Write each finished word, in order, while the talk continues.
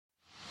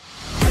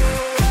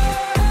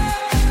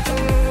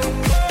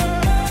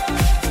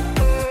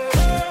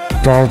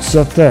Don't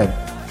set that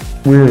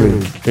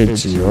wheeling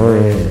into your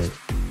head.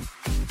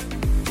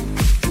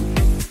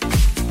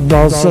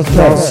 Don't set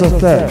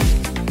that.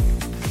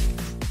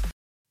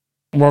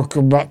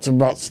 Welcome back to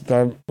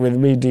Batson with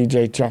me,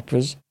 DJ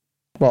Chappers.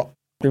 But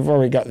before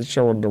we get the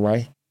show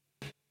underway,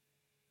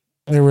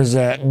 there was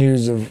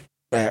news of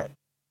that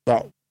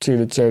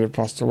Tina Turner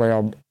passed away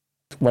on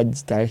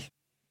Wednesday.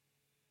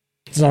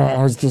 So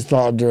I was just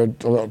thought I'd do a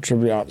little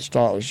tribute at the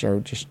start of the show,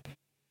 just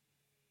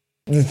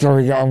before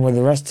we get on with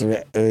the rest of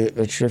it,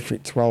 the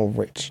Terrific 12,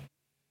 which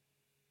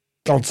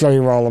I'll tell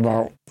you all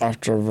about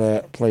after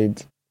I've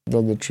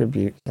done the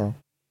tribute. So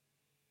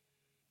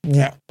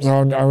yeah, so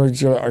I'm going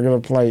to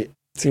play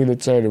Tina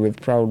Turner with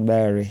Proud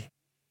Mary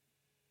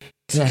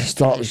to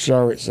start the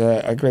show. It's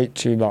a great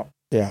tune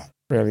that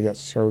really gets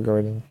the show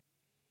going. And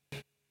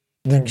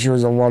I think she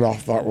was a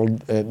one-off that we'll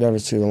never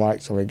see the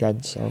likes of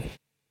again. So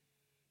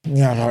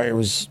yeah, I thought it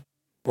was,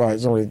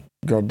 it's only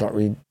good that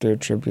we do a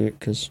tribute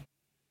because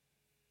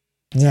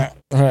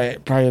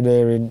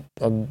pioneering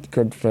and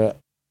good for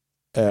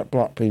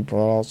black people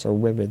and also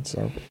women.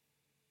 So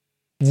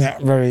yeah,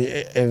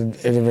 very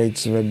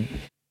innovative and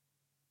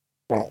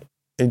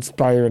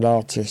inspiring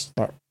artist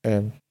that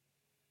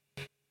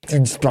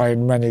inspired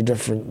many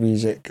different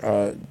music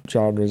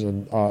genres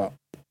and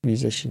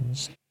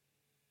musicians.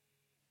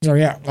 So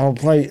yeah, I'll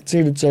play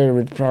Tina Turner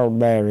with Proud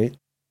Mary,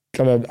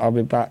 and then I'll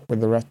be back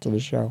with the rest of the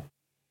show.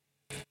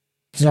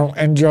 So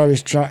enjoy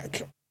this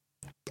track,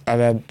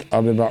 and then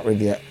I'll be back with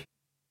you.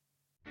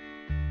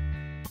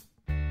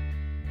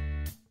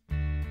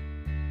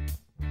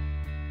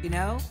 You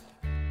know,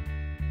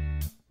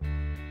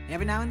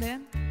 every now and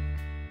then,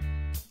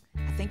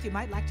 I think you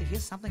might like to hear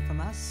something from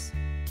us.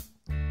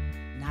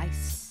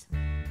 Nice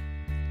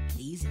and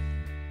easy.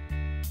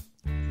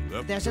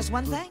 There's just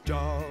one thing.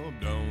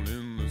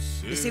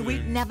 You see, we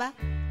never,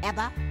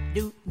 ever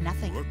do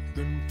nothing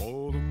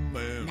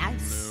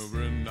nice,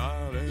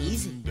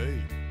 easy.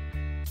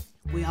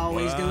 We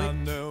always do it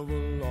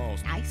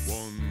nice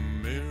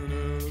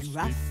and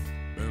rough.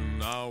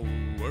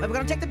 But we're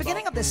going to take the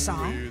beginning of this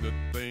song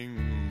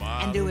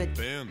and do it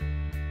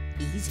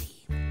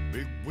easy.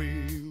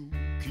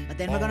 But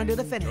then we're going to do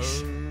the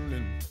finish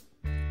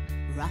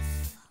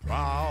rough.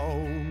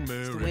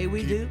 It's the way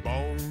we do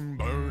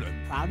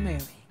Proud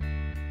Mary.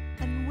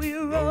 And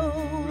we're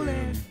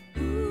rolling,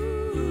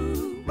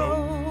 ooh,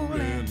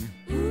 rolling,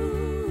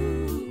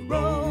 ooh,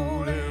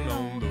 rolling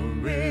on the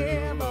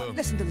river.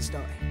 Listen to the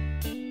story.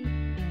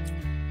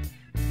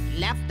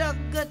 Left a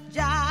good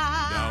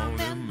job down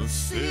in the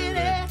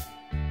city,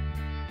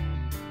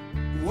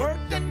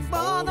 working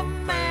for the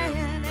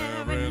man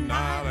every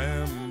night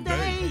and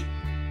day.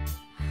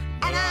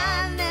 And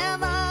I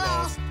never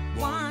lost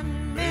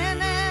 1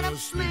 minute of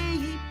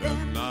sleep.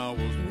 And I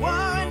was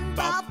worried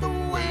about the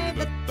way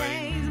that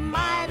things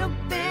might have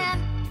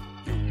been.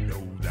 You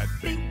know that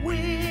big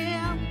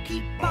wheel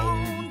keep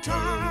on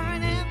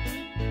turning.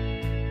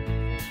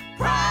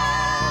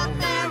 Proud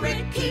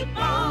Mary keep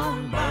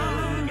on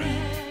burning.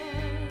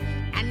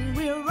 And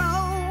we're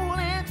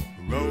rolling,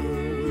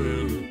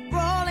 rolling,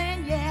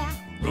 rolling, yeah,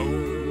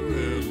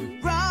 rolling,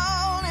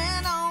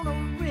 rolling on the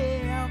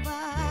river.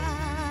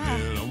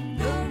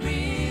 The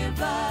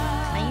river.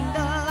 Cleaned a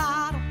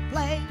lot of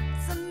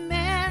plates in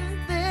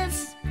Memphis.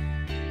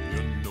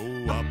 You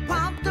know I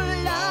pumped a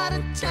lot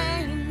of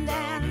change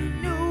down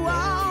in New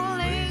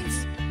Orleans.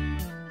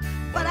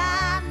 But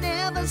I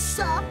never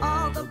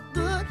saw the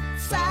good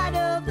side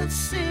of the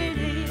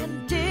city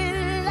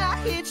until I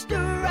hitched a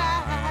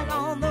ride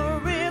on the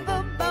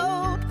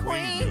riverboat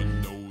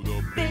queen. You know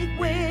the big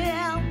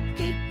wheel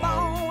keep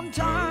on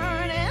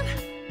turning.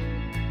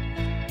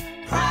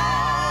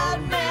 Proud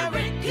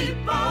Mary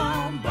keep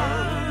on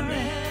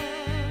burning.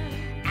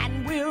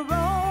 And we're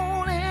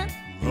rolling,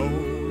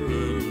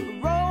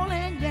 rolling,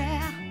 rolling,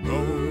 yeah,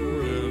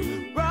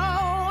 rolling,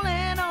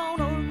 rolling on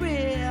the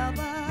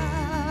river.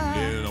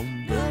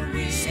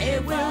 Say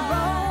we're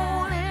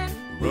rolling,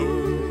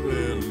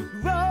 rolling,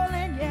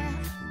 rolling, yeah,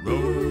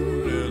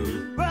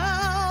 rolling,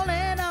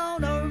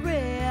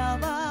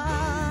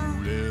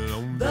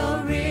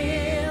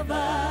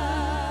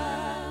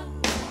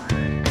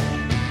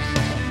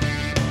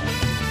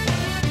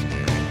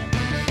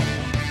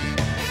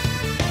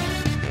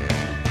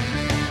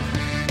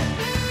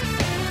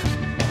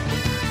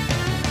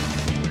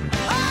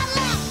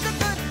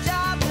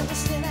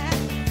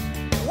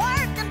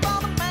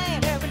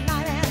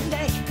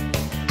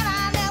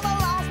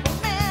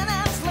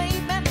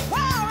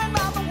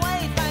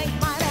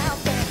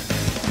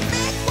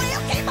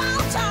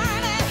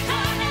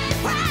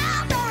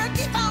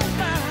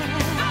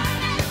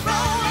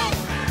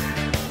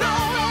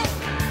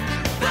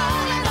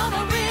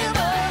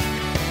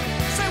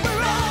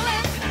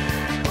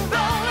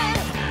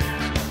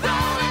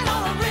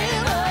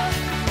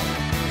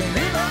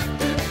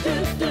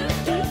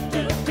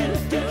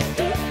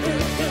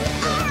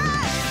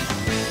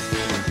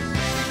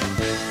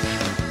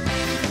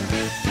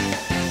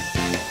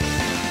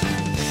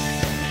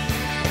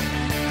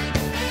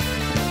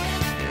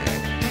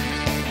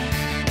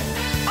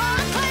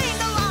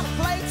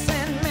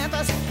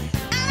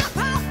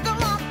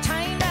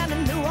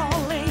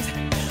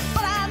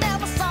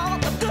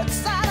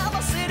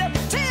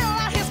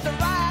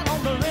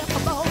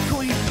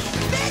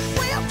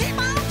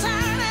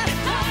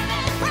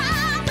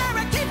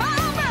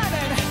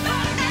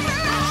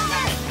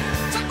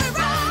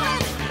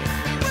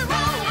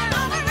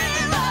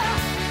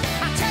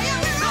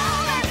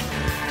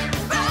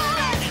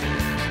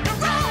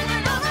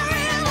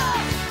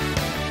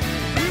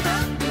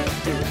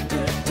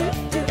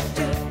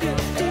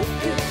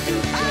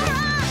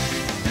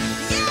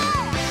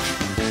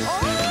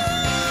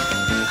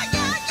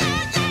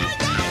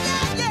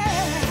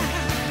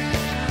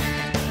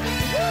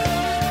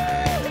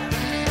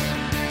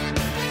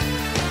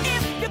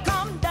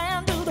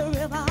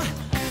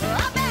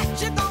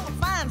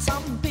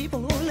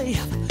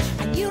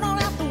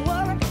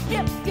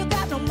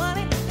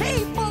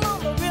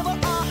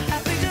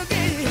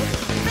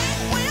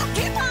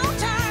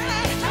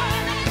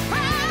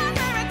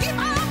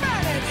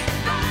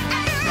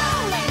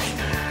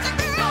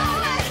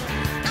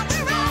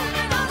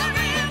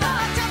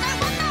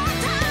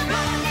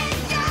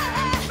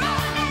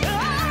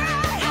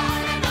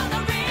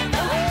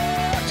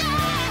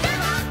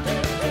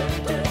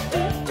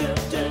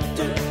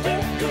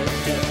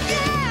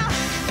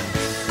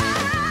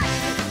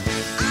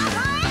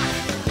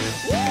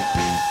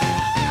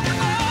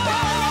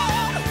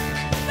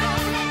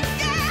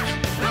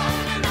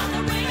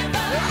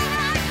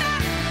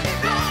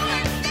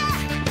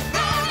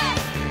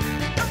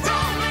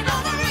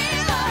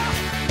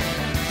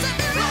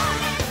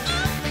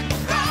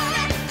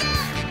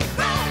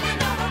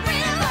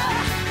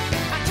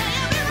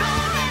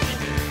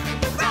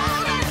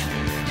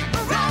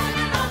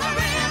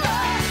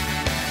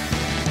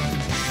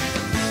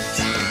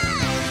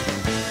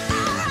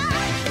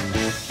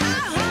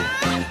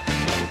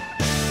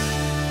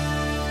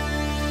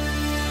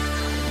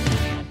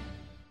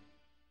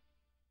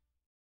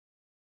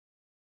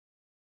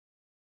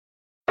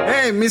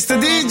 Hey,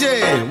 Mr.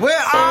 DJ, where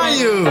are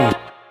you?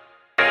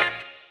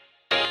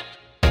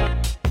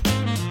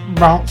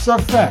 Bounce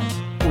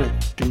FM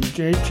with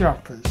DJ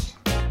Chappers.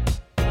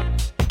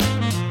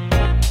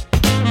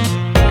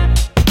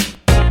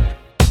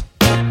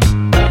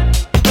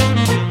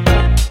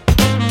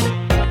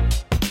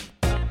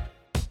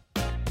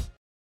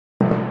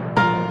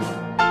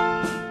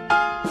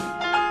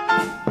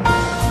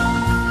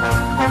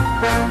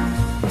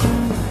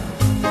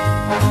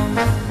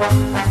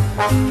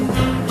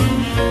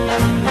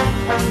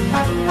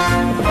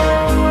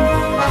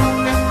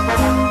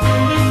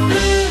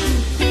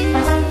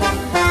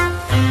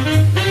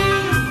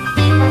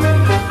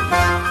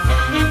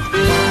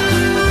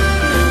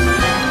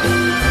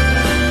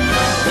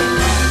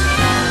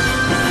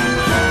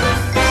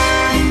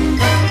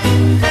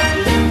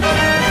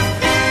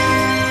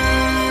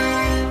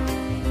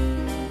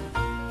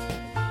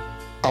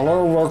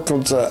 Hello,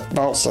 welcome to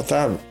Bounce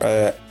FM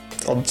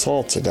on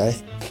tour today.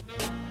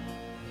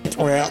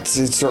 We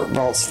actually took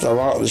Bounce FM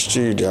out of the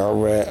studio.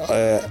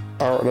 We're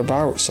out and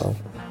about, so.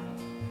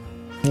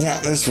 Yeah,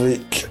 this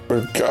week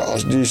we've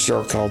got a new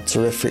show called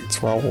Terrific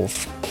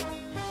 12.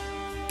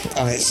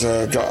 And it's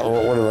got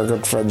one of our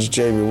good friends,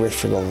 Jamie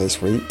Wiffen, on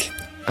this week.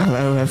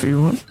 Hello,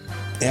 everyone.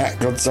 Yeah,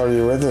 good to have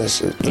you with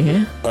us. It's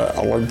been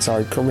a long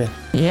time coming.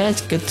 Yeah,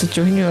 it's good to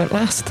join you at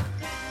last.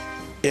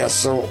 Yeah,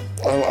 so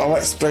I'll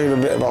explain a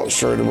bit about the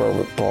show in a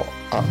moment, but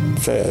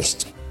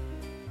first,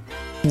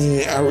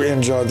 I really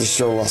enjoyed the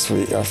show last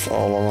week for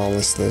all of our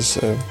listeners.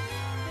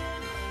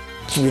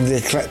 With the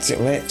eclectic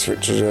mix,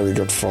 which was really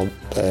good fun,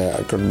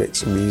 a good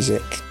mix of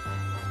music.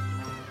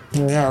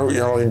 Yeah, I hope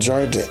you all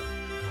enjoyed it.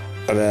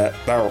 And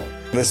now,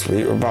 this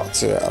week, we're back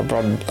to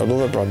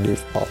another brand new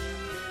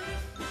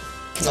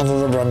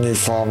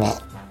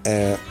format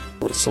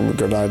with some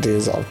good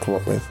ideas that I've come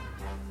up with.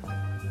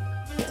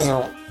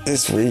 Now,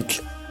 this week,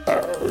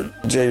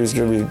 James is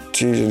going to be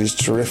choosing his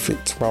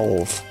Terrific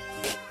 12,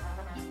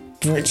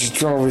 which is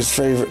 12 of his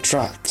favourite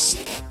tracks.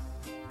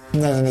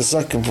 And then in the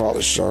second part of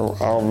the show,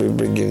 I'll be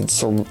bringing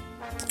some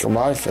of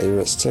my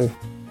favourites too.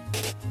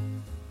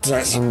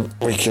 So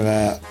we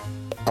can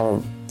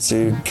so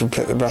you can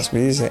pick the best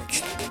music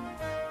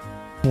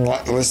and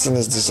let the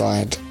listeners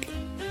decide.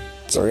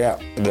 So yeah,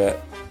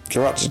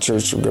 you actually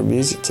chose some good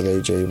music today,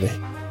 Jamie.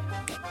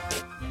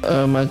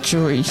 My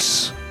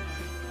choice.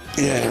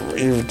 Yeah,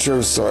 you've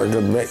chose sort of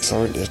good mix,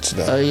 haven't you,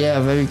 today? Yeah,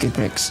 a very good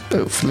mix.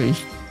 Hopefully,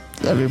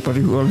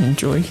 everybody will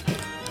enjoy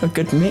a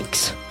good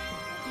mix.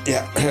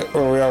 Yeah,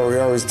 well, we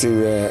always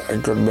do a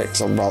good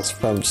mix on Bounce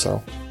FM,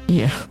 so.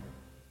 Yeah.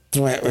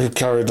 We've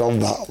carried on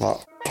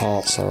that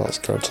part, so that's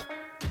good.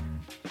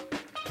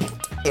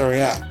 So,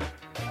 yeah.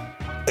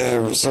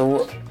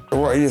 So,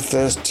 what are your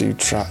first two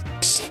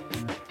tracks?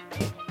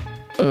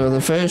 The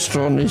first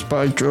one is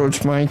by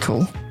George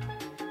Michael,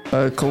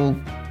 called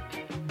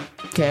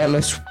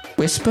Careless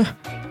Whisper,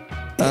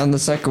 and the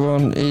second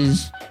one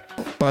is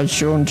by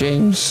Sean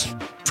James,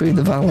 Through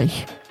the Valley.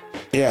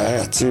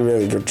 Yeah, two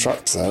really good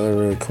tracks there, they're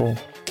really cool.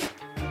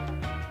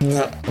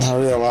 Yeah, I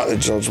really like the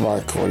George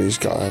Michael one, he's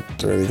got a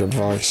really good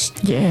voice.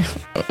 Yeah,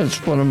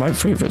 it's one of my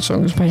favourite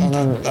songs by him.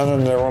 And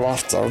then the one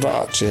after, I've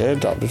not actually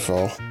heard that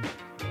before.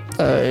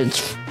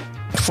 It's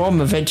from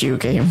a video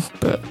game,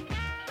 but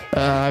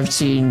I've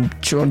seen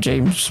Sean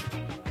James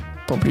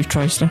probably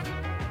twice now.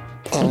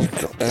 Oh,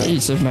 God, yeah.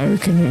 He's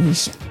American and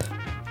he's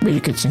a really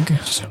good singer,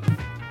 so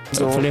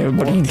hopefully everybody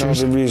what kind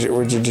enjoys of it. music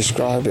would you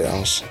describe it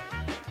as?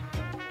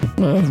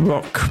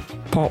 Rock,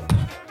 pop,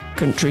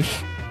 country,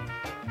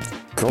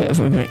 Cool. bit of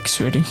a mix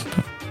really.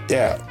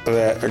 Yeah,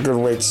 a good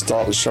way to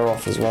start the show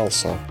off as well,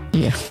 so.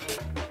 Yeah.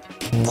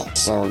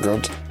 That's so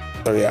good.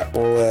 So yeah,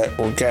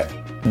 we'll get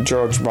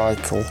George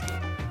Michael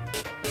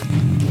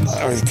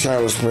with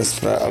Careless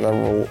Whisper, and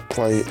then we'll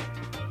play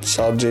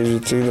Sean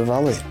James Through the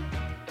Valley.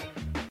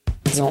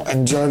 So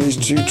enjoy these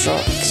two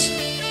tracks.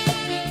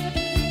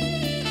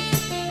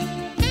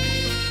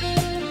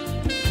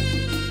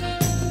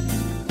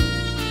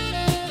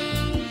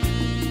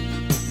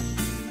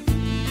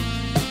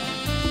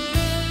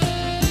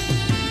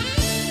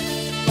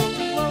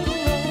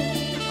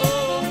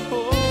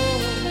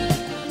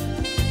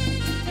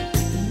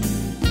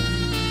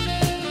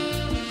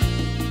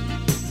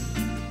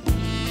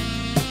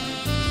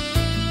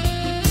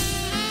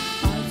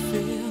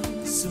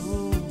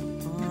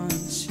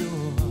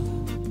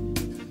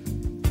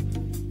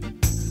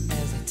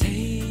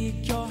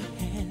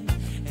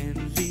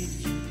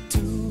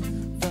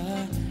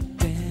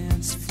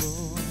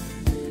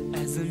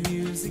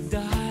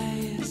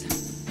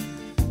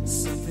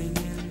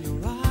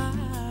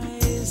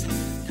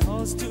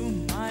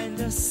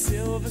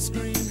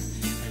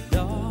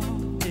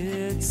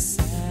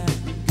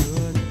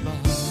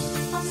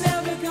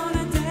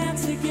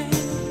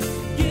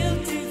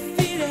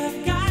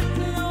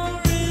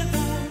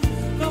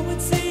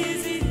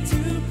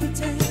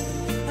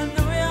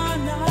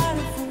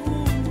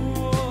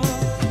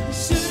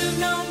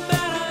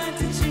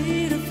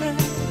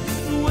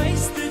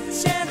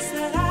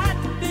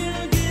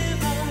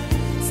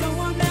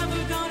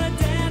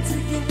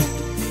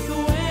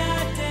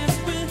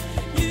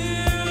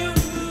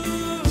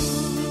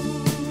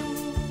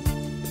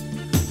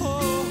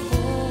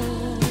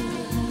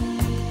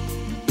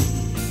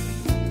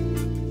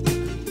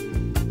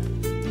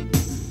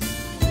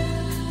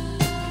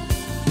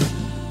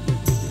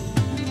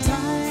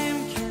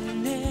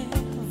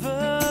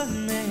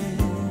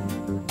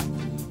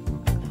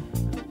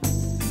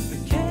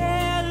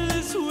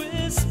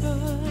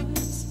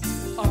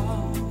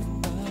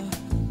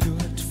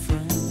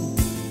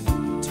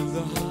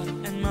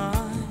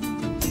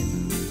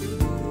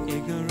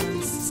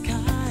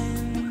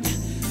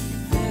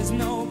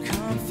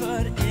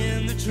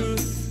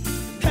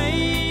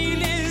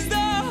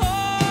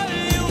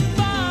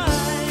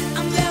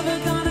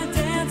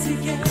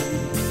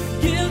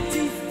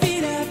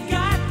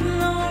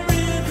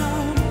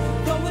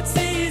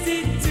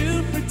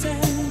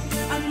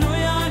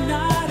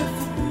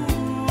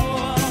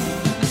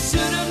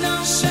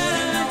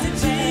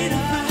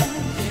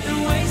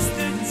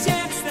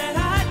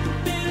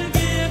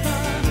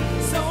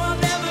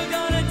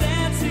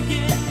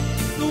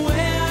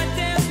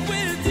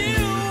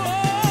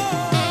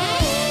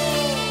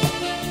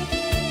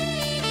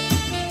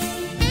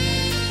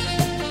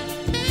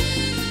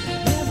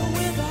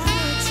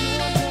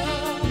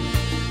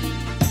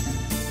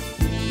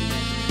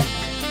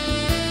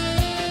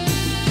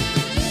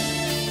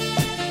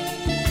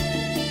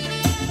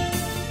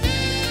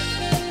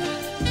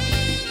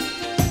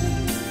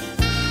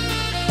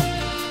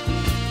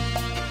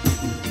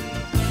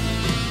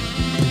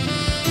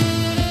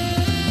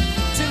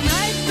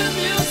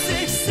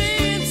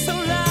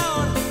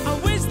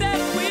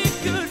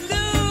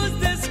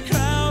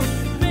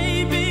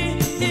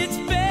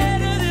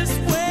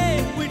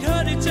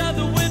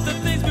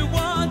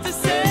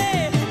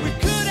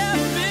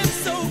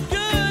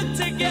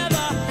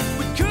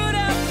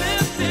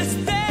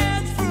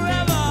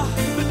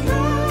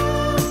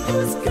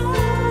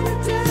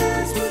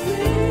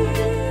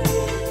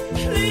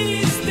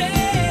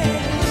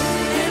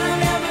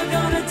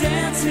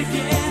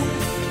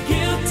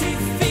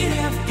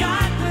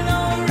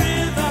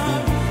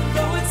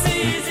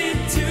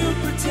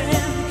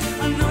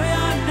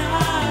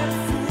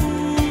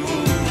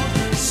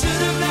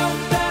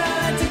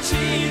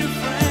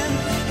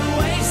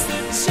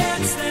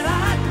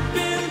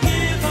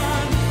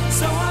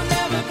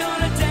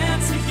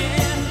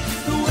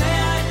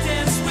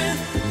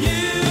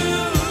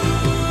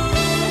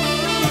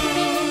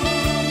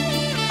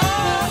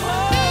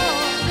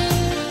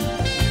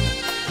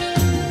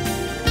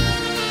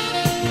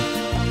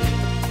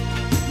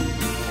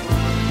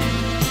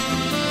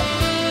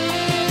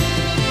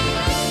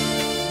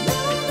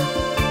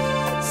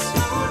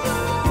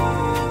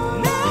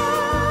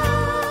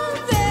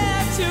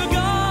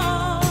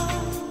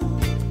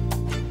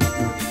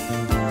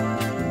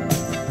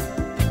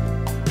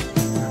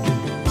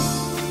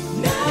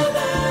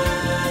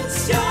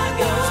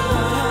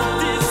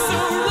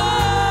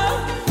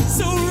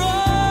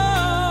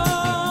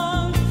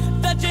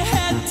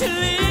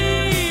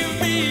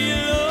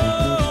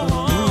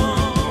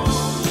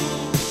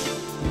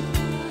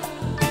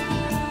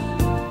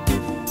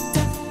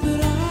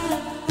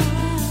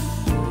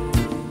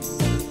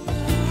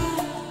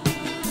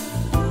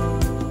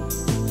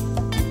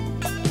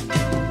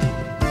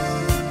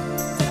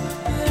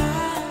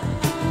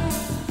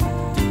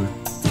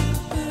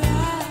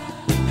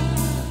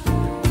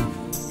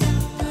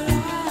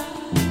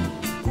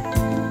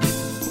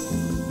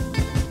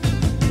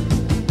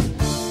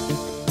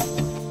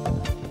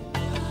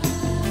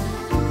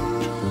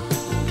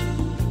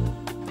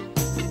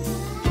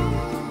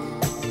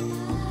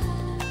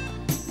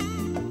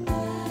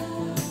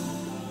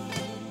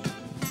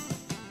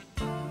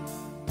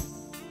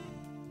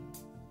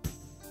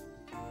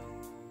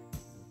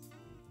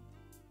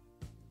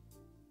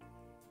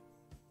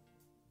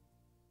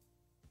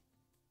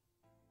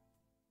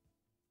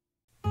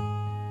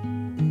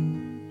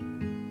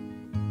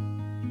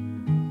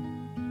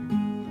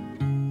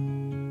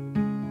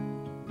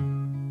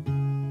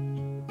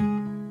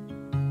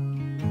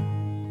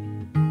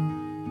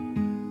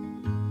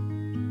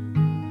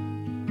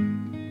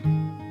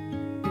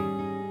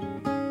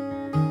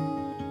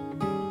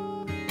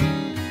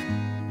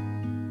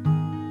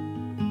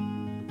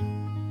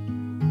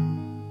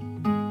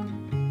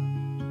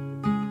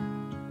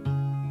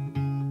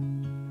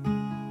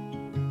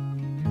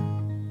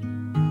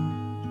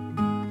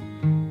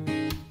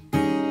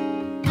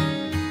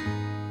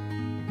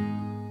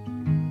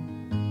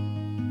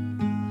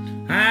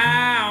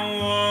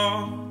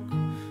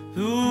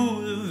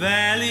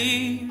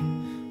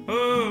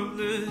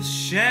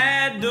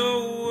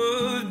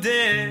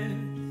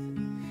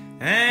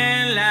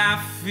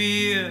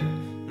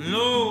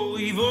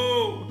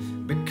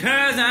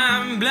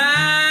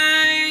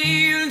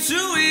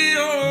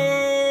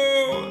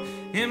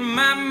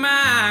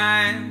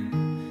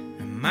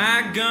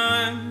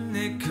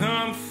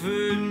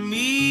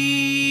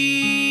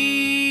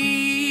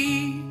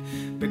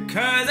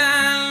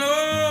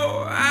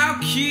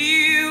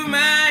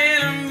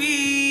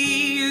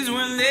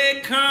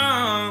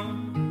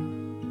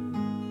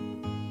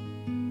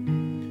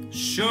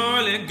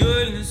 Surely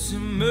goodness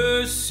and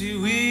mercy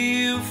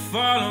will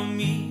follow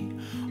me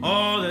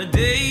all the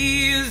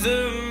days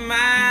of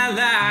my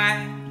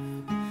life,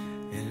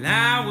 and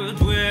I will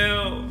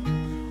dwell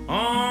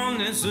on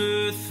this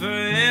earth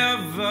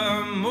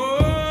forevermore.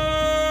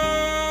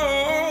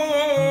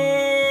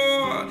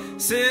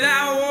 Said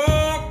I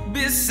walk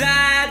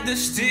beside the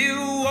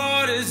still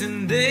waters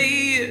and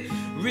they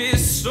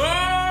restore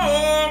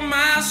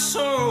my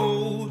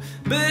soul,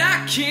 but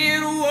I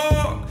can't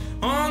walk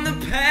on the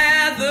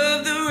path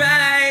of the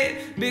right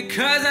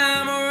because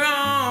I'm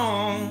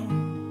wrong.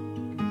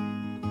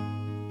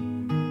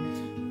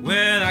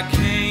 Well, I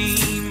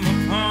came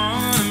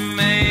upon a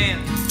man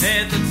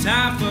at the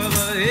top of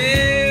a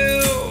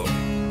hill,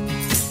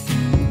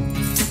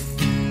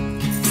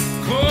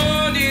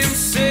 called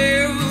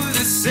himself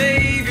the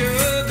savior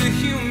of the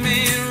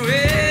human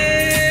race.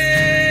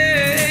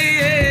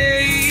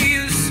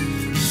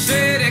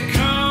 Said he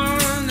come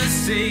to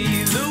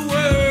save the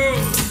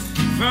world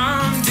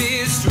from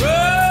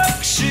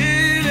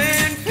destruction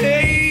and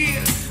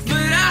pain,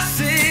 but I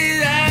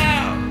said,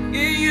 how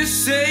can you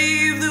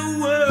save the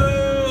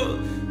world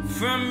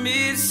from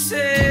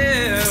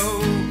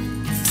itself?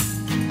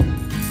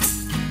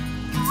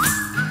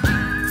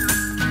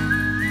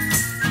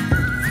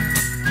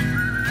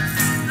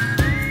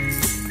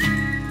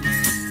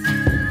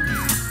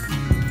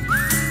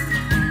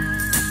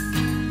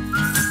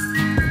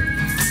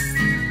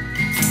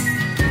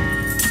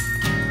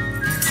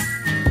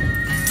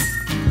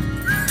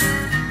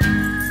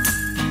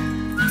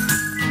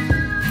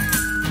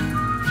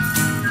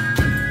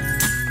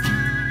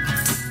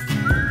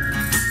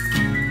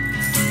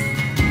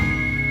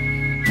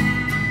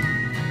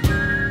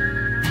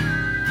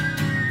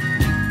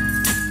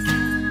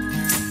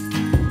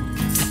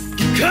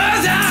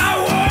 Cause I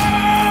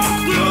walk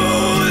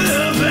through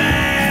the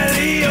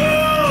valley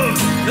of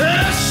the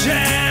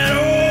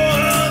shadow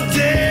of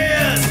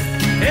death,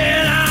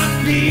 and I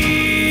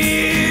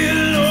feel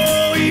no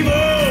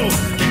evil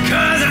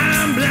because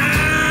I'm blind.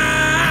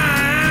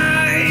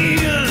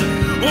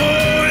 Oh,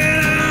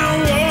 and I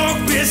walk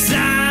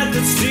beside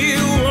the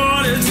still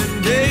waters and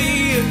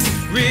they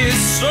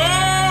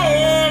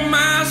restore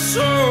my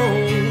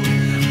soul.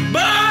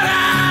 But I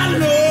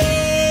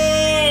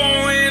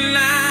know when I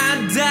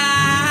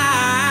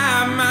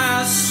die,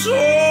 my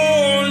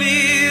soul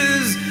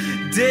is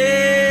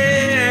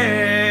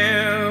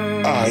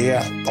dead. Ah,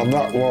 yeah, and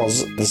that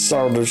was the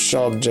sound of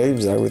Sean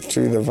James there with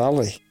Through the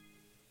Valley.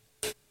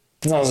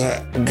 That was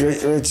a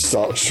great way to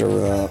start the show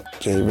with that,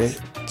 Jamie.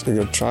 Two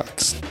good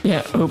tracks.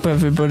 Yeah, hope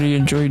everybody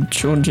enjoyed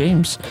Sean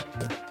James.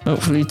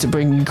 Hopefully to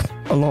bring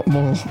a lot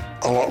more.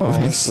 A lot more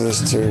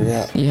listeners too,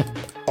 yeah. Yeah.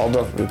 I'll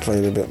definitely play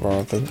it a bit more,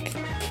 I think.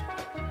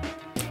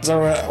 So,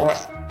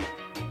 what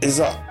is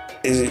that?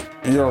 Is it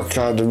your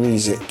kind of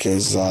music?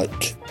 Is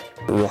like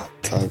rock,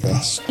 I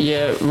guess.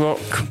 Yeah, rock,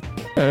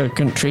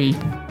 country,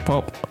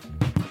 pop.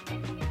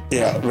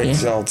 Yeah,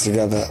 mix it all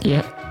together.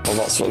 Yeah, Well,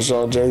 that's what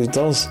Sean James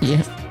does.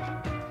 yeah.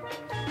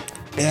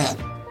 Yeah,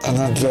 and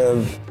then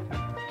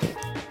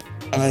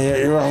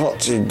you have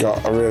actually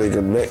got a really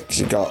good mix.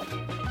 You got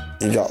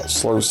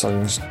slow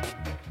songs,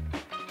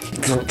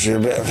 country, a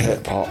bit of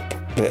hip hop,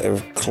 a bit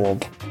of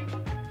club.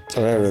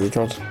 So they're really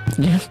good.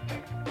 Yeah.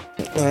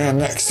 And then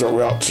next up,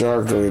 we actually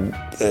are going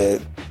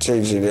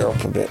changing it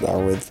up a bit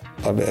now with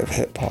a bit of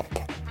hip hop.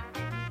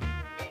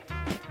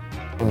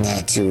 And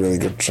they're two really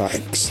good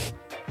tracks.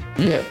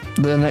 Yeah,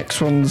 the next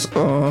ones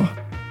are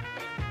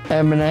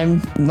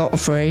Eminem, Not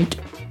Afraid,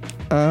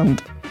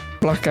 and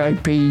Black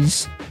Eyed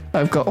Peas,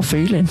 I've Got a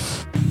Feeling.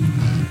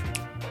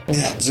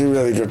 Yeah, two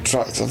really good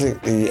tracks. I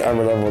think the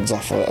Eminem one's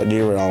off a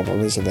newer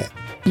album, isn't it?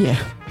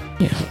 Yeah,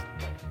 yeah,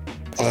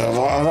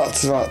 I'd like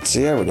to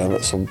see Eminem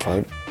at some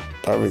point.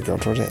 That would be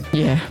good, wouldn't it?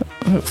 yeah.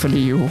 Hopefully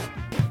you'll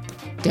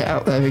get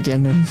out there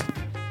again and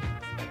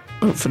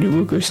hopefully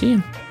we'll go see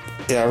him.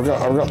 Yeah, I've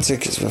got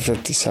tickets for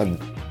 50 Cent.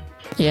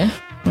 Yeah,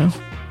 well,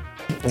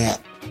 Yeah.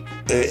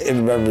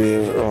 In memory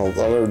of, well,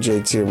 I know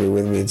JT will be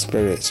with me in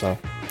spirit, so.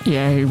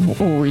 yeah,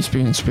 he'll always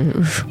be in spirit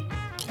with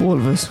all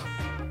of us.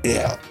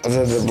 Yeah, and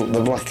then the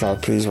Black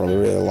Eyed Peas one, I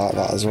really like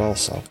that as well,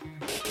 so.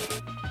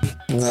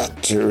 And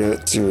that two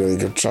really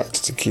good tracks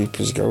to keep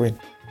us going.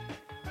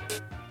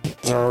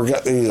 So we'll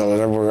get these on, and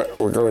then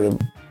we're going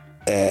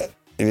to,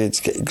 you need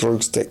to get your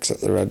glue sticks at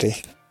the ready.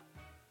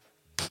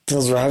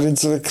 Because we're heading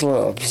to the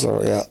club,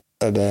 so yeah,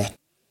 and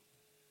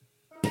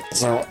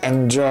so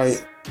enjoy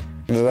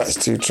the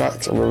next two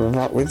tracks, and we'll be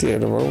back with you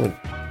in a moment.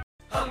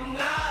 I'm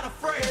not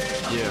afraid.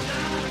 Yeah.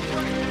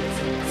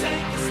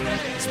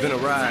 It's been a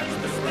ride.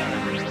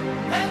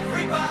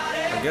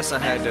 I guess I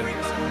had to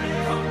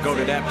go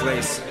to that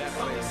place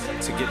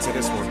to get to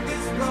this one.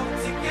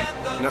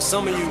 Now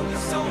some of you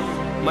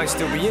might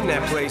still be in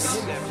that place.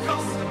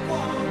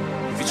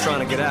 If you're trying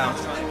to get out,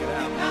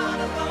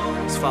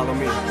 just follow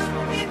me.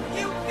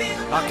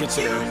 I'll get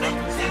you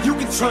there. You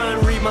can try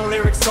and read my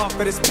lyrics off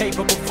of this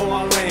paper before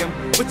I lay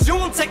them, but you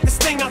won't take the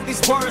sting out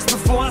these words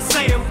before I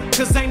say them.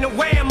 Cause ain't no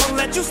way I'm gonna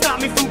let you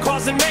stop me from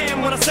causing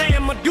man. When I say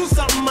I'm gonna do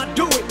something, I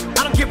do it.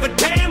 I don't give a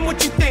damn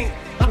what you think.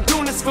 I'm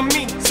doing this for for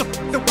me. So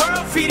the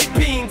world feed it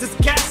beans, it's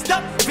gassed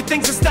up.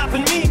 Everything's just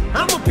stopping me.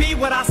 I'ma be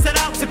what I set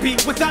out to be,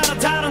 without a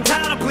doubt,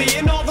 undoubtedly.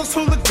 And all those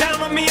who look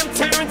down on me, I'm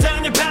tearing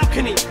down your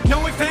balcony.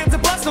 No ifs, ands, or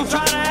buts, don't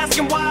try to ask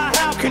him why,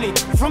 how can he?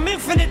 From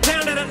Infinite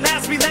down to the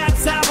last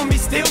relapse album,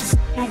 he's still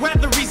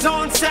whether he's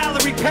on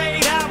salary,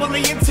 paid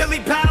hourly, until he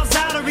bows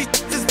out or he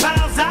just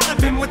bows out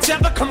of him.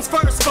 Whichever comes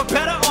first, for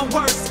better or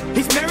worse.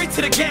 He's married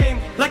to the game,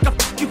 like a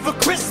you for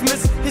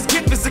Christmas. His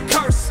gift is a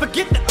curse.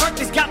 Forget the earth,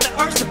 he's got the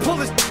urge to pull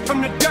his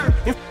from the dirt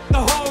and the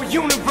whole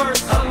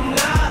universe. I'm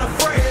not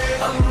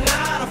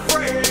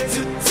afraid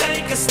to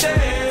take a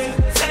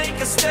stand, take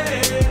a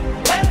stand.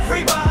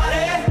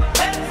 Everybody,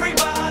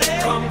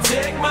 come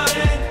take my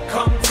hand,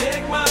 come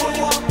take my hand.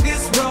 We'll walk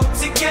this road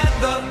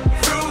together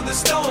through the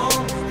storm,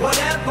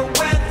 whatever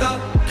weather,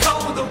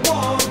 cold or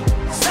warm.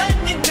 Just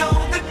letting you know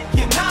that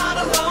you're not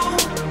alone.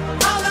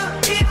 Holla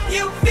if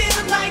you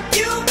feel like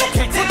you've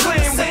been down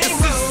the same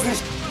road.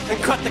 And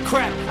cut the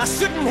crap. I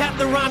shouldn't have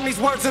to rhyme these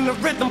words in the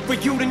rhythm for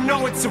you to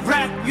know it's a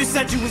rap. You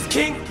said you was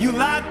king, you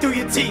lied through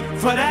your teeth.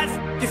 For that,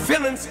 your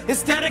feelings.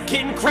 Instead of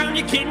getting crowned,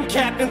 you're getting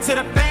capped. And to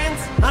the fans,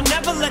 I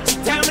never let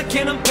you down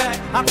again, I'm back.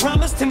 I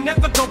promise to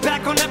never go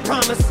back on that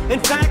promise.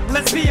 In fact,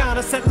 let's be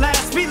honest, at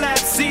last we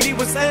laughed. CD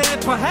was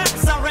aired,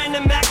 perhaps I ran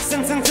them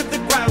accents into the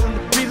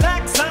ground.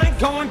 Relax, I ain't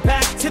going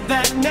back to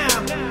that now.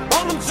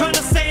 All I'm trying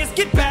to say is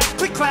get back,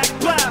 click, clack,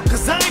 blow.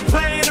 Cause I ain't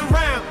playing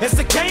around. It's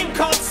a game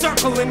called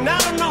Circle and I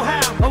don't know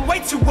how. I'm way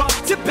too up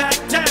to back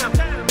down.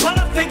 But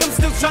I think I'm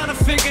still trying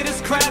to figure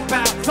this crap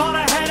out. Thought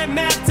I had it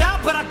mapped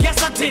out, but I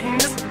guess I didn't.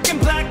 This fucking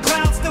black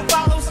cloud still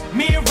follows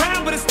me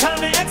around, but it's time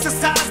to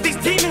exercise these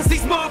demons,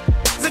 these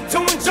motherfuckers are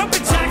doing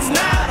jumping jacks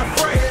now.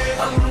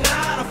 I'm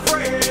not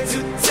afraid to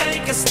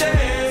take a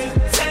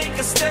stand, take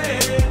a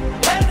stand.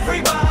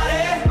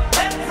 Everybody,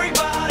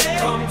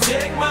 come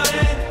take my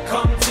hand,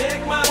 come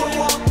take my hand. We'll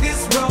walk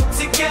this road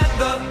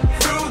together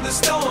through the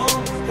storm,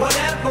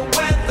 whatever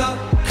weather,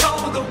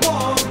 cold or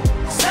warm.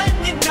 Just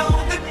letting you know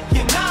that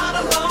you're not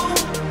alone.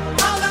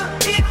 Holla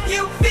if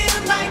you feel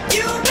like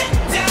you've been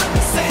down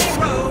the same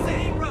road.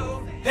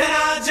 And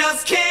I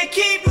just can't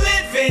keep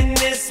living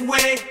this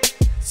way.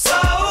 So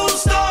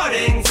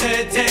starting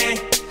today,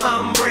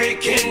 I'm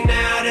breaking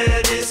out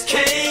of this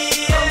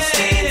cage. I'm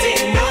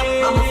standing up,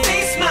 I'ma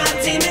face my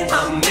demons.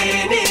 I'm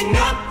manning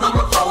up,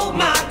 I'ma hold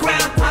my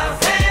ground.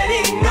 I've had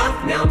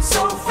enough, now I'm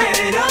so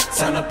fed up.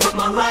 Time to put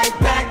my life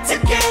back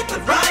together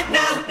right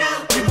now.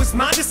 It was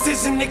my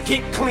decision to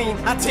get clean,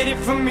 I did it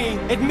for me.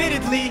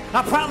 Admittedly,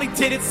 I probably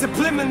did it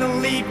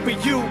subliminally for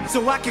you,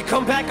 so I could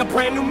come back a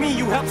brand new me.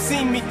 You helped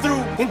see me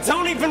through, and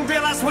don't even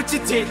realize what you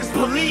did. Cause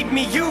believe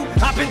me,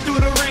 I've been through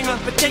the ringer,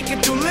 but they can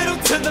do little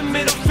to the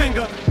middle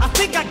finger. I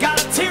think I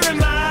got a tear in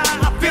my eye,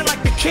 I feel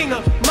like the king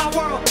of my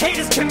world.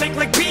 Haters can make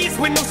like bees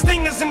with no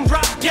stingers and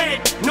drop dead.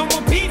 No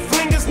more beat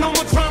flingers, no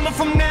more drama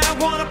from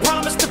now on. I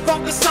promise to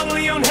focus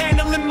solely on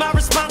handling my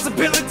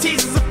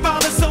responsibilities as a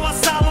father. So I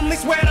solemnly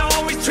swear to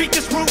always treat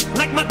this roof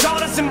like my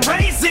daughters and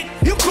raise it.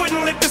 You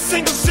couldn't lift a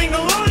single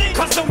shingle on it.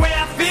 Cause the way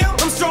I feel,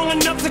 I'm strong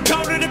enough to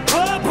go to the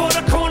club or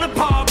the corner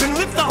pub and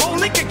lift the whole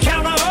liquor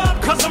counter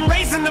up. Cause I'm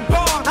raising the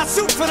bar. I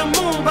shoot for the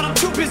moon, but I'm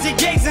too busy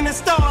gazing at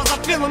stars. I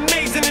feel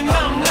amazing and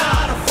I'm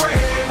not afraid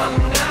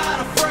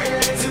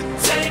to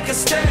take a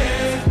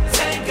stand,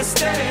 take a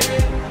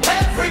stand.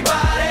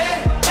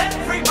 Everybody,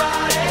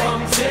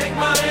 come take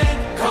my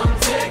hand, come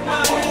take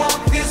my hand. We'll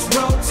walk this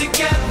road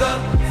together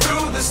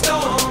through the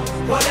storm,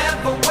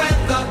 whatever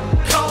weather,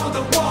 cold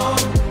or warm.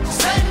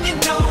 Just letting you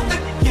know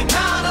that you're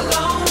not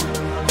alone.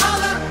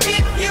 Holla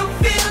if you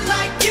feel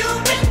like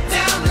you've been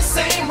down the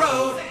same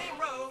road.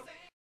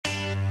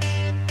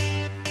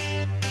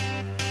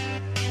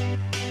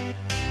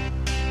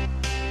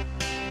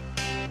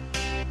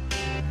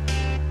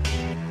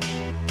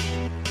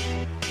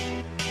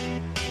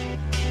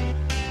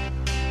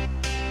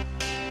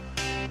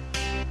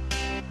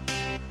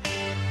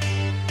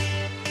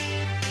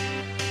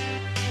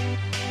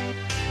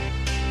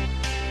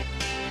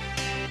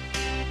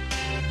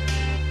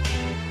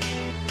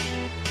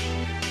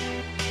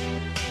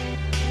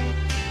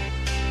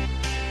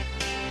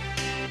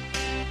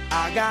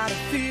 I got a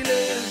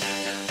feeling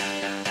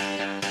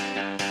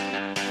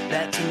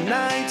that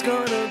tonight's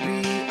gonna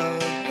be a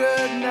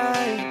good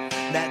night.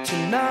 That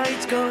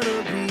tonight's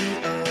gonna be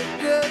a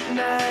good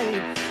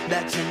night.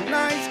 That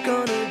tonight's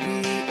gonna be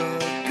a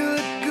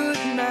good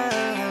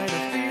night. A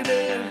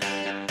feeling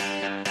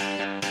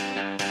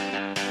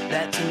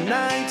that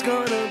tonight's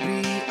gonna be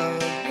a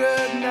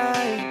good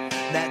night.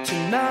 That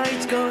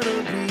tonight's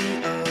gonna be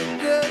a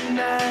good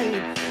night.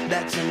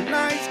 That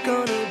tonight's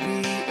gonna be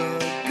a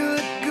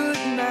good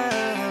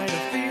night. A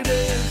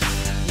feeling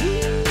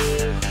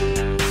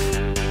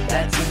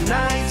that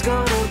tonight's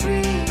gonna be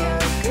a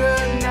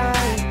good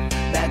night.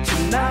 That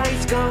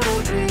tonight's gonna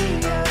be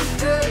a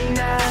good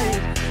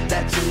night.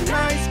 That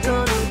tonight's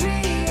gonna be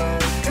a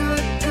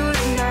good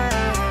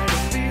night. A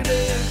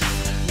feeling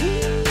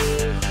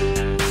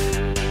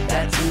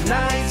that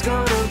tonight's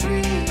gonna be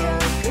a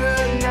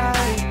good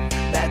night.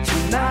 That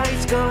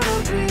tonight's gonna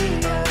be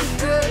a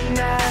good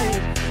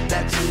night.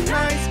 That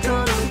tonight's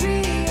gonna be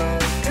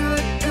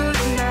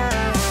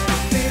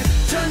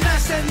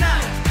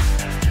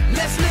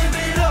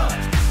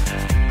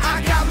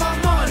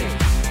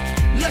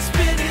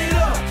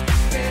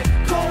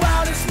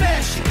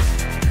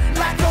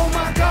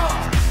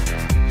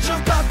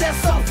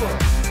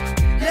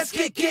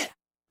Let's get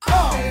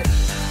off.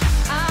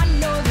 I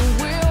know that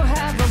we'll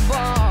have a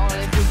ball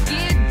if we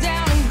get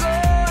down and go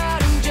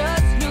out and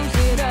just lose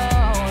it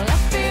all. I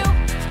feel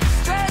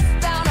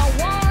stressed out, I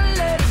wanna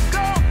let it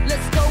go.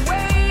 Let's go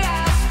way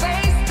out,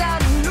 spaced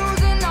out and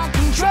losing our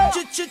control.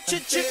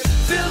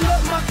 Fill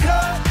up my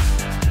cup,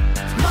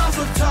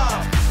 Mazel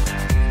tov.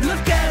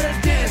 Look at her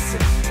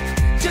dancing,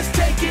 just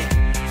take it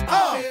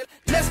off.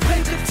 Let's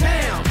paint the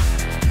town,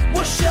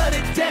 we'll shut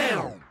it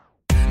down.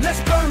 Let's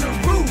burn the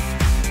roof,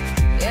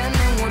 And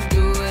then we'll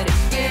do it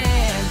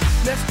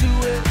again. let's do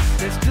it,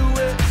 let's do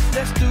it,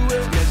 let's do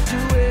it, let's do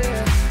it,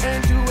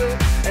 and do it,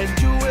 and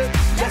do it.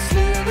 Let's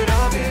live it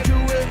up and do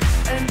it,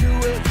 and do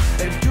it,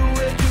 and do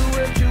it, do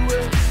it, do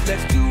it.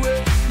 Let's do it,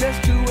 let's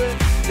do it,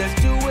 let's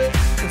do it.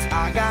 Cause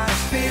I got a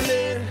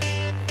feeling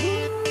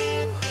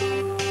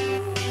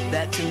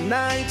that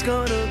tonight's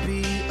gonna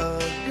be a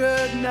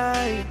good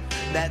night.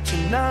 That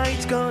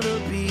tonight's gonna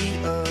be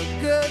a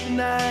good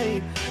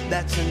night.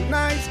 That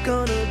tonight's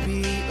gonna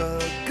be a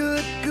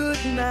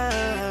good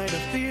night. A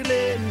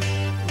feeling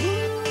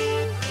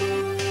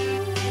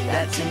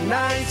that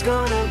tonight's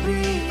gonna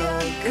be a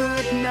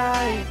good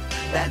night.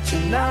 That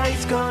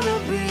tonight's gonna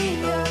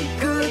be a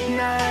good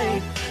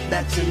night.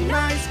 That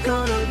tonight's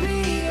gonna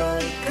be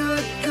a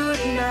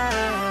good night.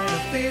 I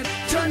feel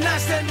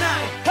tonight's the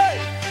night. Hey,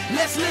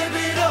 let's live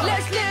it up.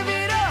 Let's live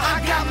it up. I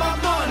got my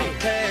money.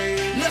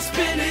 Hey, let's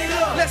spin it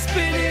up. Let's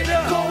spin it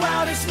up. Go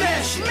out and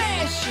smash it.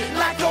 Smash it.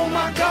 Like oh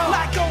my god.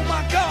 Like oh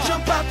my god.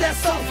 Jump out that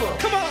sofa.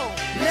 Come on.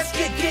 Let's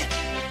get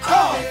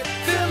off.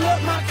 Fill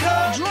up my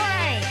cup.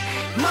 Drink.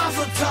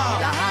 Mazel tov.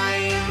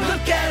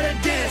 Look at her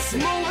dancing.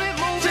 Move it,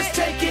 move Just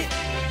it. take it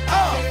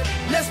off.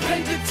 Let's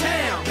paint the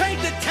town. Paint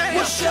the town.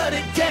 We'll shut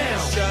it down.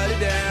 Shut it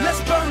down.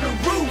 Let's burn the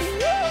roof.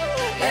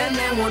 And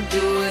then we'll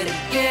do it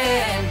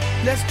again.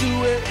 Let's do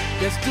it.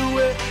 Let's do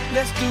it.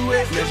 Let's do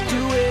it. Let's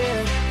do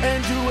it.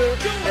 And do it.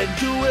 And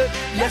do it.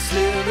 Let's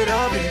live it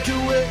up and do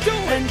it.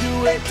 And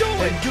do it.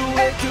 And do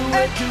it. Do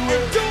it. Do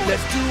it.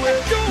 Let's do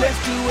it. Let's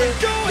do it.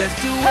 Let's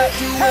do it.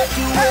 Do it.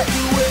 Do it.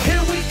 Do it.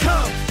 Here we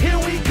come. Here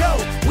we go.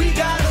 We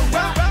gotta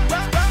rock.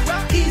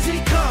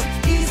 Easy come.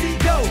 Easy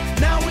go.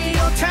 Now we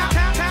on top.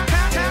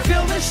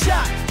 Feel the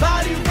shot.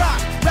 Body rock.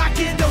 Rock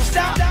it. Don't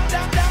stop.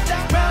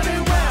 Round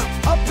and round.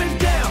 Up and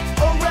down.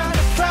 Around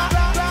the clock.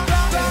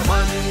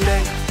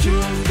 Monday,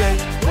 Tuesday,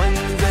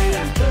 Wednesday,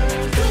 and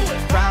Thursday.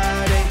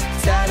 Friday,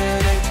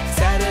 Saturday,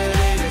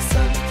 Saturday to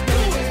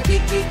Sunday.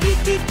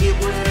 Get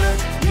with us.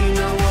 You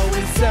know what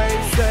we say.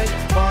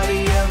 Party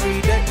every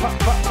day.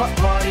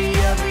 Party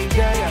every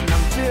day. And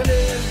I'm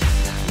feeling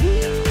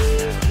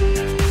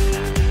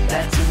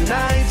that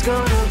tonight's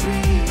gonna be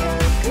a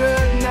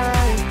good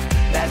night.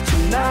 That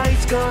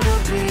tonight's gonna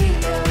be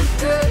a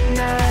good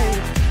night.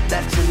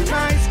 That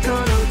tonight's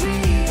gonna be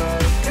a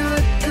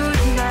good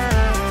night.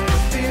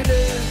 I'm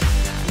feeling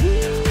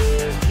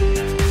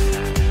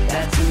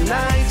that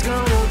tonight's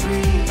gonna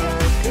be a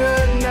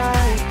good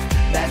night.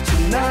 That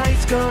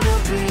tonight's gonna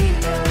be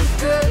a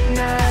good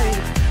night.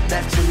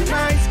 That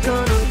tonight's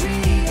gonna be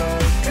a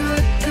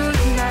good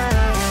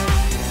night.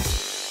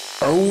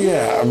 Oh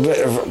yeah, a bit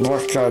of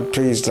Black Eyed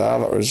Peas there.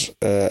 That was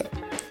that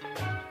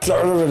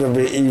would have been a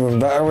bit even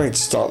better way to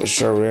start the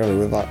show really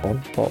with that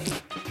one. But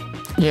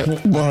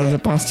Yep, one of the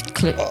past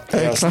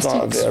I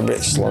started it a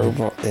bit slow,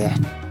 but yeah.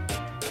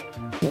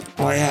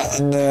 Oh yeah,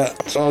 and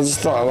so I just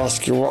thought I'd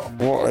ask you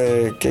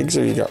what gigs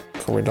have you got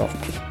coming up?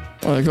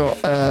 I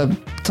got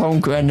Tom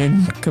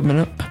Grennan coming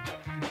up.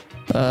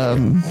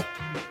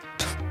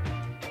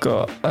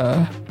 Got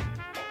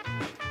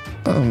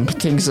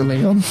Kings of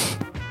Leon.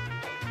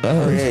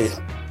 Oh yeah.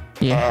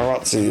 Yeah.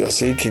 I've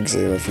seen Kings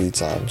Leon a few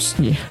times.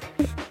 Yeah.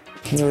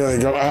 Really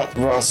got out,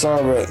 but I saw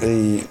him at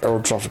the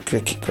Old Trafford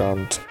Cricket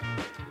Ground.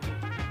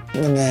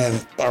 And then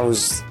I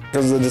was,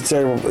 because of the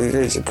table,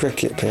 it's a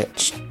cricket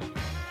pitch.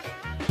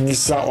 And you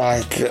sat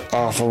like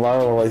half a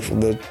mile away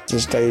from the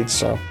stage,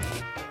 so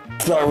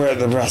it's not really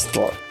the best,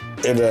 but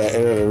in an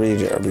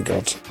arena it'll be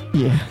good.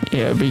 Yeah,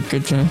 it'll be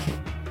good.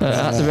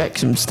 At the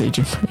Wrexham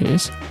Stadium, it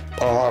is.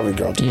 Oh, that'll be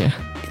good. Yeah.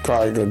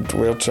 Quite a good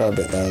wheelchair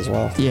bit there as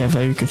well. Yeah,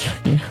 very good.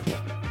 Yeah.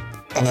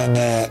 And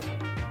then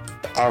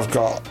I've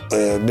got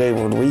the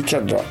Neighbourhood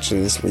Weekend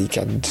actually this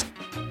weekend.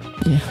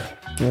 Yeah.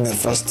 In the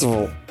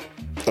festival.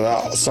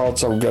 I saw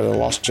Tom Grennan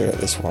last year at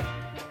this one.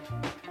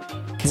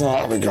 So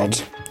that'll be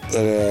good.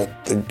 The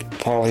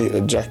Paul Heaton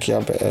and Jackie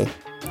Abbott,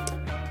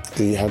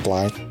 the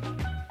headline.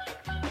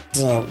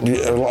 So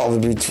a lot of the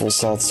beautiful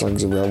South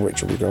songs will be on,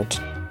 which will be good.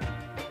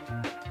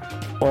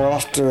 We'll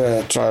have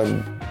to try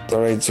and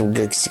arrange some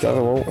gigs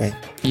together, won't we?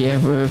 Yeah,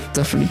 we'll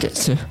definitely get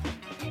to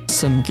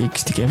some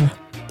gigs together.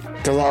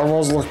 Because I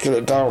was looking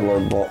at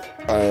download, but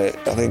I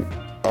think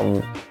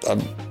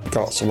I've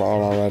got some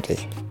on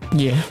already.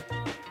 Yeah.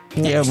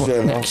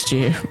 Next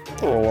year.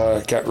 We'll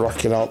get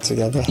rocking out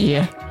together.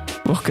 Yeah,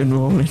 rock and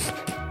rolling.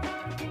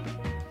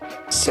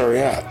 So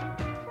yeah.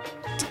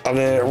 And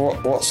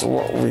what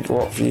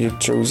for you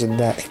choosing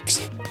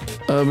next?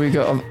 We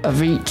got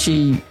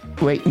Avicii,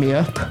 Wake Me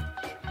Up,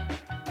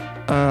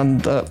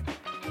 and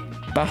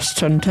Bass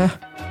Hunter,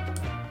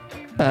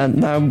 And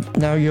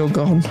now you're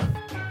gone.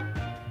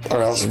 Oh,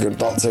 that's a good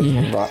not taking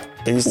Yeah. me back.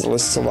 I used to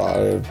listen to that.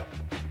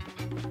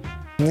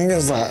 I think it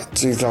was like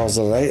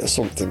 2008 or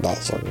something, that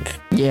song.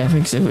 Yeah, I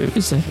think so. It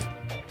was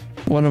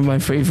one of my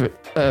favourite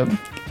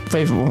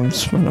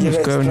ones when I was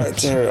You'd growing up. expect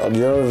to hear it on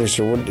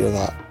Eurovision, wouldn't you,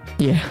 that?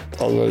 Yeah.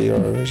 On the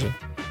Eurovision.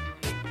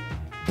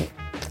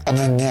 And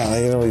then, yeah,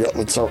 you know, we got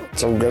the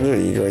Tom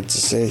Grennan you're going to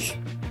see.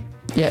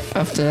 Yeah,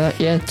 after that,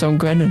 yeah, Tom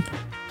Grennan.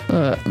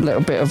 A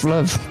little bit of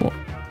love. Well,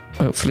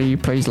 hopefully he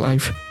plays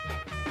live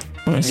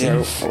when I see Yeah, him.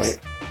 hopefully.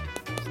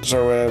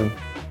 So,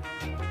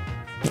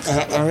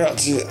 I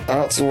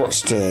had to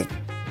watch the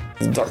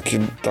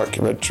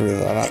documentary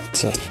with an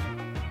actor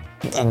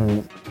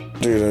and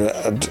do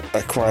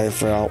a choir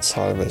for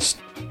Alzheimer's.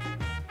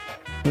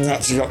 And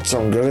actually got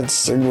Tom Grennan to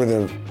sing with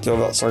him. You know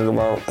that song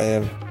about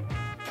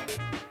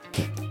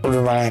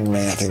Remind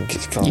Me, I think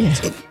it's called. Yeah.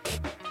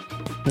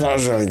 That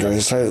was really good.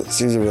 He's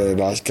a really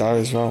nice guy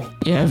as well.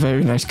 Yeah,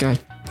 very nice guy.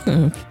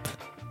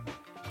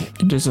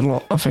 He does a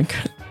lot, I think,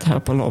 to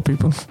help a lot of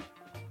people.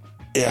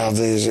 Yeah,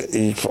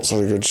 he puts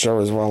on a good show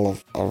as well.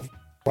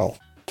 Well,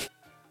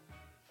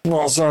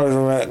 not sorry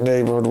for my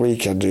neighbourhood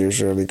weekend, he was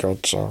really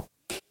good, so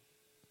I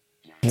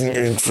think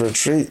you're in for a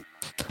treat.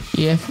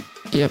 Yeah,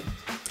 yep,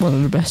 one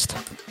of the best.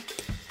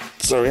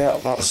 So yeah,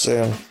 that's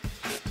so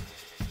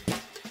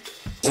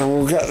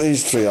we'll get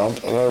these three on,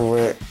 and then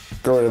we're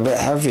going a bit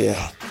heavier.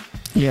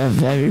 Yeah,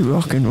 very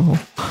rock and roll.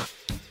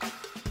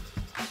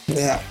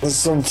 Yeah, there's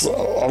some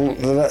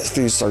the next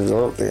few songs I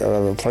don't think I've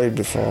ever played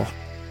before.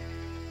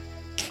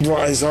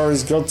 But it's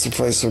always good to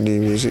play some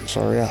new music,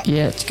 so yeah.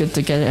 Yeah, it's good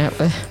to get it out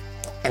there.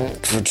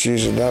 Thanks for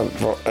choosing them,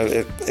 but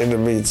in the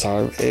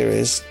meantime, here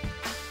is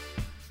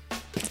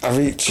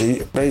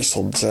Avicii, Bass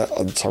Hunter,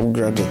 and Tom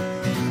Grennan.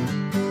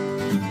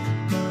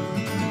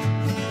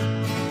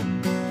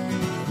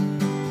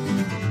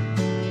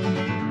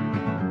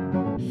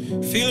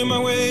 Feeling my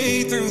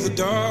way through the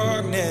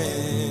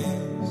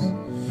darkness,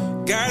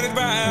 guided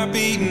by a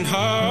beating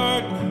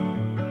heart.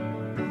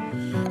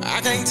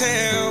 I can't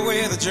tell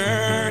where the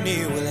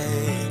journey will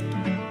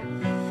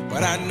end,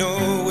 but I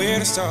know where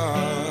to start.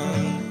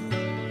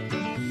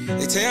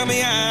 They tell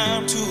me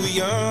I'm too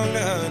young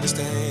to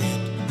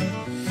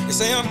understand. They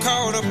say I'm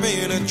caught up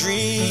in a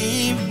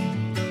dream.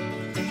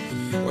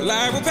 Well,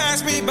 life will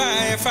pass me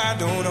by if I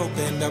don't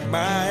open up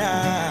my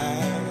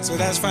eyes, so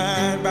that's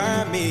fine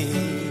by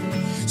me.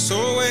 So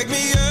wake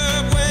me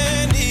up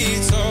when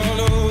it's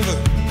all over,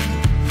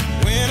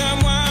 when I'm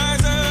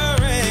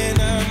wiser and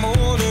I'm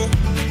older.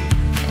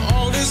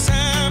 All this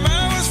time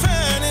I was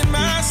finding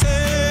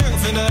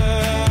myself and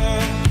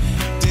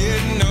I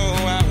didn't know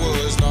I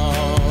was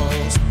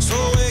lost. So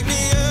wake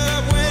me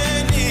up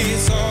when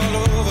it's all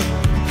over,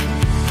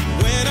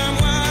 when I'm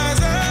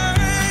wiser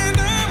and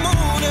I'm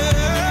older.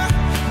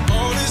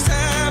 All this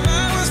time I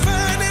was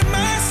finding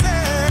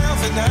myself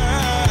and I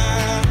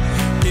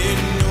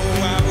didn't know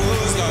I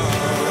was lost.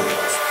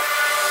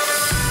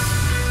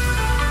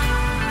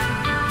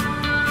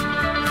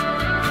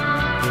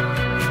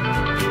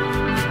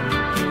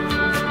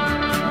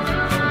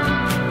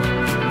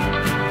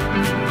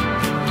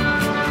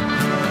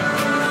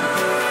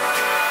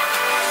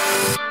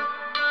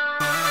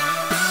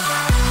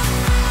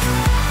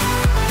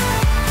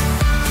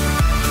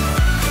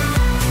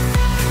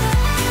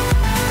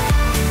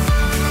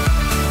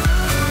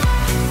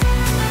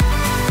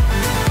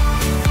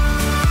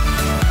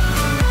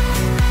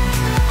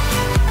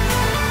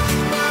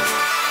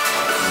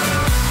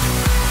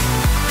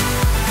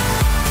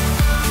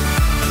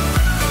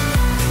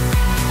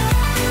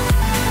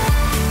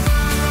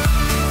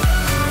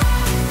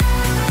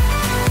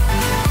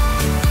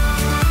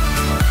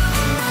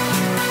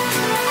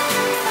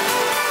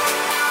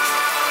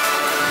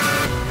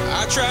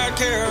 Tried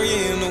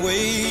carrying the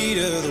weight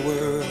of the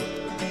world,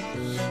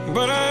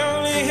 but I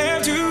only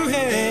have two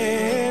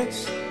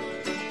hands.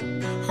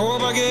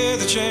 Hope I get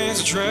the chance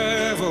to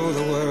travel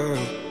the world,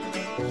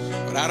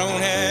 but I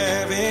don't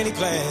have any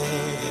plans.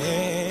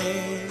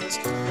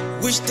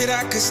 Wish that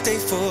I could stay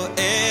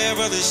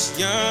forever this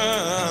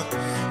young,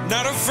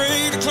 not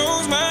afraid to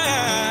close my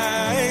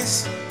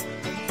eyes.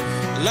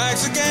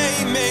 Life's a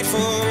game made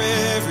for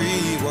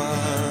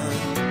everyone,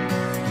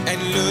 and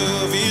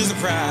love is the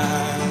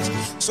prize.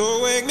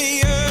 So wake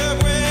me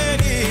up when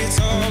it's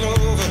all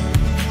over,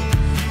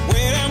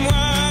 when I'm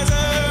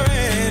wiser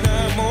and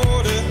I'm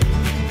older.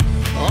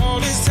 All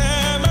this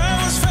time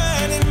I was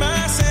finding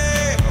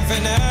myself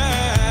and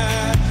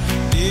I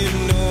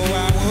didn't know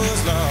I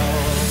was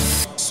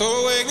lost.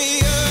 So wake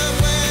me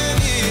up when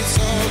it's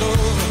all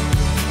over,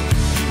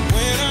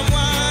 when I'm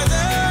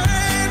wiser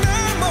and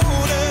I'm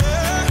older.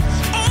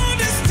 All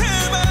this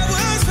time I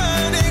was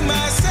finding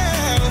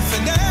myself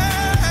and I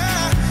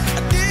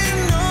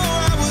didn't know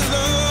I was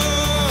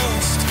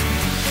lost.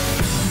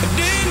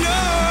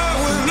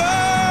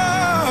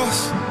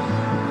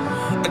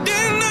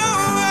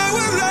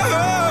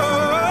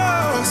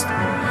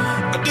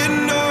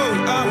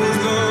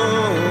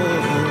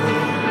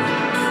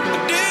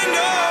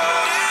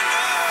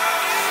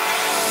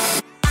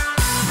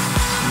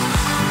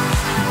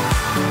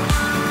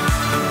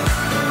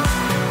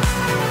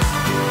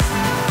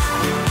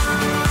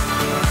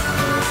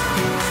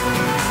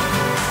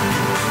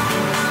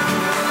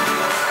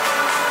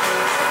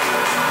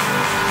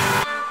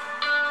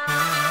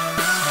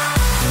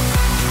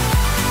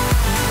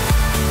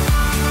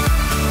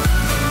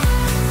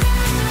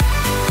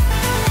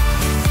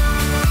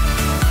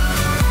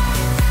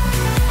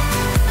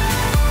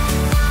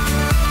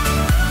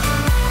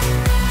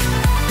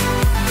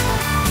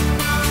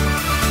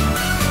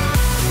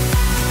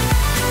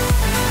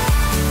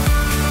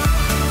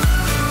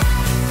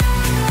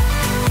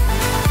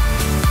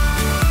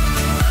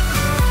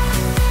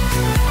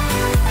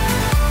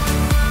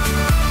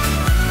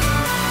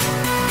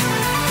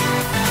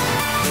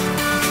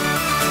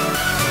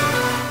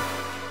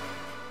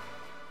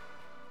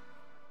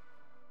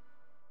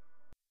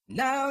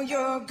 Now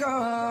you're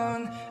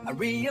gone. I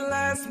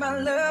realize my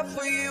love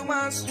for you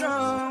was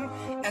strong,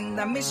 and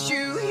I miss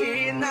you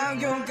here. Now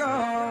you're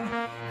gone.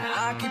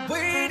 I keep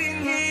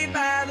waiting here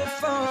by the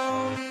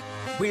phone,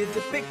 with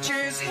the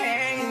pictures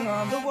hanging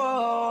on the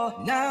wall.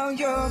 Now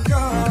you're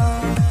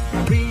gone.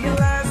 I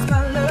realize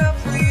my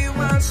love for you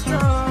was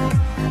strong,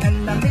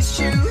 and I miss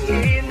you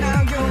here.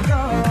 Now you're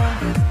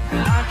gone.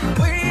 I keep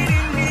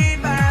waiting here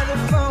by the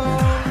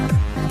phone,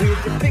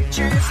 with the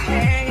pictures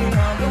hanging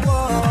on the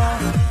wall.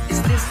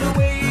 Is this the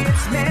way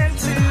it's meant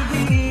to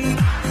be?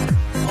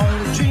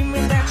 Only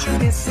dreaming that you're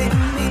missing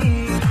me.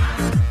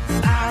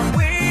 I'm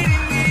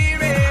waiting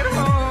here at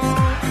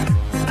home.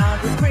 I'll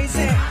go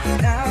crazy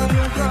now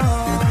you're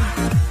gone.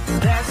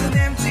 There's an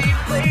empty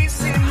place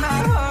in my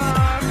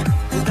heart.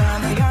 Without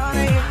my heart,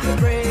 it could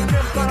break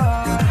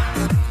apart.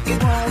 It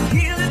won't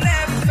heal and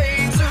never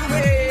fades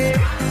away.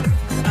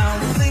 I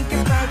will think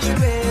about you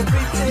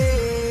every day.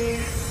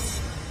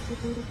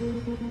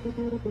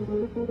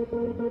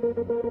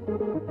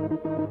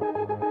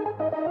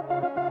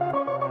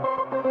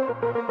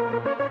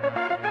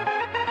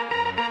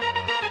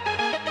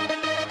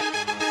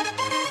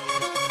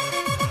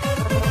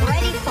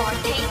 Ready for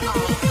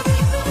takeoff.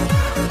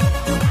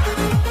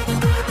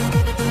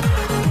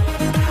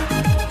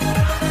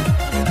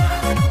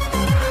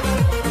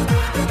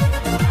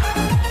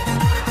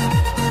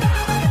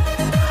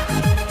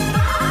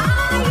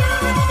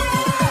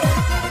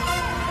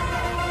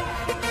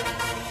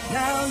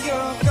 Now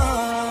you're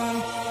gone.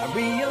 I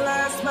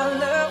realize my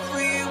love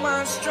for you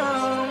was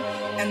strong,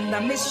 and I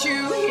miss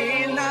you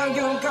here. Now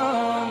you're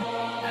gone.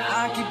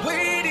 I keep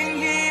waiting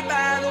here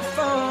by the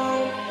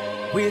phone,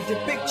 with the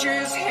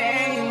pictures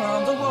hanging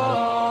on the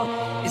wall.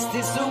 Is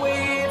this the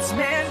way it's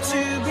meant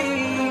to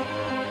be?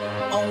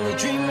 Only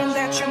dreaming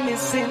that you're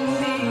missing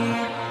me.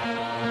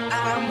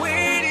 I'm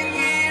waiting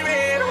here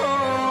at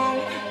home.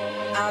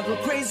 I'll go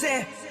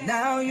crazy.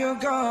 Now you're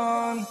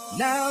gone.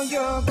 Now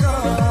you're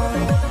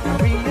gone. I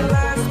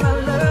realize my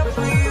love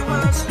for you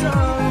was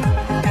strong,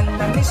 and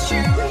I miss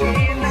you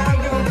here. Now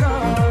you're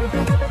gone.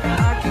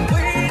 I keep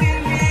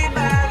waiting here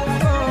by the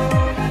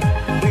phone,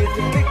 with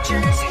the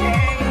pictures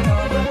hanging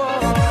on the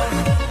wall.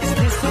 Is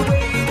this the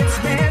way it's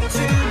meant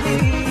to be?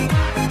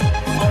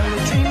 Only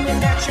dreaming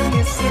that you're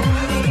missing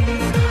me.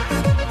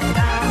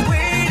 I'm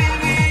waiting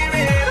here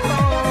at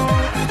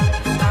home.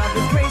 I'll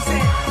go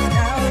crazy.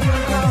 Now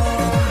you're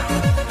gone.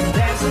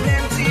 There's an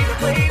empty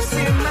place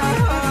in my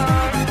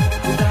heart.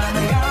 Without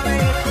me, I'll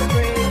make a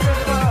break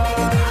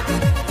apart.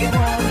 It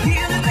won't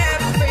heal and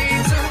never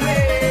fades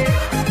away.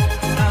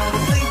 I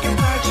will think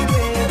about you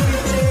every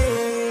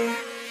day.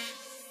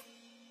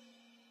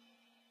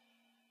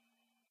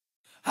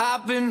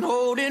 I've been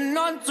holding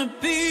on to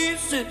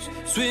pieces,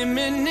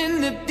 swimming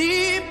in the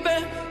deep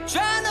end,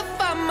 trying to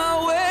find my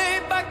way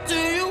back to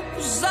you,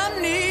 'cause I'm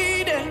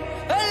needing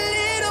a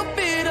little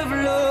bit of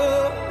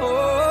love,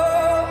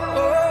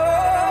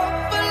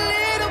 a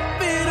little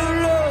bit of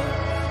love,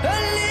 a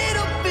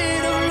little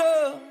bit of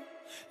love.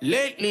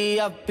 Lately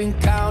I've been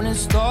counting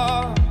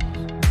stars,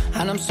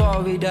 and I'm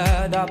sorry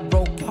that I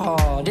broke your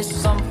heart. It's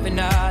something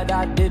that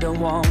I didn't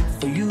want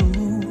for you,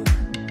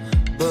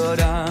 but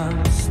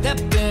I'm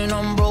stepping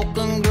on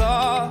broken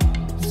glass,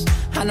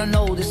 and I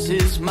know this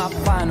is my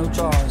final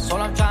choice.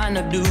 All I'm trying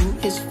to do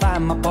is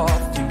find my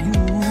path to you.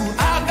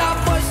 I got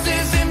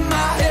voices in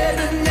my head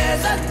and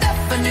there's a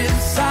definite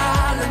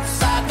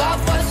silence. I got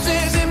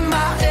voices in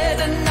my head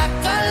and I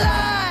can't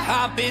lie.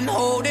 I've been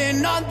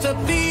holding on to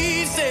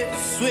pieces,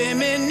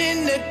 swimming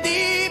in the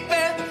deep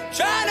end,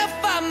 trying to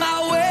find my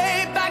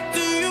way back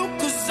to you,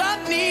 'cause I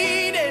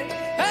needed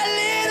a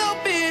little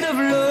bit of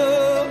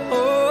love,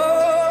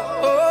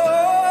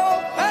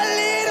 a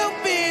little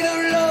bit of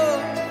love.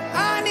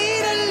 I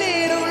need a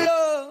little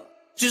love,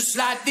 just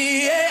like the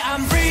air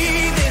I'm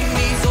breathing.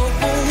 These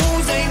open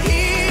wounds ain't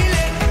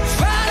healing.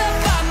 Trying to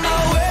find my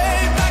way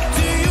back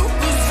to you,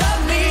 'cause I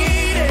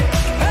needed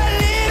a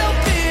little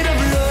bit of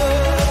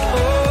love,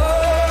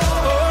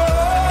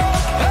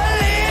 a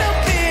little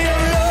bit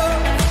of love,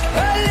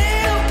 a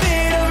little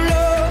bit of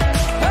love,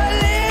 a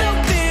little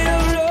bit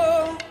of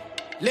love.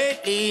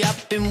 Lately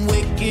I've been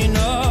waking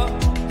up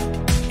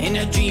in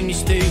a dreamy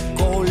state,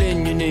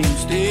 calling your name,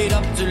 stayed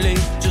up too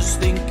late just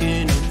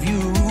thinking of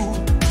you.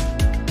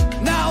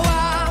 Now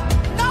I'm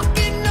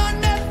knocking on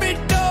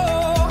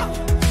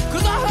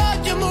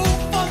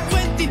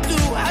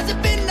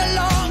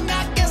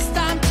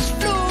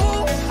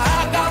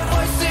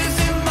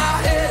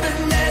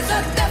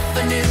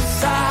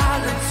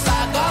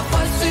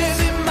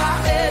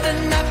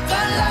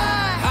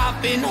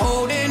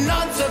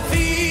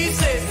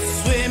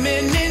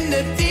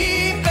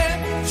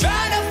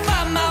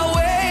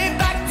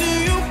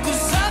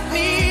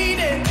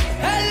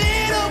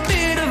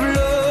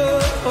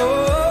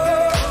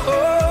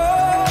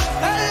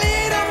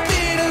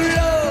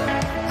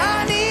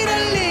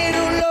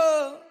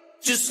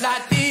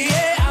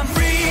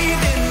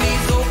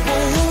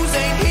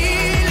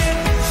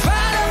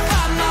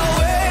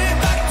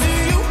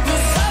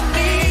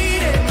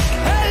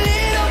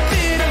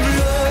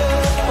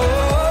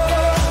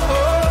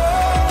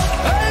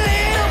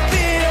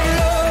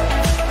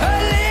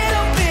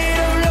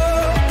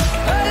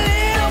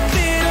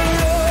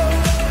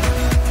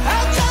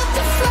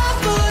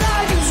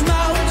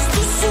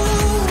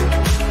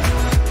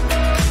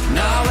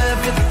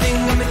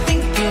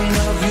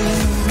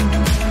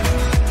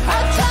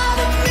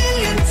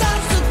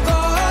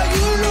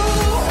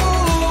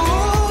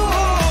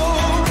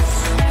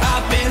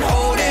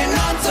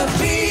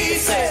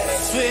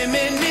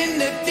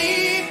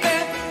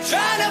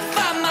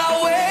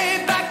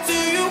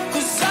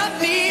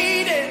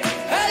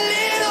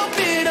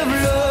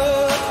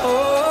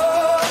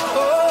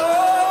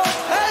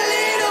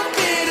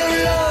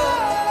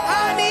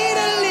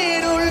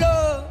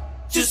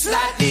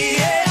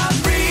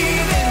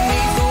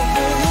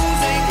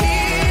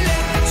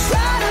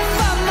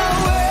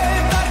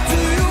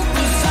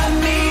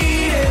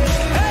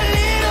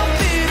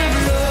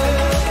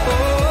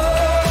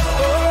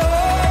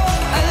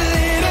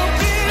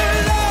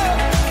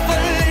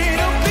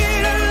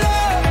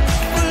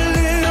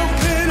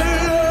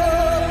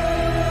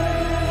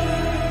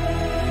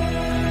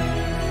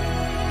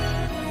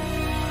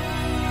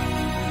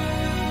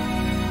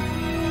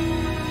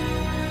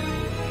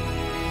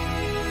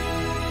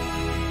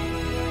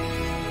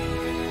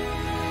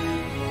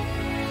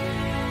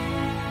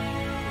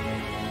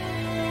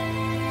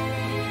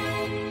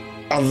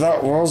And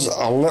that was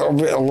A Little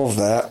Bit of Love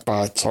there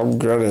by Tom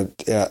Grennan.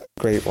 Yeah,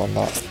 great one,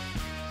 that.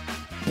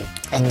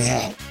 And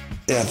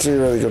yeah, 3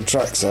 really good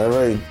tracks there,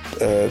 very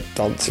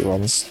dancey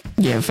ones.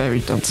 Yeah, very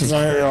dancey.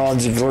 So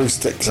hard your glue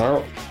sticks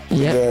out.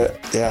 Yeah.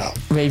 Yeah.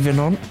 Raving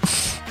on.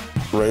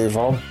 Rave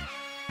on.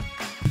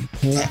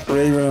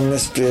 Raving and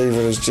misbehaving,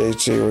 as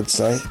JT would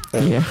say.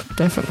 Yeah,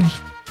 definitely.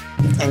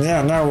 And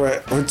yeah, now we're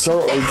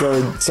totally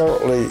going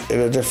in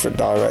a different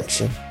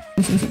direction.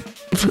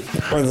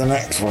 With the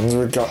next ones,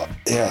 we got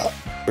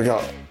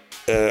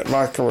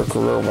My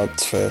Chemical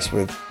Romance first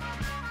with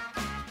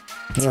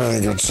a really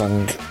good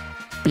song.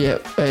 Yeah,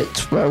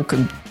 it's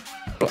Welcome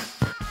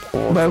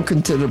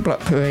to the Black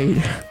Parade.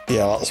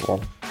 Yeah, that's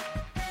one.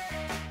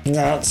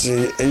 Yeah,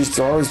 actually, I used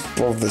to always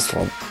love this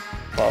one.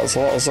 There's a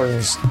lot of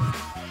songs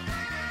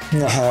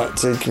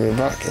taking me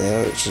back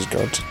here, which is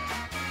good.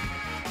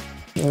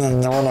 And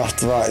then the one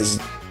after that is,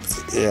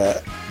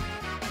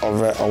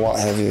 a lot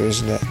heavier,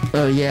 isn't it?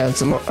 Oh yeah,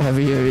 it's a lot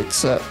heavier.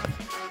 It's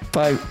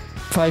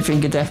Five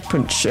Finger Death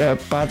Punch,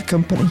 Bad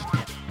Company.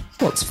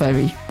 What's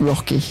very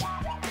rocky.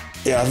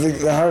 Yeah, I think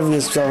the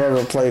heaviest I've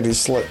ever played is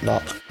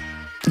Slipknot.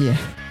 Yeah.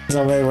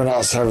 So maybe not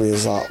as heavy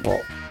as that,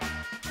 but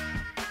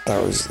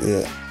that was,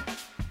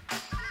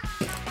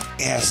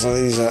 Yeah, so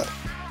these are...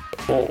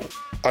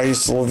 I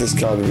used to love this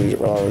kind of music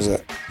when I was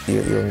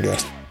younger.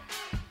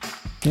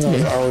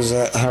 I was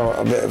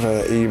a bit of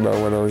an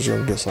emo when I was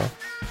younger, so...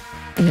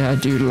 Yeah, I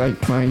do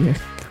like my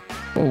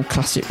old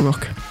classic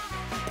rock.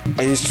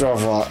 I used to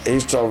have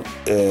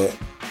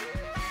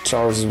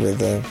trousers with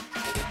the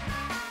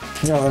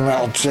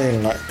metal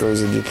chain that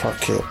goes in your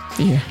pocket.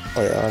 Yeah.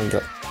 Like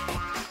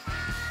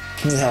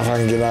I'm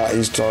hanging out. I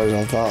used to always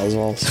have that as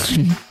well.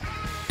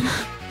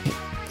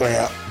 But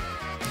yeah,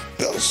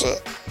 that's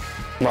it.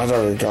 I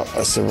know we got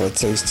a similar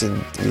taste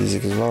in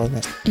music as well, isn't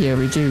it? Yeah,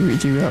 we do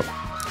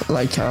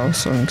like our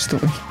songs,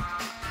 don't we?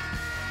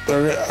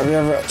 Have you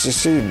ever actually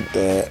seen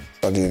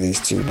any of these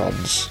 2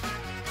 bands?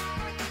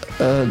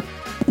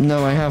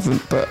 No, I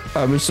haven't, but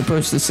I was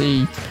supposed to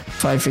see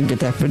Five Finger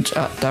Death Punch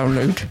at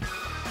Download,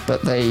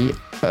 but they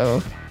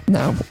are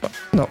now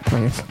not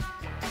playing.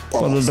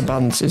 One of the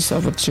bands has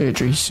had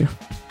surgery, so...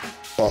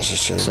 That's a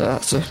shame. So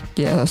that's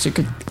a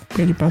good,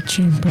 really bad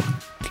tune, but...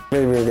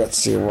 Maybe we'll get to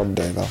see it one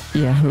day, though.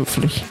 Yeah,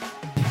 hopefully.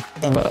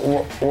 But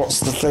what's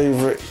the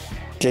favourite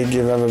gig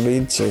you've ever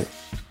been to?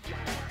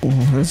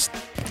 There's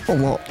a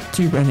lot,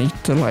 too many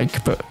to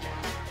like, but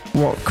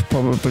rock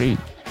probably...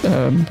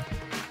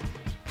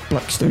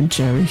 Blackstone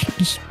Cherry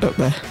is up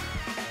there.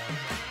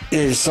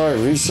 Yeah, you saw it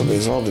recently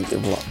as well, didn't you,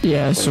 Black?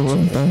 Yeah, I saw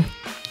them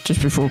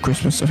just before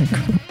Christmas, I think.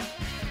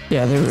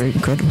 Yeah, they were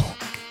incredible.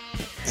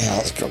 Yeah,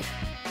 that's good.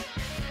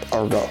 The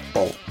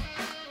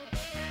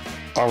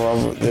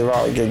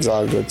amount of gigs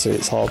I go to,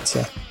 it's hard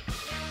to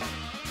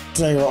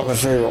think what my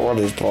favourite one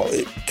is, but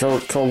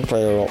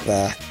Coldplay are up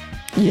there.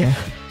 Yeah.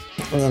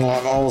 And then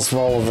like all the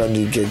smaller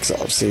venue gigs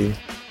that I've seen,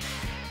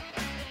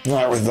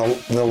 like with the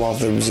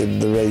Lathams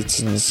and the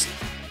Ratons,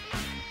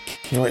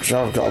 which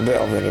I've got a bit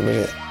of in a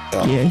minute.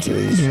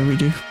 Yeah, we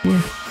do.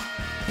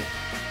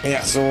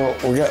 Yeah, so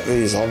we'll get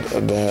these on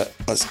and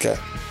let's get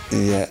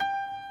the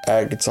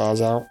air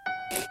guitars out.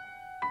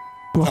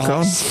 Rock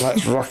on.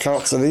 Let's rock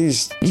out to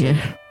these.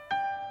 Yeah.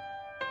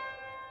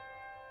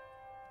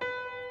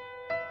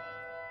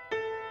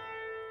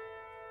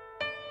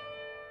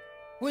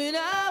 When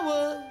I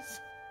was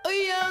a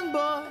young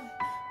boy,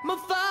 my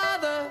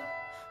father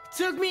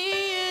took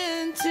me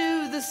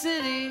into the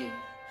city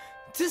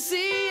to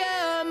see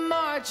a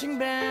marching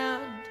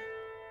band.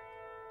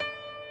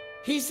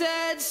 He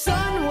said,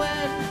 son,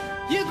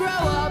 when you grow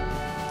up,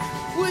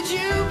 would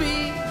you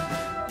be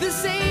the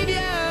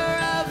savior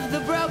of the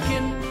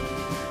broken,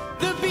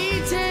 the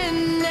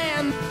beaten,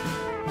 and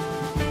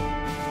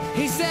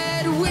he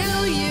said,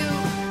 will you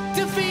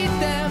defeat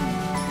them,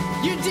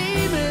 your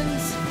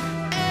demons,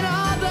 and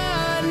all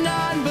the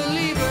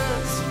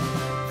non-believers,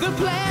 the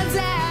plans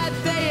that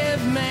they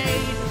have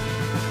made?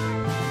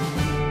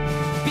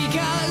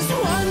 Because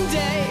one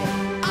day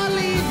I'll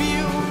leave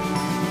you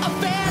a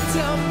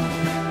phantom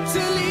to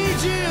lead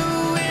you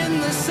in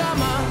the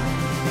summer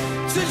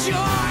to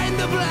join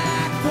the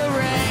Black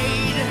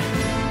Parade.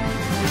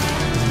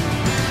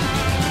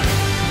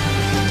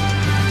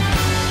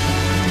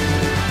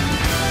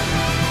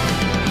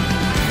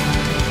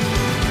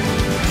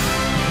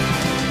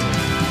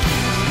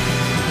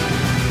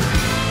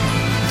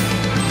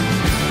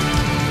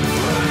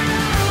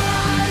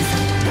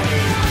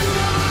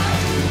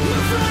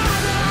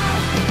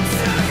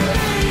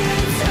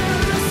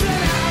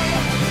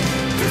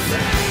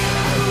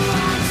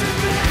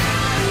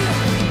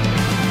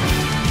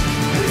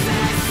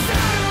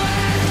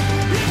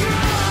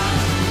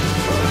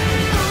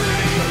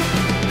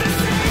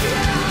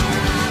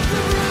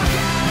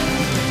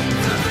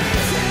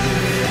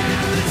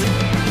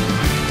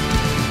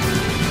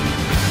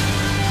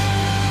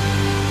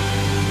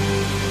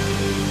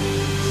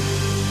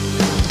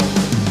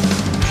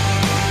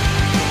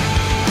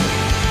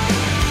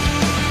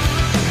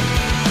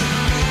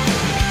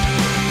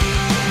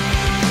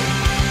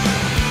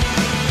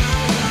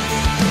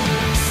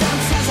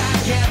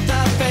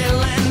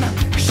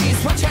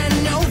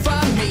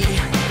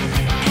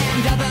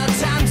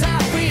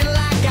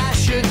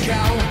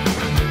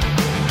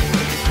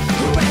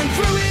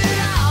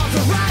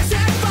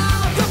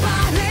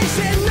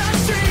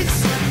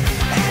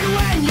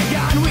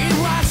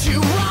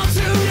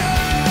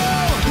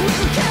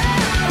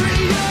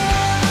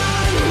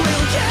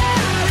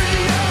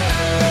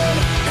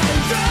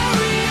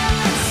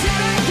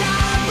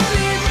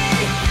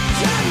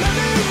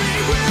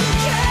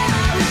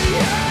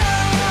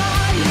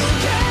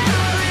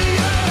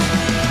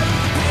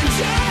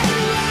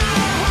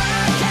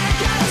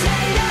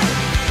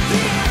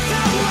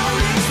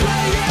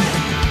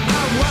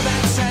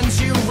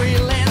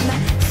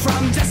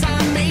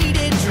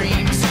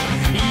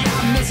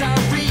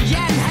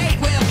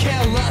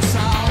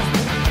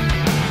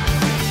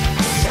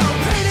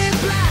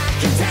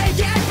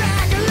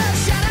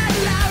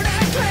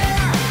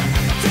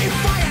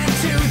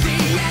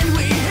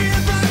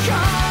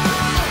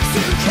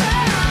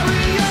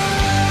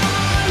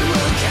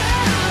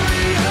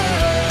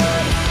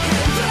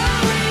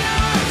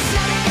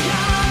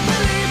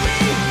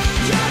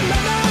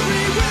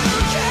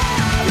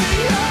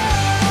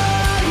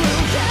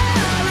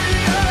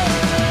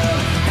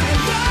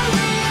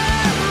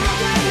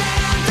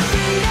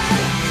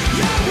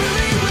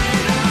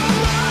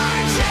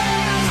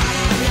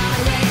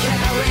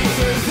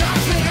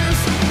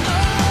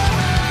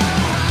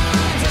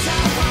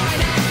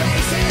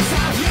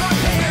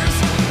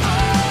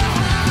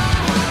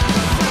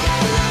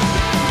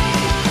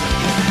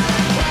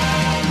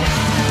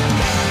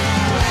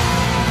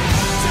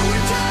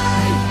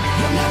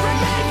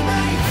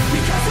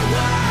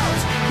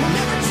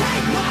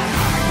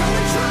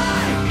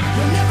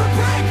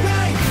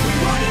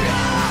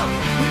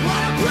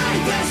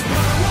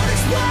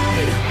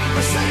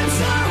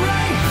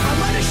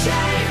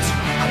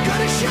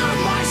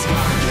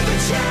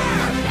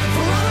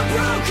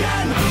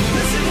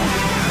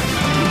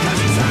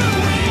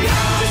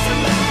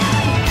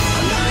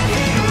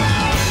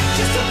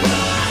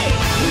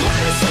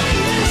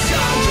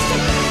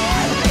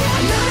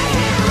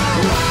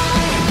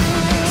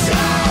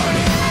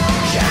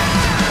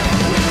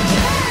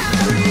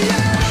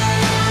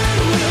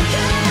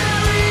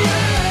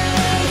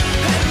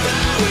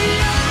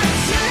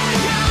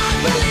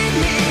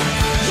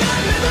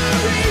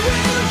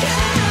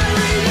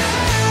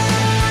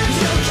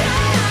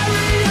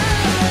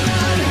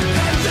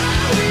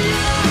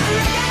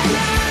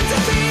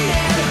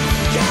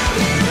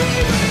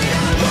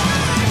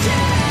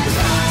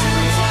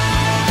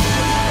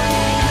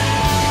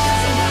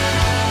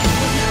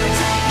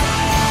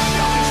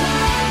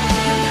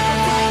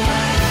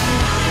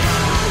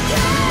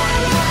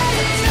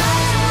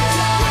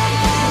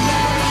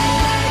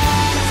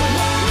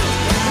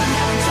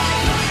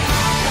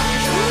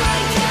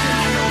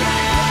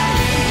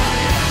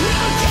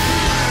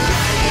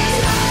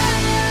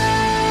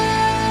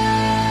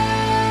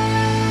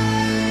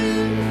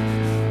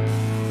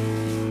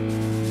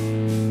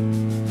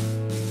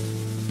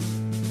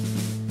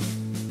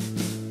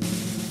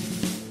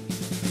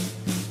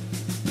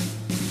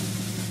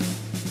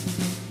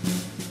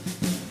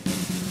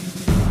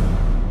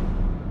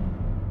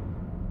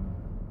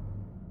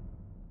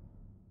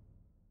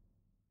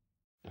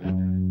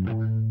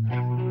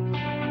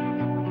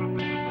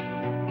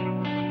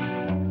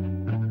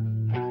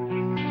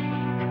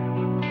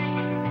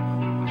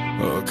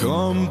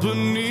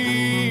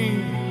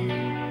 company,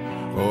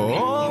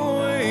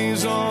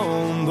 always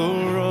on the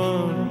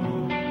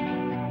run.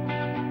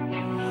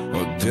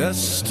 A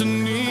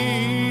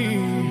destiny,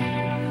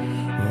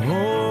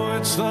 oh,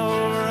 it's the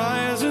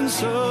rising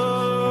sun.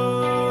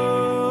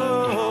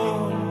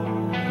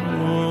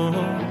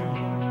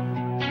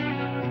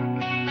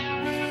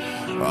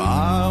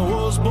 I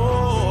was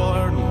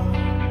born,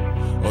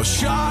 a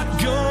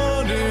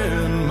shotgun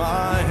in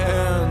my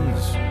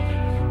hands,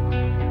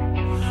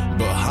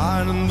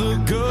 behind the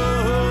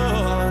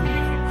gun,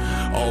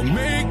 I'll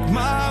make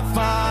my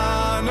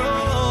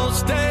final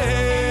stand.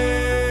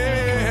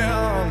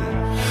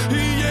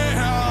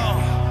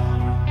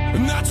 Yeah,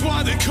 and that's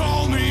why they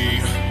call me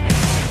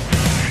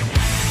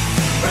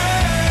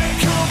bad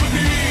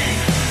company.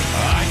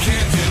 I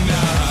can't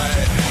deny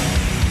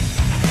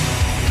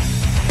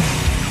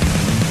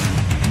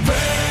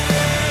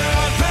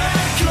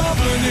bad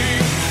company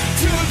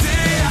till the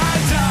day I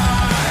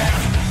die.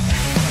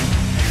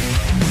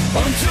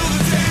 Until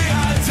the day I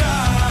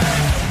die.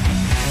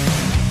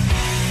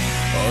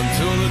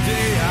 Until the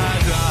day I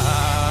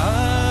die.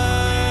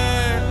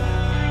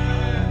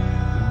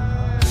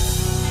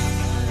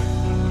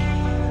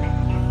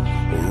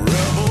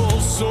 Rebel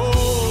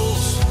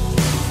souls,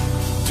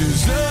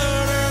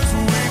 deserters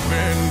we've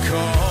been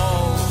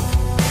called.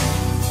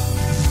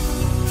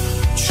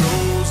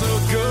 Chose a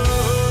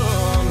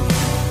gun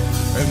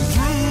and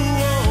threw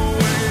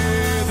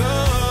away the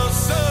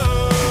sun.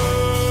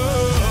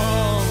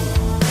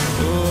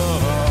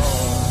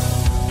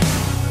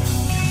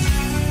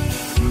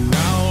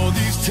 Now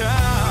these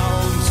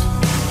towns,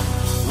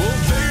 well,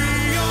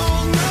 they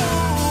all know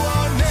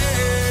our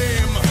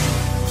name.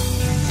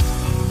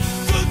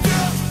 The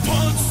death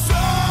punch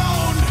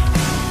sound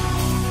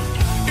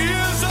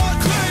is our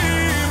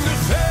claim to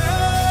fame.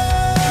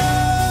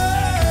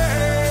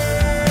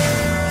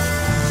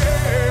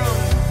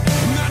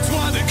 And that's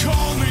why they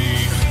call me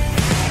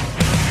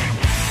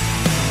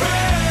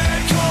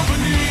bad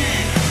company.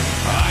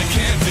 I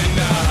can't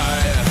deny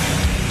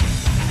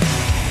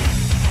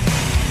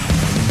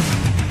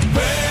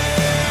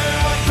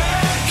bad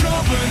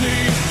company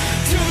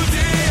till the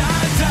day I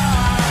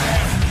die.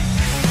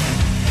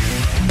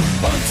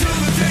 Until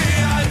the day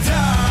I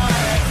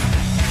die.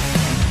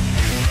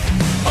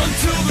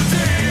 Until the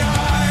day I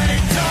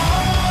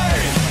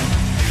die.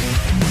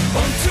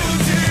 Until the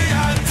day I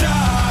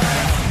die.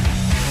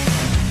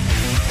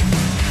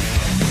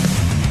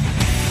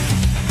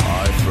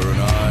 Eye for an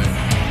eye,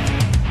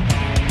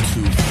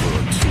 tooth for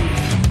a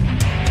tooth,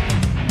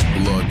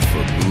 blood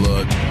for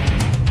blood.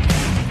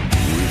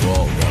 We've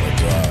all gotta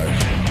die.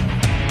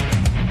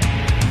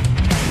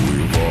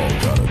 We've all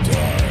gotta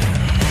die.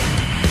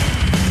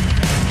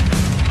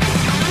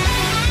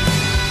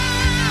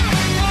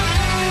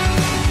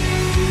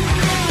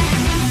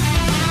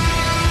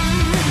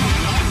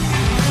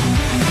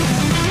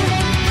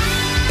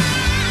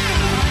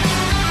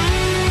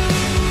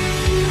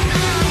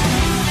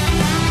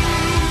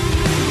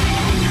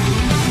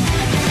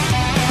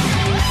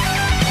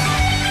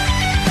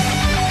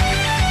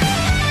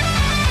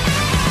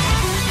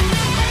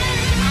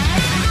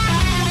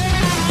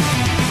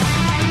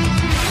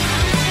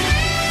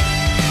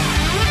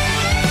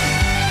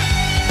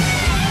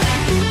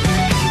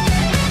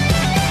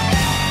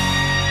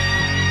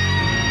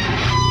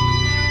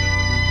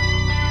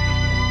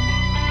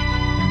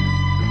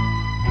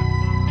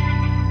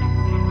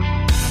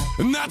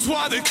 And that's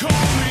why they call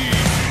me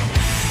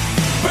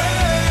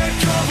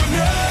bad company.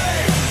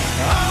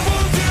 I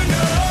won't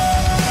deny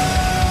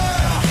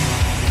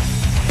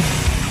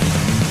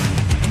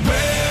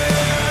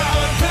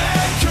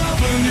bad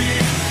company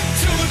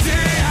till the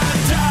day I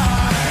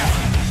die.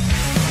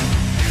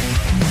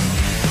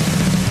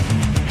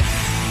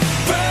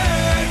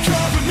 Bad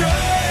company.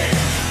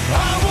 I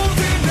won't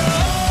deny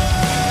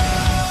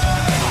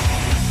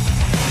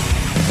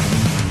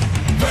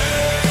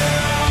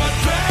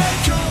bad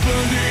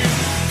company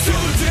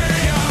till the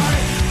day I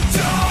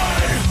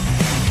die.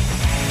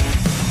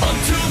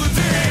 Until the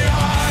day I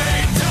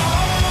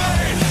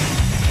die.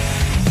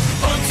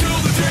 Until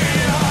the day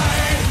I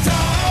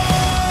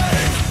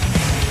die.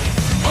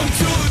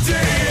 Until the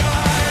day I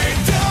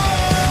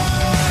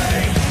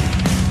die.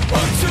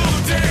 Until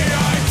the day I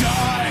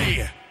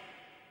die.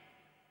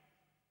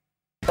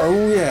 Oh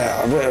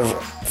yeah, a bit of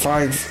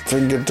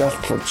five-finger death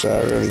punch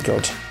there, really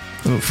good.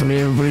 Hopefully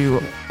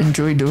everybody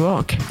enjoyed the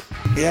rock.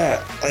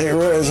 Yeah, it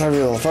weren't as heavy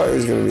as I thought it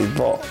was going to be,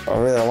 but I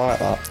really like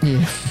that.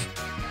 Yeah.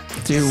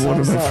 Do one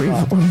of my Sounds like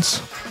favourite that.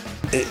 ones.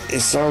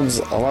 It sounds,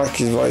 I like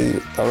his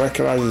voice, I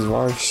recognise his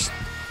voice.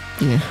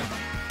 Yeah. I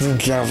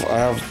think I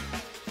have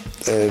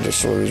heard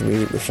some of his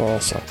music before,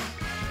 so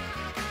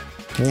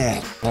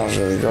yeah, that was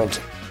really good.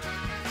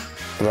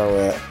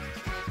 Although,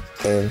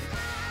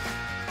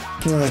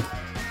 we're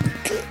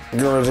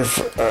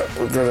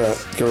gonna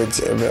go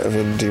into a bit of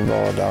indie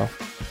more now.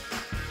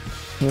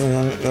 And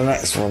then the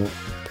next one,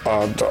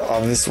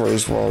 this one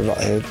is one I've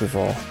not heard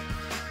before.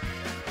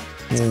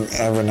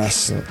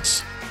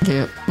 Evanescence.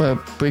 Yeah,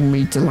 Bring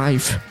Me to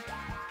Life.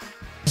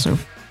 So,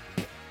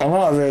 I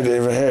might have heard it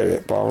if I hear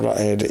it, but I've not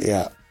heard it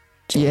yet.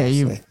 Yeah, I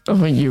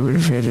think you would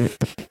have heard it.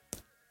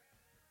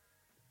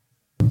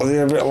 Are they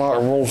a bit like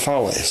Wolf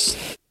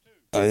Alice?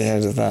 Have you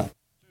heard of that?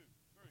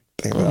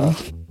 I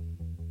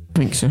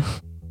think so.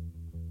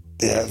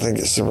 Yeah, I think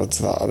it's similar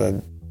to that. And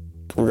then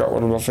we got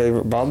one of my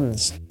favourite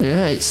bands.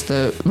 Yeah, it's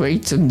the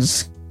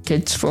Raytons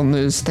Kids from the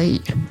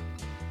Estate.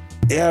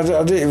 Yeah, I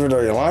didn't even know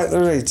you liked the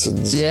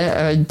Raytons.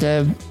 Yeah, I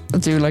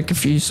do like a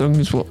few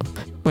songs.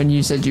 When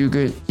you said you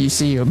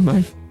see them,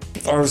 I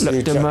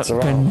looked them up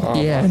and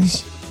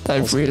nice. I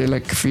really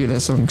like a few of their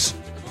songs.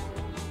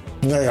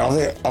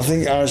 No, I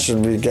think I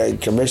should be getting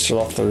commission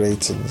off the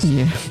Raytons.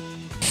 Yeah.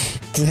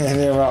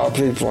 The amount of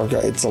people I've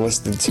got into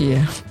listening to.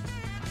 Yeah.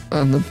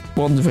 And the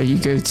ones where you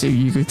go to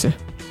loads.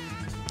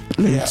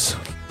 Yeah.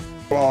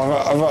 Well,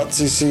 I've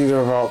actually seen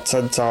them about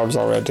 10 times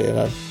already, and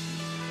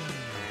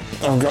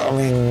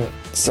then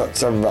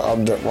September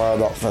I'm at Why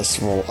Not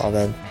Festival, and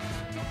then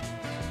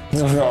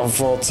I've got them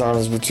 4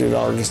 times between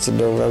August and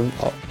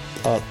November.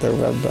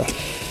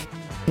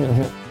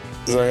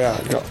 So yeah,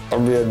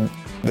 I'm being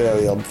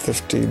nearly on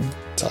 15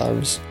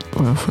 times.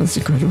 Wow, that's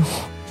incredible.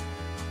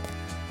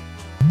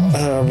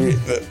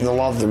 The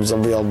Lathrams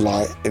will be on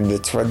like in the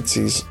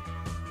 20s.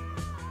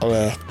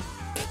 And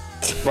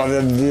by the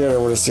end of the year I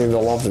would have seen the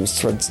Lathrams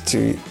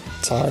 22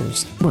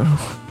 times. Wow.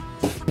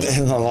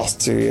 In the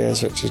last 2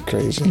 years, which is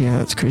crazy. Yeah,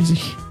 that's crazy.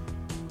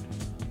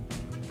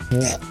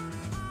 Yeah.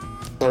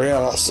 So yeah,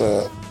 that's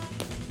I'll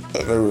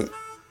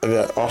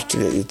have to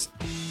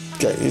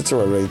get you to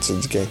a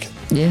Raytons gig.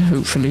 Yeah,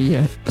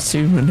 hopefully,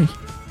 soon when they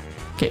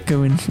get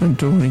going and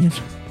touring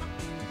again.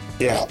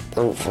 Yeah,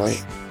 hopefully.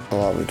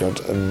 Well, that'll be good.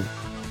 And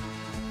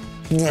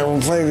yeah,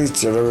 we'll play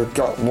each other. We've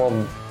got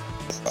one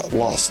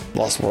last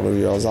one of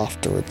yours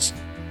afterwards,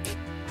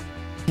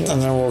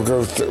 and then we'll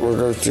go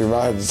through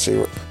mine and see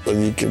what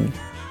you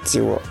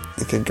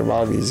think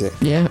about music.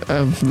 Yeah,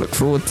 look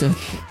forward to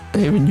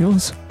hearing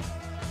yours.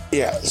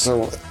 Yeah,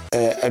 so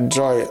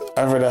enjoy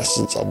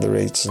Evanescence on the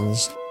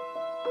Raytons,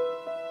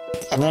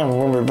 and then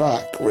we'll be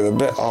back with a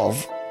bit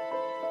of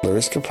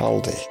Lewis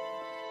Capaldi.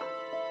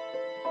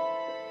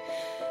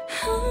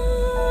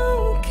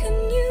 How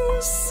can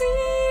you see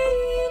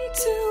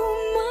into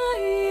my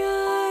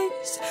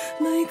eyes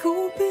like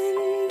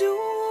open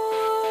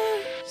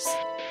doors,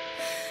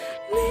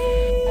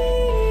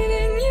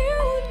 leading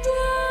you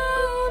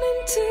down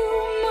into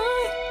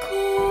my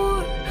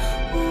core,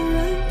 where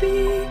I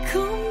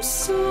become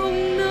so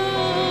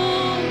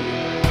numb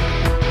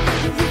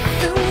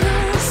without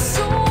a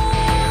soul.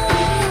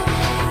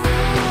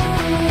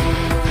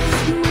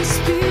 My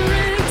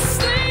spirit's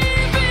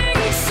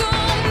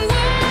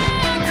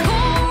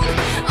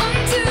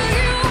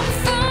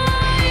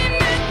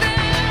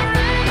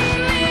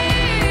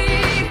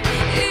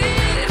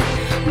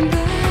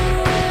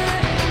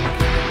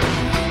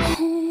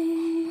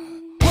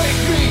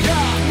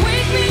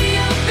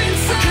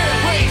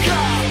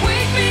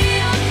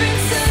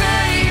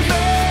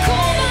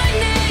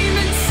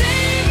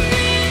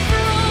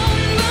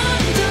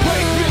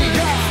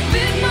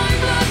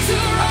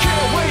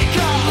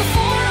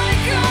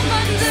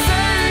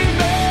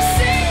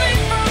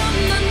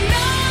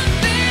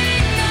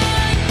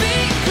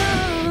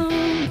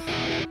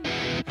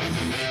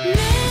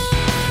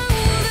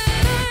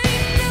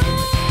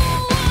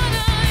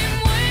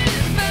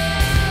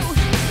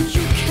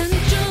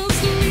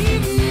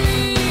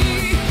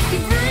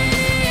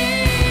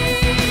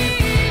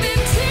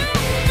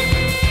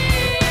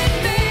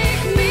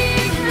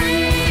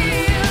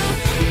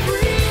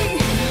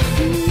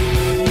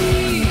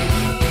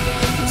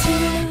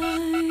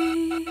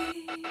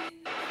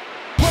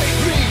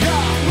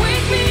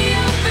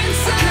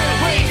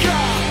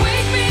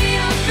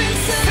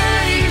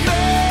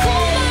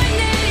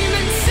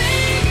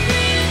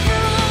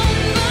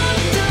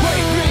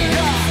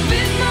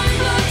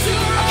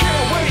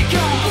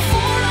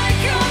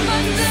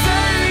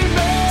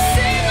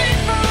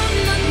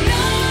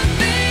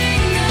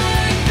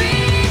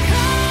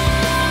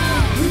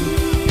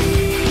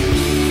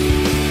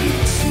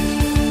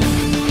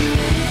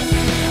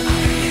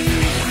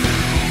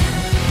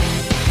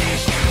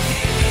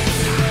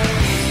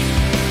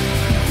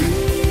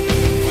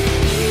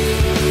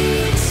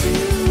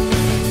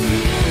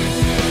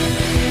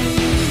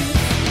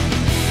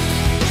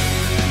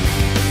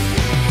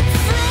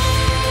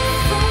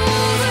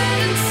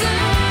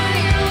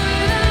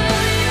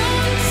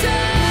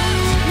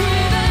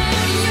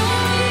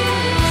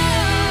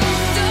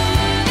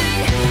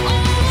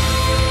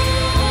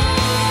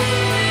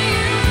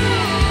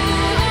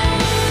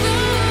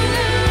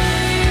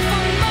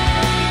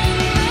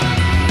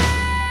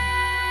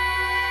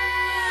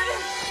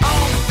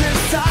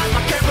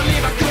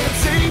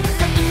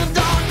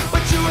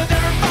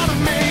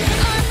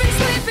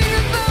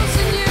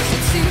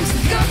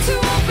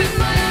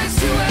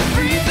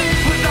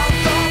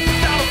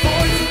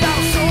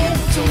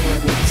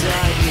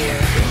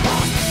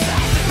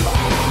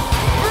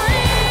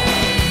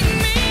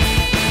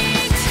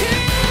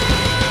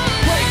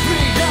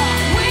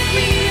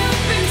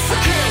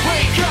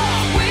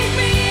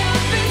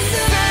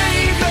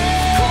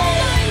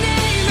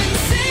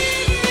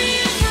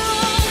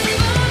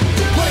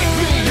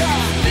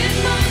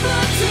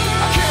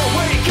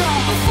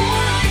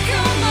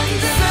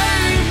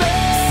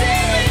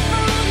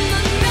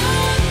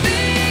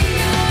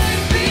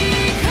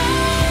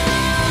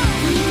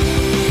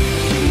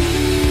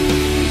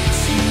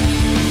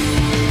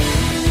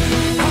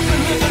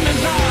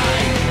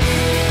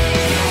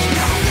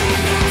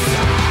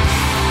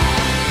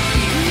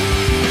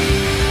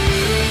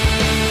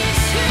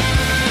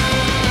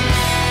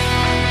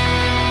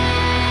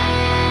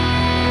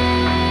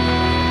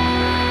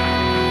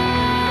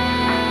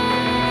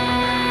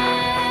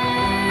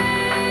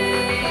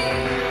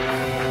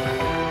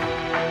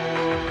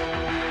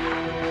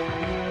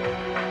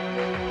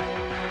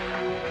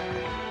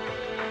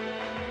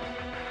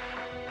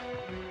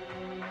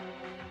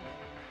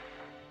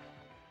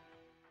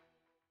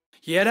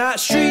Yeah, that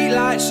street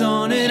light's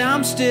on and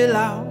I'm still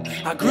out.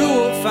 I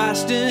grew up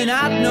fast and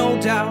I'd no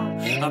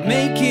doubt I'd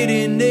make it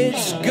in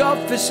this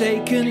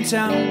godforsaken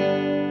town.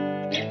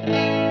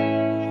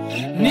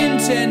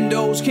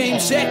 Nintendos came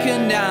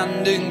second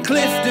hand and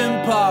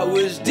Clifton Park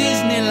was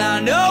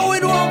Disneyland. Oh,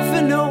 it won't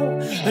for no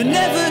and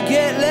never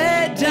get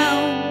let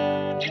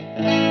down.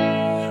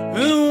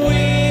 And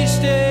we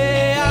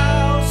stay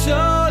out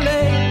so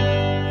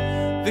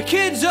late, the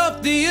kids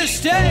off the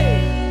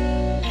estate,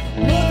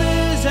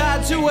 mothers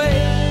had to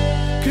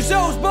wait, 'cause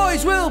those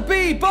boys will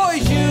be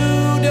boys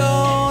you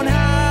don't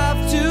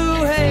have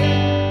to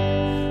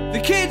hate. The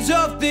kids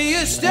off the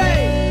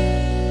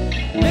estate,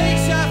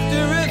 mates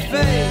after a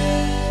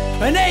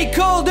fate, and they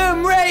called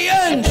them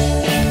Raytons.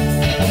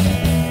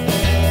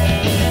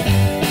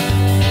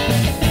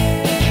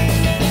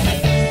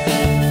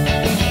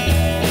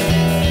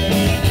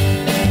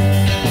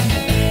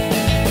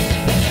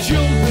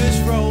 Jumpers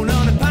thrown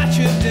on a patch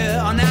of dirt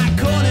on that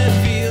corner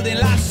field in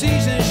last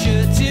season's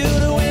shirt till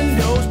the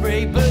windows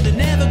break, but they're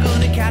never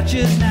gonna catch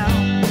us now.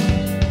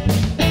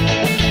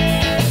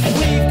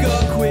 We've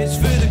got quiz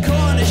for the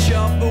corner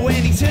shop, but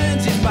when he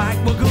turns his back,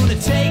 we're gonna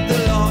take the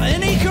lot.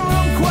 And he can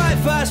run quite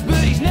fast,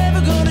 but he's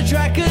never gonna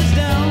track us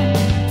down.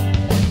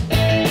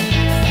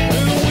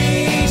 And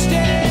we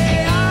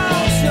stay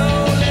out so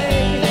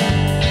late,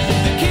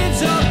 the kids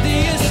off the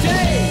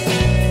estate,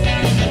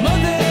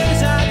 mothers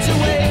had to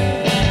wait,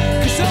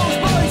 'cause those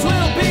boys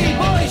will be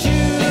boys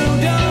you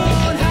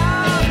don't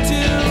have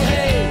to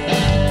hate.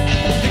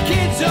 The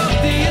kids off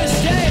the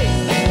estate,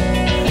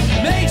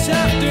 mates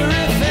after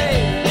a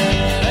fate,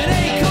 and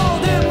they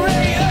called them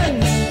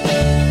Raytons.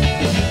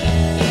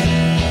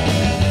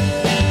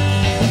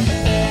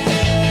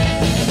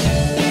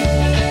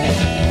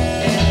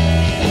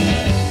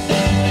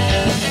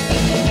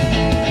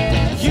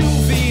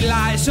 UV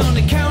lights on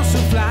the council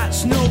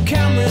flats, no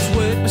cameras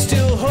work, but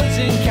still hoods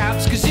and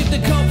caps, 'cause if the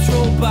cops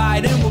roll by,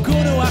 then we're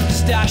gonna have to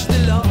stash the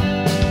lot.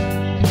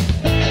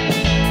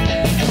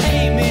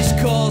 8 missed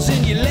calls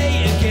and you're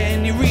late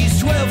again, you reach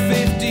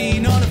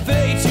 12:15 on a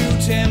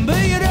 3210, but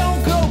you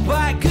don't go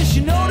back, 'cause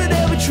you know that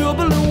there were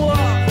trouble and war.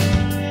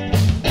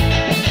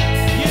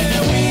 Yeah,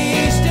 we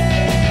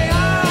stay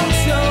out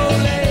so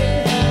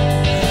late,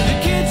 the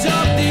kids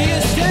off the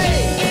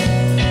estate,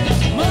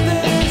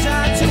 mothers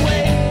had to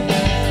wait,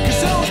 'cause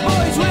those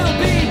boys will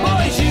be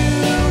boys you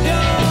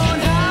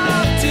don't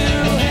have to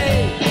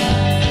hate.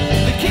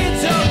 The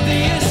kids off the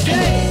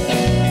estate,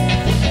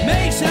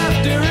 mates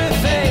after a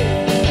fate,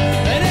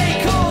 and they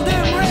called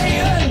them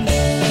Raytons.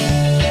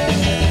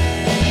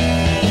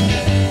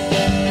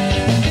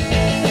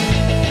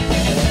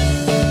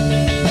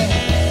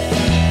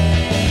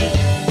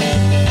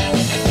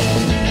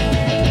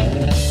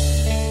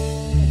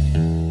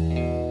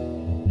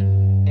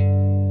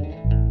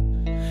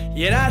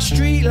 Yeah, that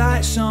street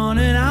light's on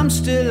and I'm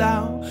still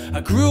out.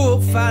 I grew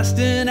up fast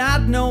and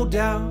I'd no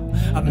doubt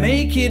I'd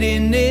make it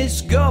in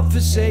this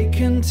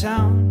godforsaken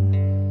town.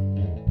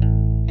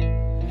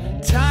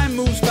 Time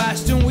moves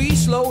fast and we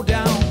slow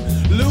down,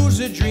 lose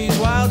our dreams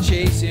while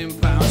chasing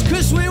pounds,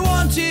 'cause we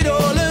want it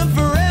all and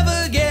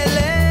forever get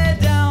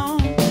let down.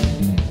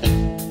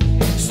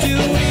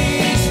 Still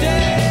we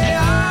stay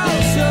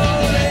out so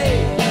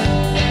late,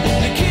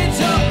 the kids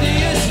off the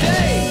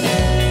estate,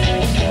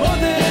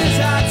 mothers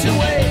had to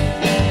wait,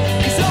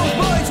 'cause those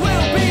boys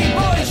will be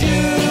boys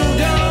you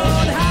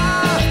don't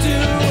have to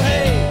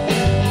hate.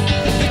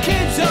 The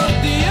kids off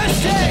the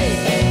estate,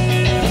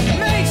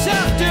 mates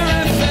after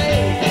a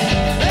fate,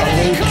 and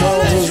they call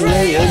us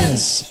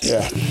Raytons.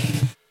 Yeah.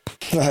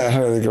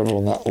 Really good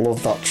one, that. I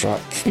love that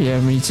track. Yeah,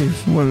 me too.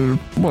 One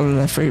of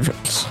their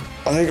favourites.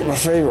 I think my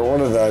favourite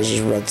one of theirs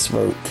is Red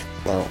Smoke.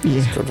 Well,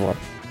 Yeah. it's a good one.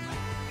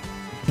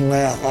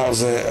 Yeah, that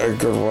was a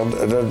good one.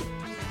 And then,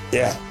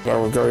 yeah,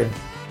 now I'm gonna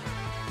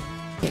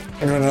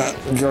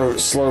go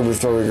slow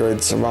before we go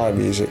into my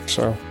music,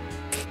 so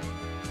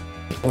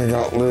we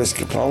got Lewis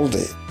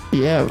Capaldi.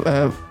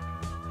 Yeah,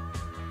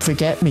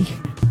 Forget Me.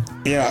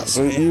 Yeah,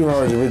 so you've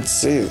already been to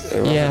see it.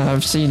 haven't Yeah, you?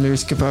 I've seen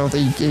Lewis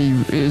Capaldi. He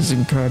is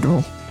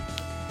incredible.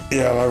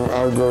 Yeah, and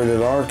I'm going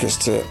in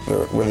August to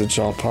with a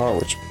John Parr,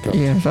 which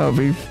Yeah, that'll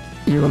be.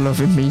 You'll love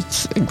him.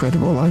 He's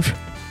incredible live.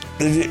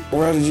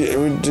 Where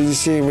did you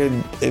see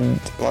him in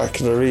like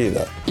an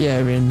arena? Yeah,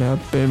 in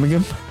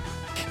Birmingham.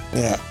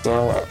 Yeah,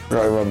 so I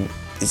got him on.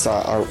 It's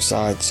like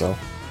outside, so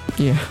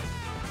Yeah.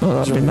 Well,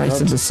 that'd be nice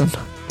in the sun.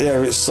 yeah,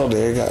 if it's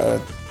sunny, I get a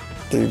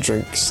few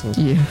drinks. And,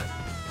 Yeah.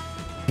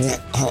 yeah,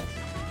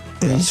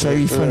 And he's so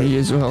very it's funny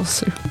as well.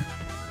 So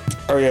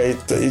Oh yeah,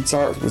 he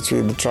talks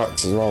between the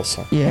tracks as well.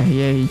 So yeah,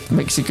 he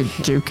makes a good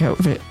joke out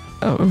of it.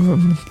 well,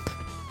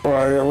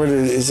 when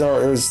it was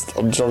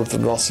on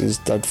Jonathan Ross's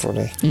Dead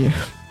Funny, Yeah.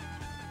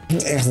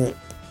 and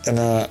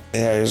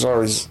yeah, he's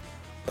always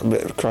a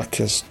bit of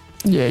crackers.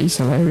 Yeah, he's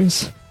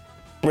hilarious.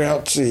 We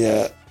actually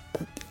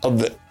on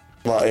the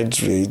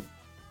interview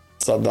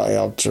said that he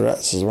had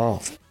Tourette's as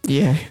well.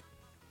 Yeah.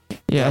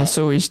 Yeah, I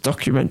saw his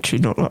documentary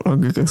not that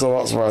long ago. So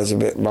that's why he's a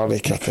bit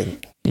manic, I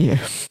think. Yeah.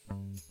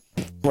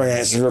 Well, yeah,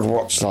 it's a good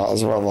watch that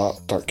as well,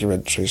 that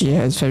documentary.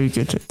 Yeah, it's very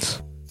good.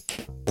 It's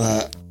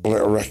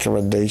Little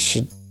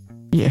recommendation.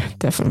 yeah,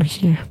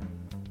 definitely. Yeah.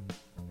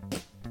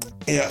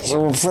 Yeah,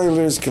 so we'll play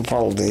Lewis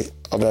Capaldi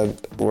and then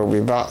we'll be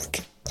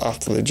back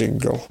after the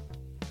jingle.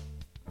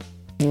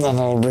 And then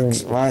I'll bring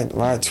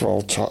my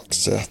 12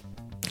 tracks to.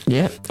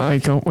 Yeah, I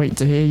can't wait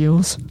to hear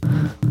yours.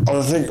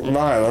 I think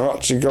mine, I've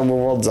actually gone with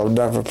ones I've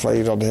never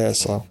played on here,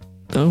 so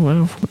Oh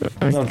wow.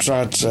 I've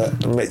tried to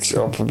mix it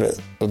up a bit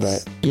today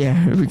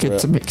Yeah, it would be good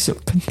to mix up.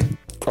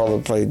 rather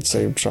than playing the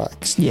same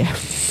tracks. Yeah.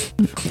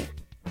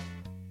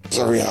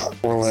 So yeah,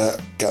 we'll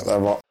get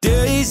them up.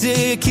 Days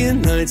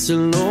aching, nights are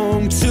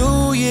long,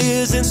 2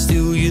 years and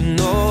still you're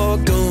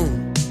not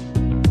gone.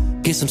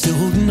 Guess I'm still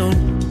holding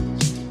on.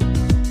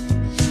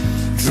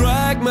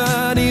 Drag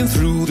my name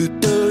through the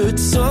dirt,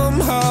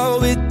 somehow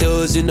it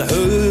doesn't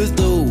hurt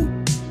though.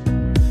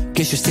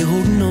 Guess you're still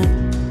holding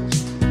on.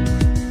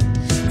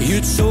 You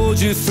told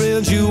your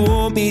friends you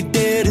want me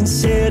dead and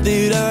said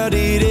that I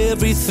did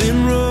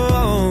everything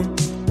wrong,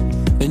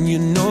 and you're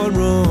not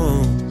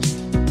wrong.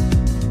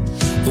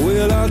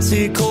 Well, I'll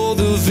take all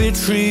the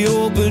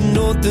vitriol, but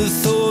not the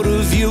thought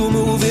of you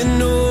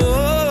moving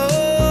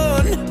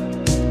on.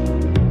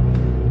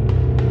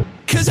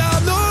 'Cause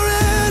I'm not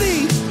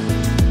ready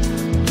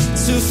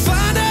to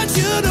find out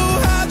you know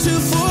how to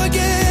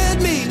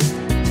forget me.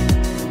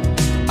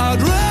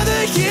 I'd rather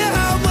hear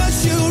how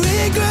much you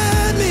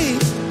regret me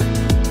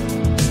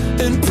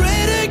and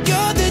pray to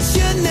God that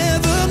you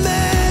never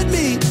met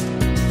me,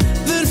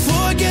 then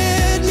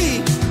forget me.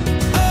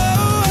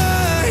 Oh,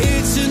 I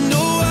hate to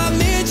know I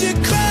made you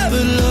cry,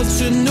 but love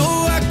to know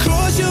I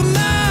crossed your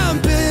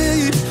mind,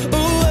 babe.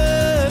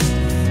 Oh,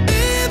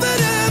 even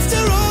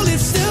after all, it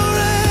still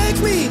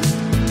wrecked me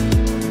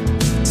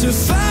to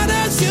find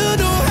out you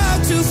know how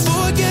to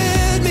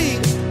forget me.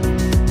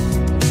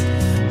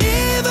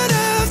 Even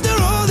after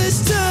all this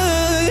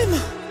time,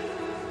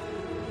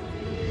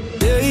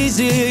 days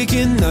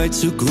aching,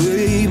 nights are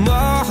grey,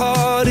 my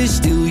heart is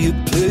still your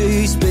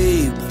place,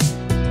 babe.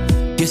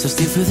 Guess I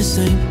still feel the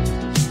same.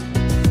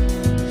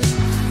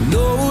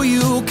 No,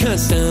 you can't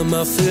stand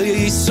my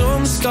face,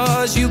 some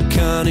scars you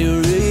can't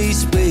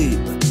erase, babe.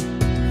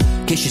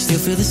 Guess you still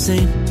feel the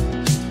same.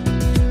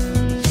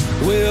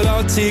 Well,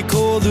 I'll take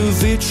all the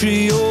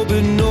vitriol,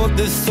 but not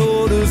the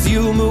thought of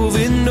you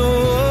moving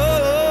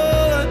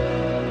on.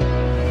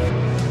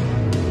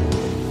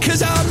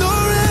 'Cause I'm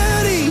not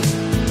ready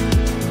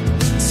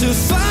to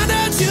find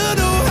out you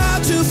know how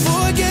to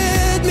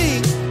forget me.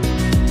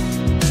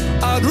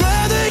 I'd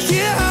rather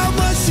hear how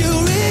much you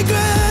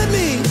regret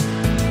me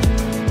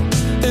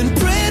and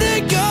pray to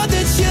God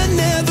that you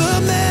never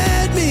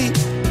met me,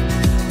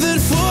 then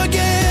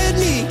forget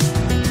me.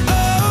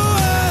 Oh,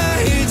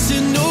 I hate to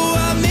know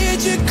I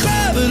made you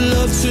cry, but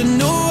love to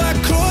know I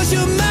crossed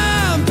your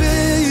mind,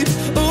 babe.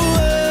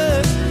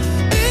 Oh,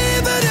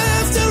 even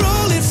after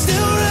all, it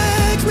still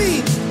wrecked me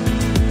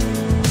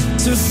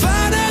to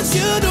find out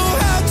you know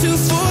how to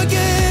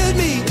forget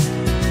me.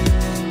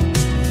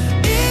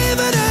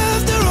 Even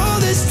after all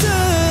this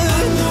time,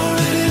 I'm not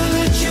ready to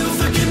let you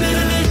forgive me,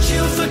 to let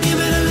you forgive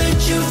me, to let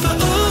you for.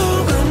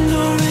 Oh, I'm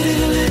not ready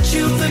to let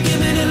you forgive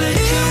me, to let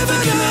you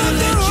forgive me, to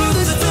let you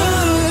for.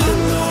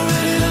 I'm not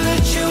ready to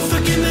let you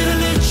forgive me, to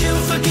let you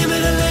forgive me,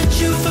 to let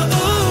you for.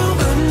 Oh,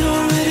 I'm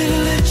not ready to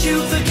let you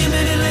forgive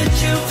me, to let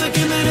you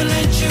forgive me, to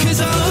let you. 'Cause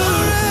I'm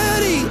not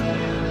ready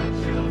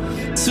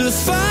to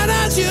find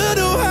out you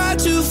know how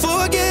to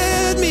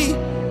forget me.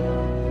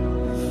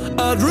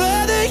 I'd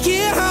rather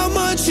hear how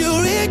much you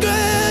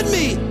regret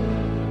me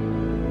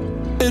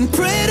and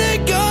pray to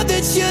God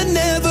that you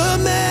never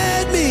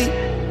met me,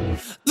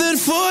 then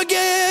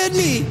forget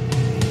me.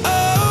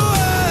 Oh,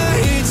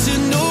 I hate to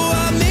know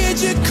I made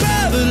you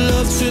cry, but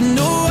love to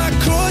know I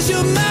crossed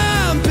your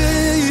mind,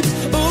 babe.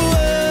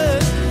 Oh,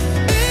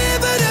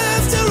 even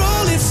after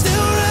all, it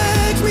still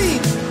wrecked me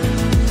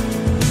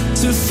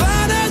to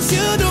find out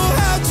you know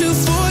how to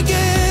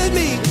forget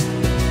me.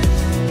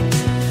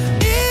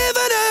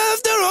 Even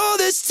after all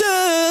this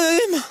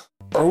time.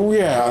 Oh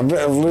yeah, a bit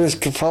of Lewis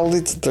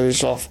Capaldi to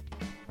finish off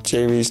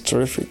Jamie's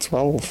terrific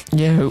 12.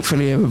 Yeah,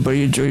 hopefully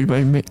everybody enjoyed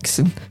my mix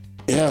and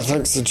Yeah,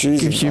 thanks for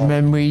choosing. gives you that.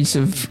 memories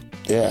of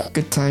Yeah,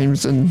 good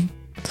times, and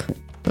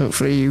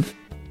hopefully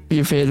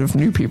you've heard of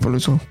new people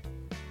as well.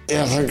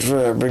 yeah, thanks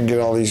for bringing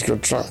all these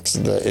good tracks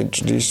and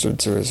introducing them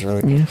to us.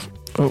 Really. Yeah,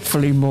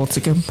 hopefully more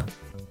to come.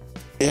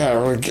 Yeah,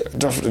 we'll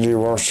definitely do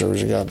more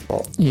shows again,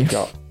 but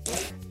Yeah.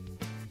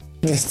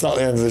 it's not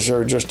the end of the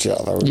show just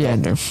yet, though. Yeah,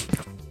 no.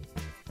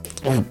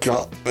 We've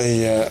got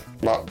the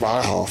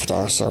my half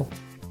now, so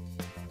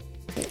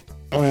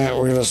we're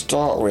going to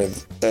start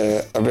with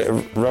a bit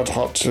of Red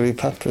Hot Chili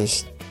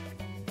Peppers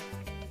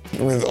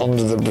with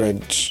Under the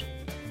Bridge.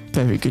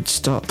 Very good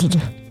start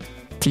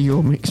to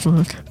your mix,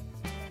 Mark.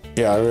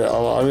 Yeah, I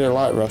really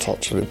like Red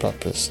Hot Chili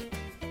Peppers.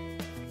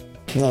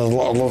 No,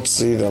 I'd love to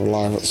see them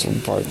live at some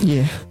point.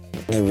 Yeah.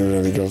 It'd be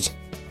really good.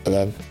 And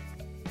then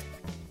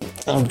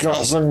I've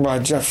got a song by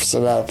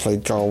Jefferson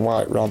Airplane called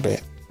White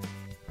Rabbit.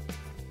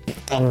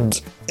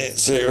 And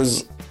it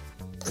was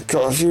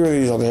got a few of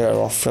these on here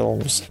off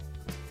films.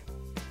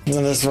 And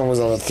then this one was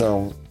on a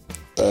film.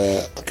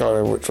 I can't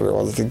remember which one it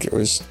was. I think it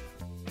was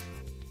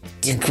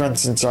the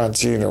Quentin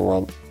Tarantino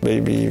one,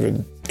 maybe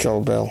even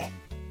Kill Bill.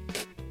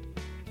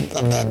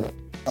 And then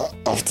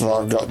after that,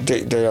 I've got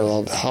Dick Dale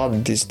on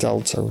Hard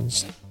Distill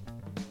Tones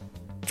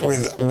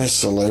with Miss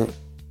Salute,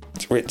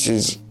 which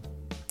is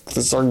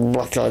the song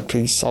Black Eyed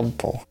Peas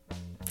sample.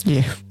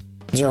 Yeah.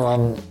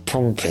 Joanne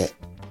Pump It.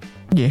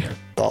 Yeah.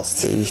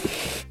 That's the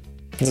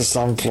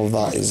sample of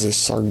that is this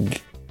song.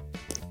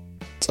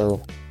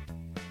 So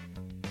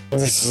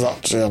this is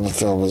actually on the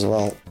film as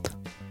well.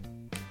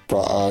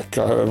 But I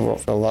can't remember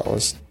what film that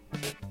was.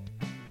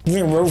 I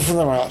think both of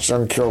them are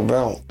actually on Kill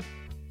Bill.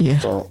 Yeah.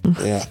 So,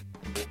 yeah.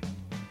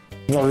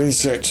 My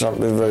research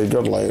hasn't been very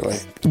good lately.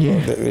 Yeah.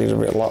 I need a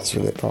bit of lots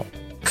with it, but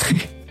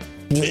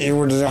you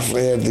would have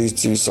definitely heard these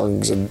two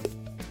songs, and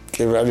if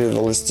any of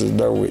the listeners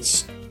know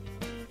which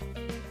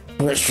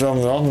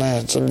film they're on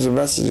there, send us a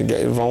message and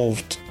get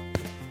involved.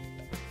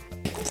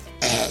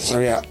 So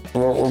yeah,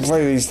 we'll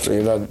play these three,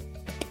 and then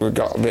we've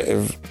got a bit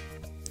of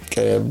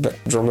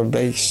drum and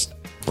bass.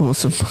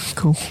 Awesome,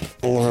 cool.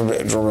 I love a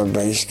bit of drum and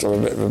bass, got a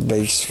bit of a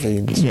bass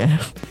fiend.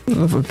 Yeah,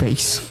 love a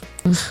bass.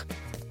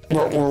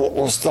 But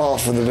we'll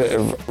start off with a bit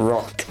of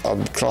rock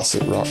and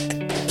classic rock.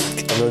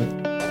 And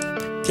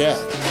then, yeah.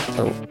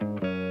 So,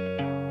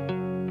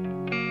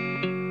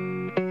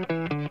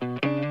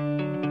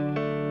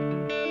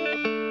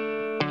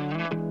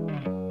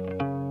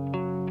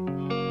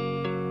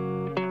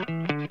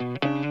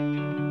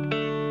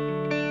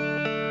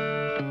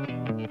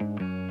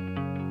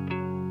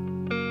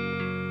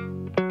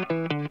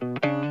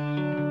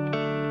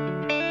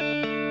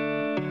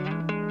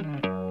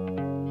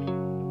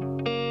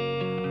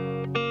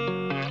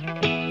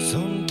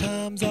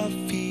 Sometimes I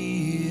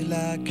feel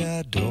like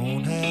I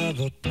don't have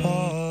a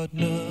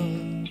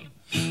partner.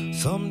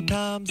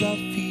 Sometimes I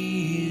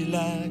feel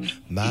like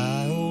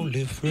my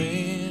only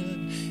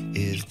friend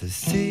is the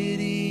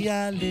city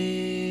I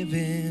live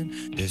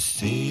in, the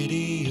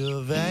city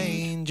of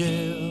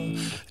angel.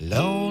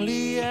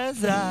 Lonely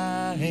as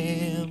I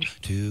am,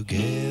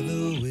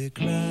 together we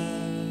cry.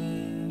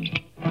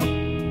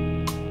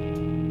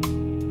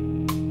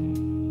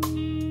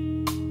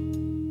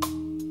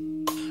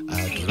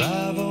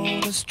 Drive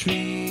on the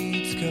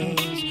streets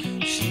 'cause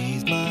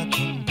she's my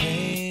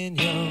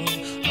companion.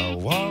 I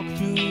walk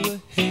through the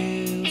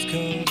hills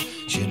 'cause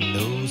she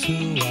knows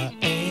who I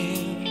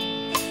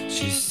am.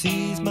 She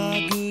sees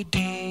my good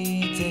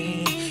deeds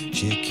and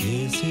she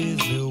kisses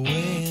me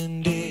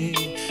windy.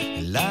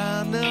 And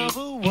I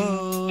never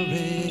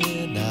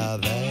worry, now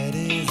that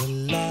is a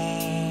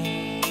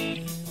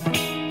lie.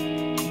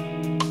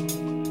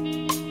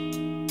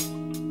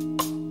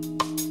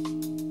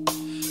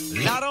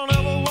 I don't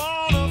ever want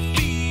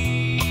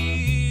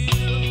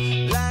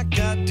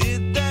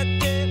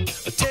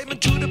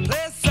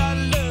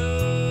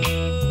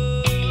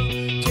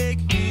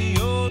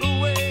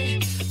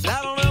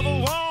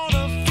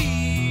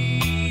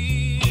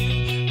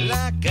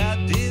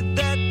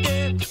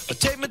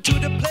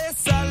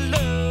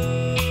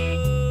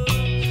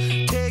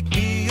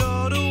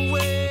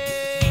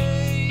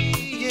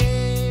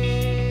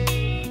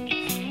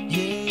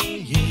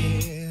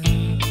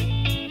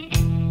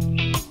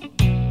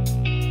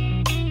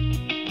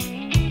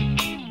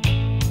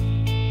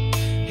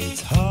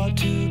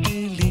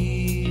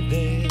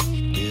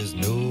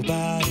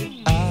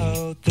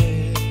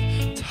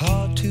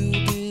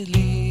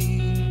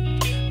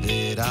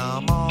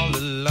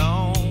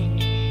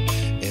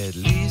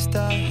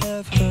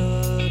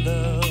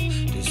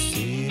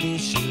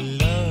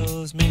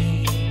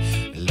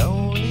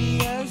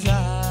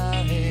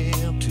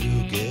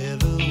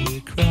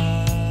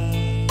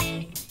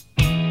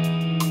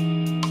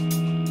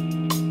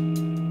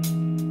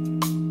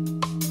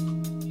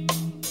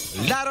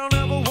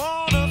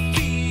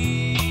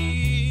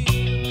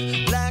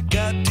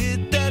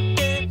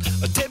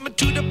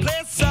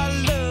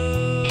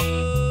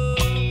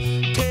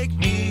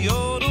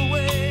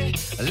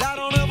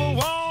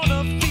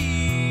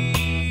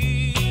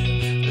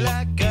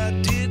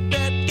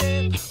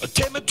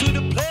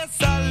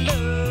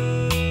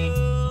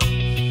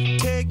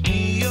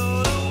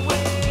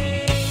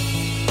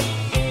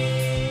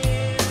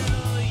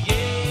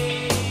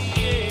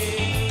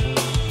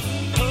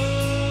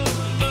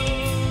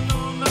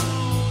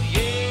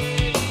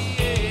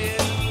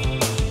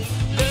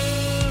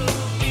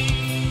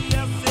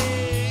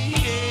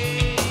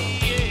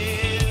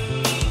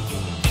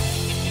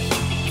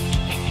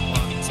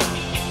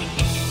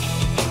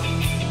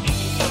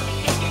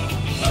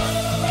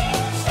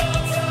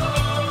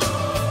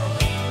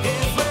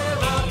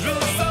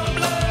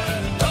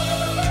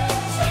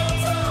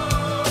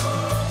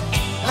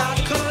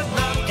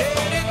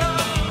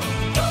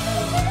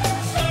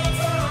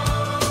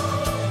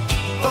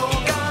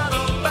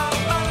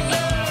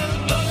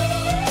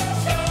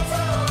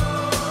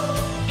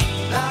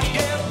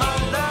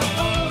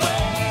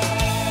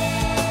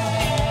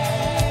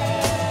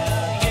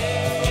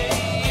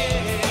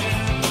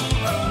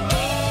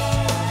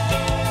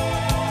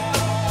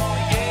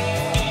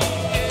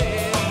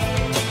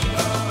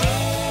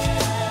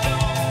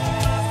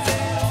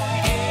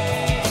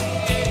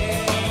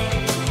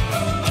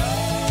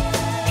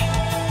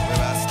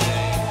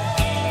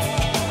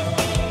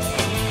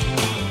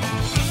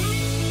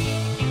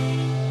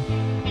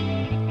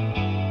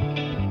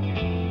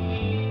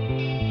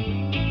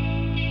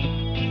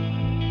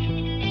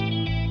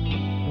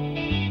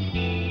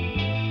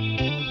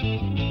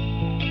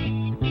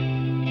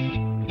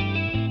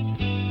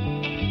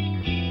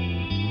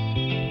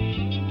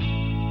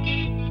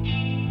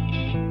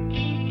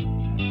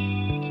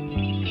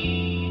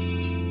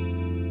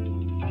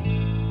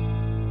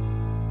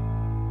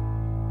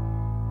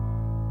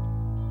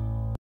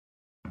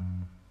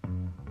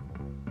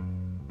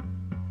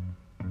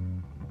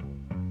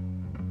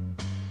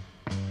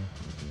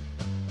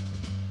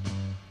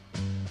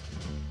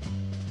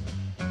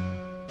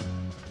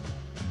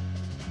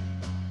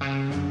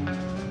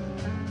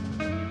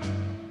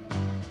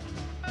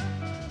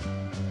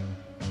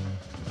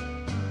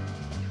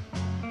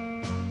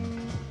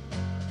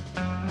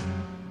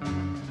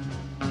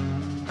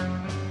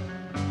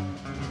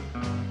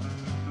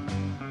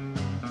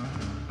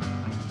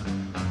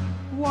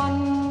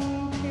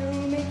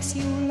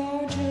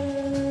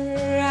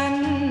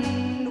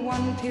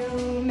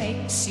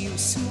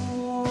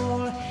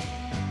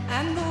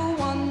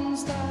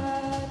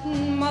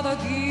mother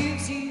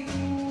gives you,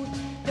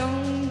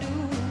 don't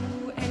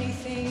do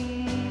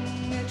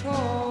anything at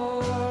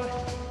all.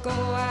 Go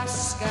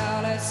ask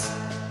Alice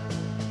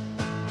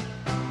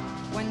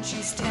when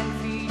she's 10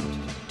 feet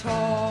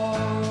tall.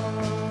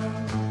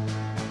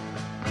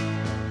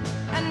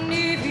 And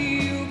if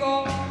you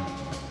go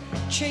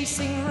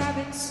chasing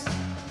rabbits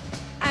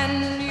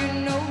and you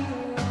know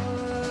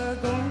you're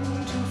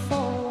going to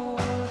fall,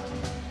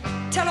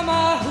 tell 'em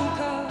a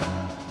hookah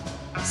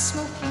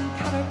smoking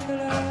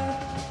caterpillar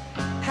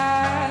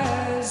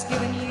has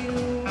given you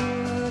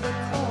the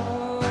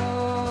call.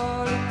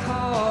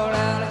 Call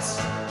Alice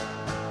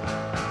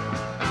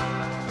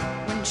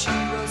when she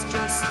was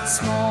just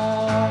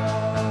small.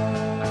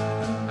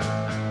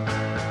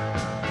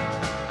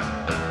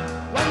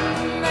 When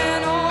the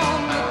men on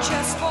the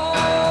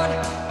chessboard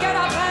get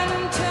up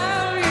and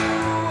tell you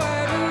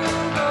where to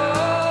go,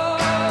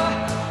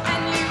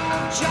 and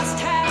you've just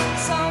had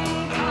some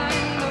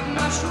kind of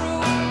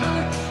mushroom,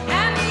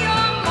 and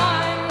your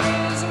mind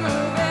is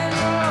moving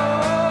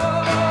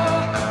low,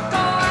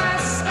 go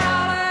ask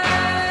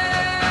Alice,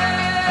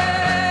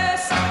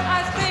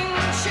 I think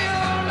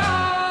she'll know.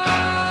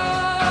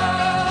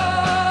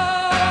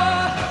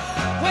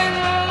 When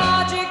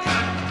logic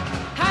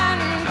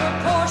and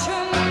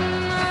proportion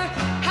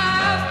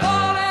have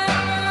fallen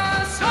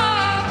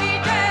sloppy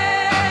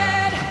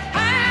dead,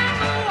 and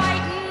the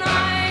white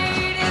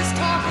knight is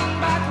talking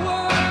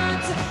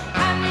backwards,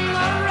 and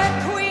the red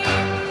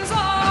queen's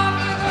off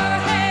with her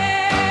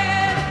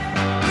head,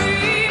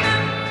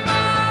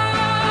 remember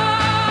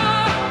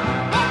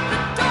what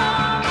the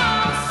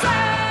dormouse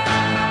said.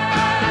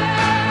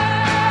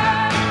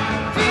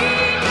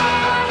 Feed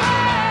your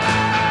head,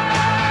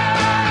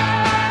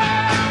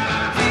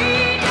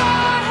 feed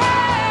your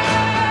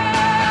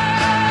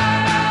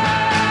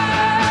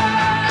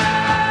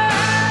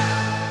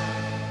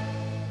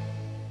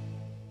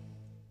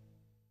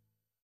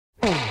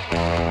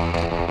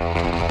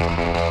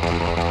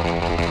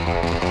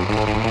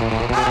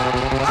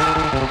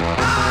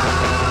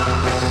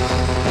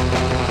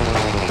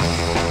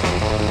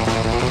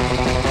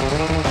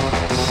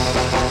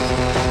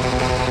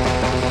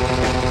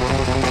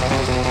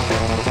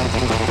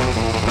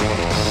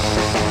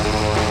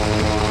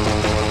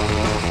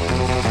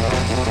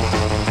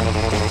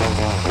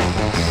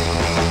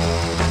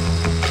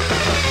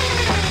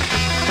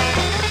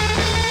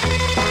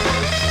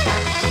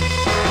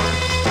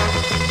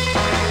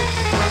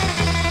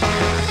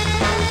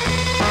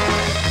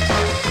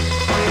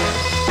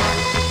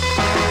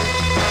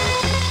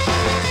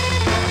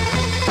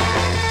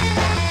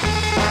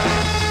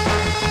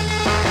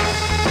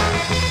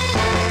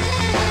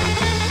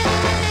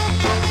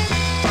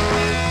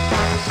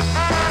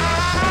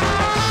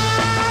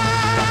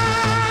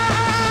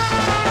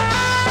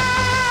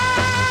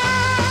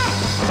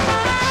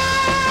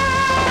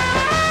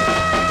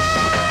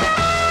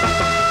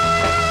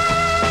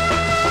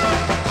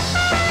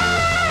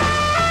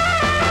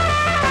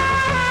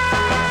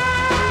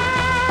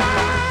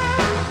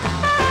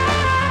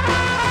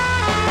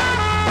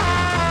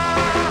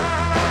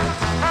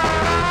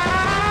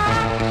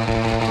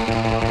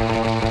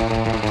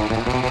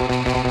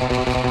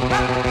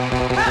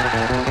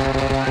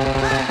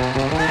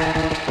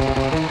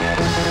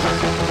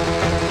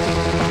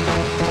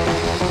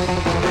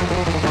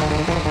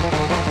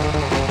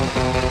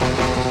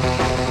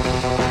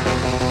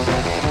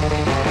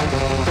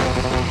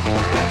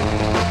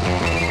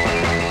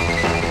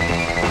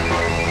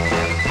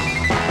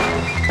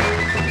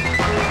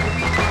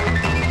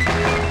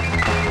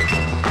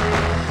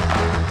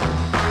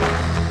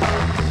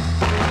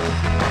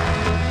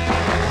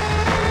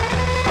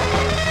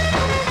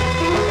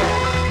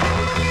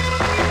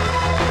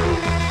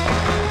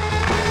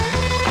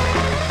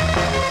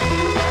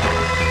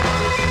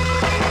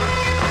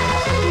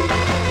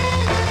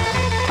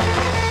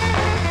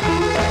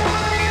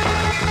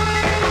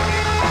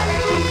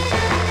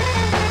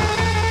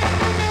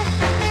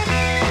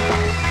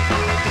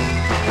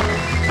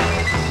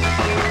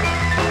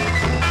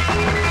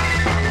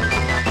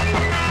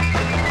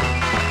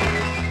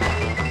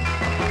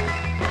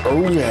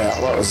Oh yeah,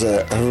 that was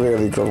a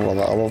really good one.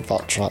 I love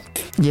that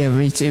track. Yeah,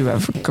 me too.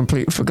 I've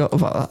completely forgot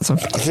about that song.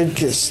 I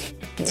think it's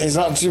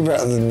actually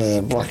better than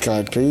the Black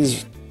Eyed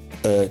Peas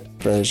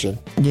version.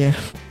 Yeah,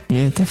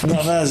 definitely.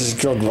 That theirs is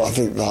good, but I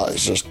think that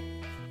is just,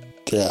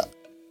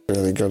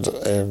 really good.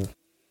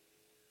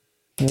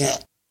 Yeah,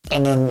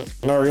 and then,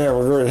 we're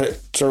going to hit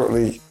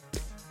totally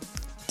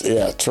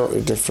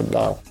different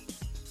now.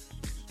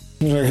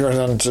 We're going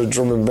on to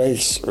drum and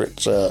bass,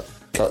 which the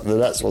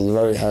next one's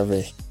very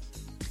heavy.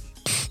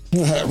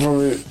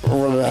 Probably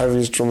one of the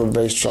heaviest drum and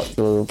bass tracks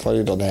we've ever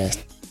played on here.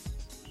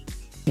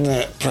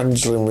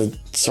 Pendulum with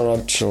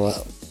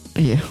Tarantula.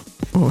 Yeah,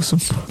 awesome.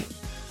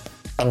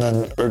 And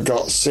then we've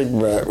got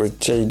Sigma with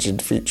Changing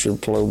featuring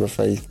Paloma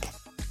Faith.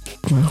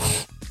 Wow.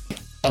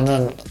 And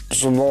then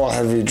some more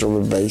heavy drum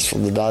and bass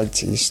from the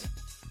 90s.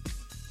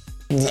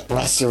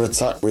 Massive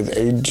Attack with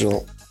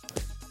Angel.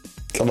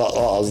 And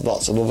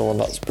that's another one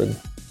that's been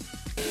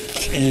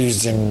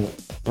used in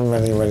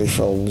many, many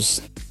films.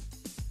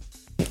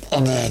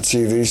 on their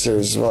TV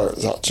series as well.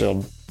 It's actually on,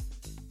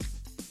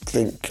 I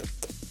think,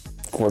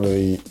 one of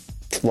the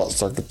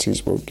What's Like a Two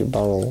Smoking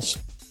Barrels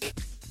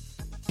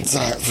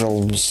type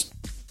films.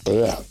 So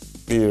yeah,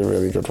 these are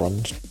really good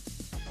ones.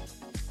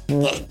 I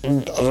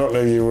don't know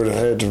if you would have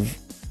heard of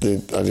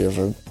any of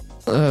them.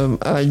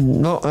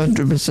 I'm not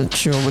 100%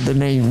 sure with the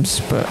names,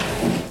 but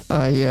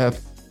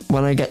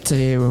when I get to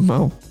hear them,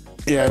 I'll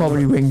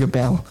probably ring a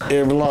bell.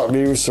 Yeah, but like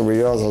me with some of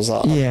yours, I was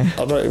like, Yeah.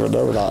 I don't even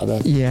know that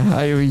name. Yeah,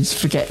 I always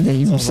forget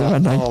names, like,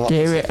 and I oh,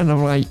 hear it, and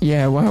I'm like,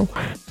 yeah, wow.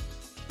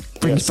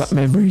 Brings back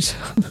memories.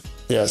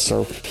 Yeah,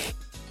 so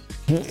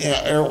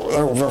yeah, I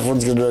hope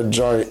everyone's going to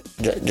enjoy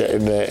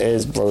getting their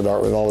ears blown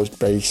out with all this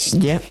bass.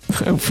 Yeah,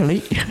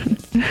 hopefully.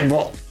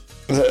 But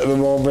the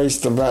more bass,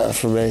 the better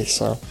for me,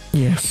 so.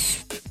 Yeah.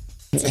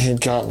 You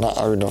can't not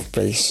have enough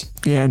bass.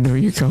 Yeah, no,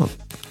 you can't.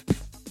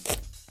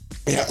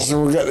 Yeah,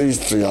 so we'll get these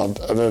three on,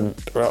 and then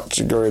we're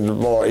actually going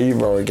more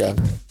emo again.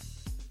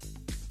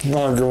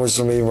 Now I'm going with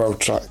some emo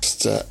tracks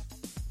to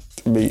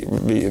meet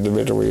in the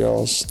middle with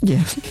yours.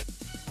 Yeah.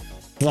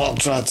 Not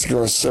trying to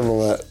go a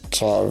similar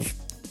sort of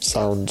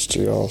sounds to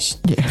yours.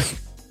 Yeah.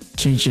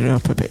 Changing it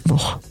up a bit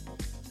more.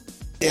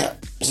 Yeah,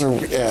 so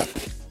yeah.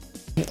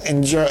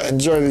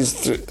 Enjoy these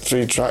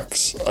three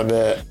tracks, and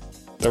then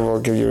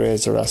we'll give your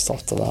ears a rest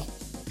after that.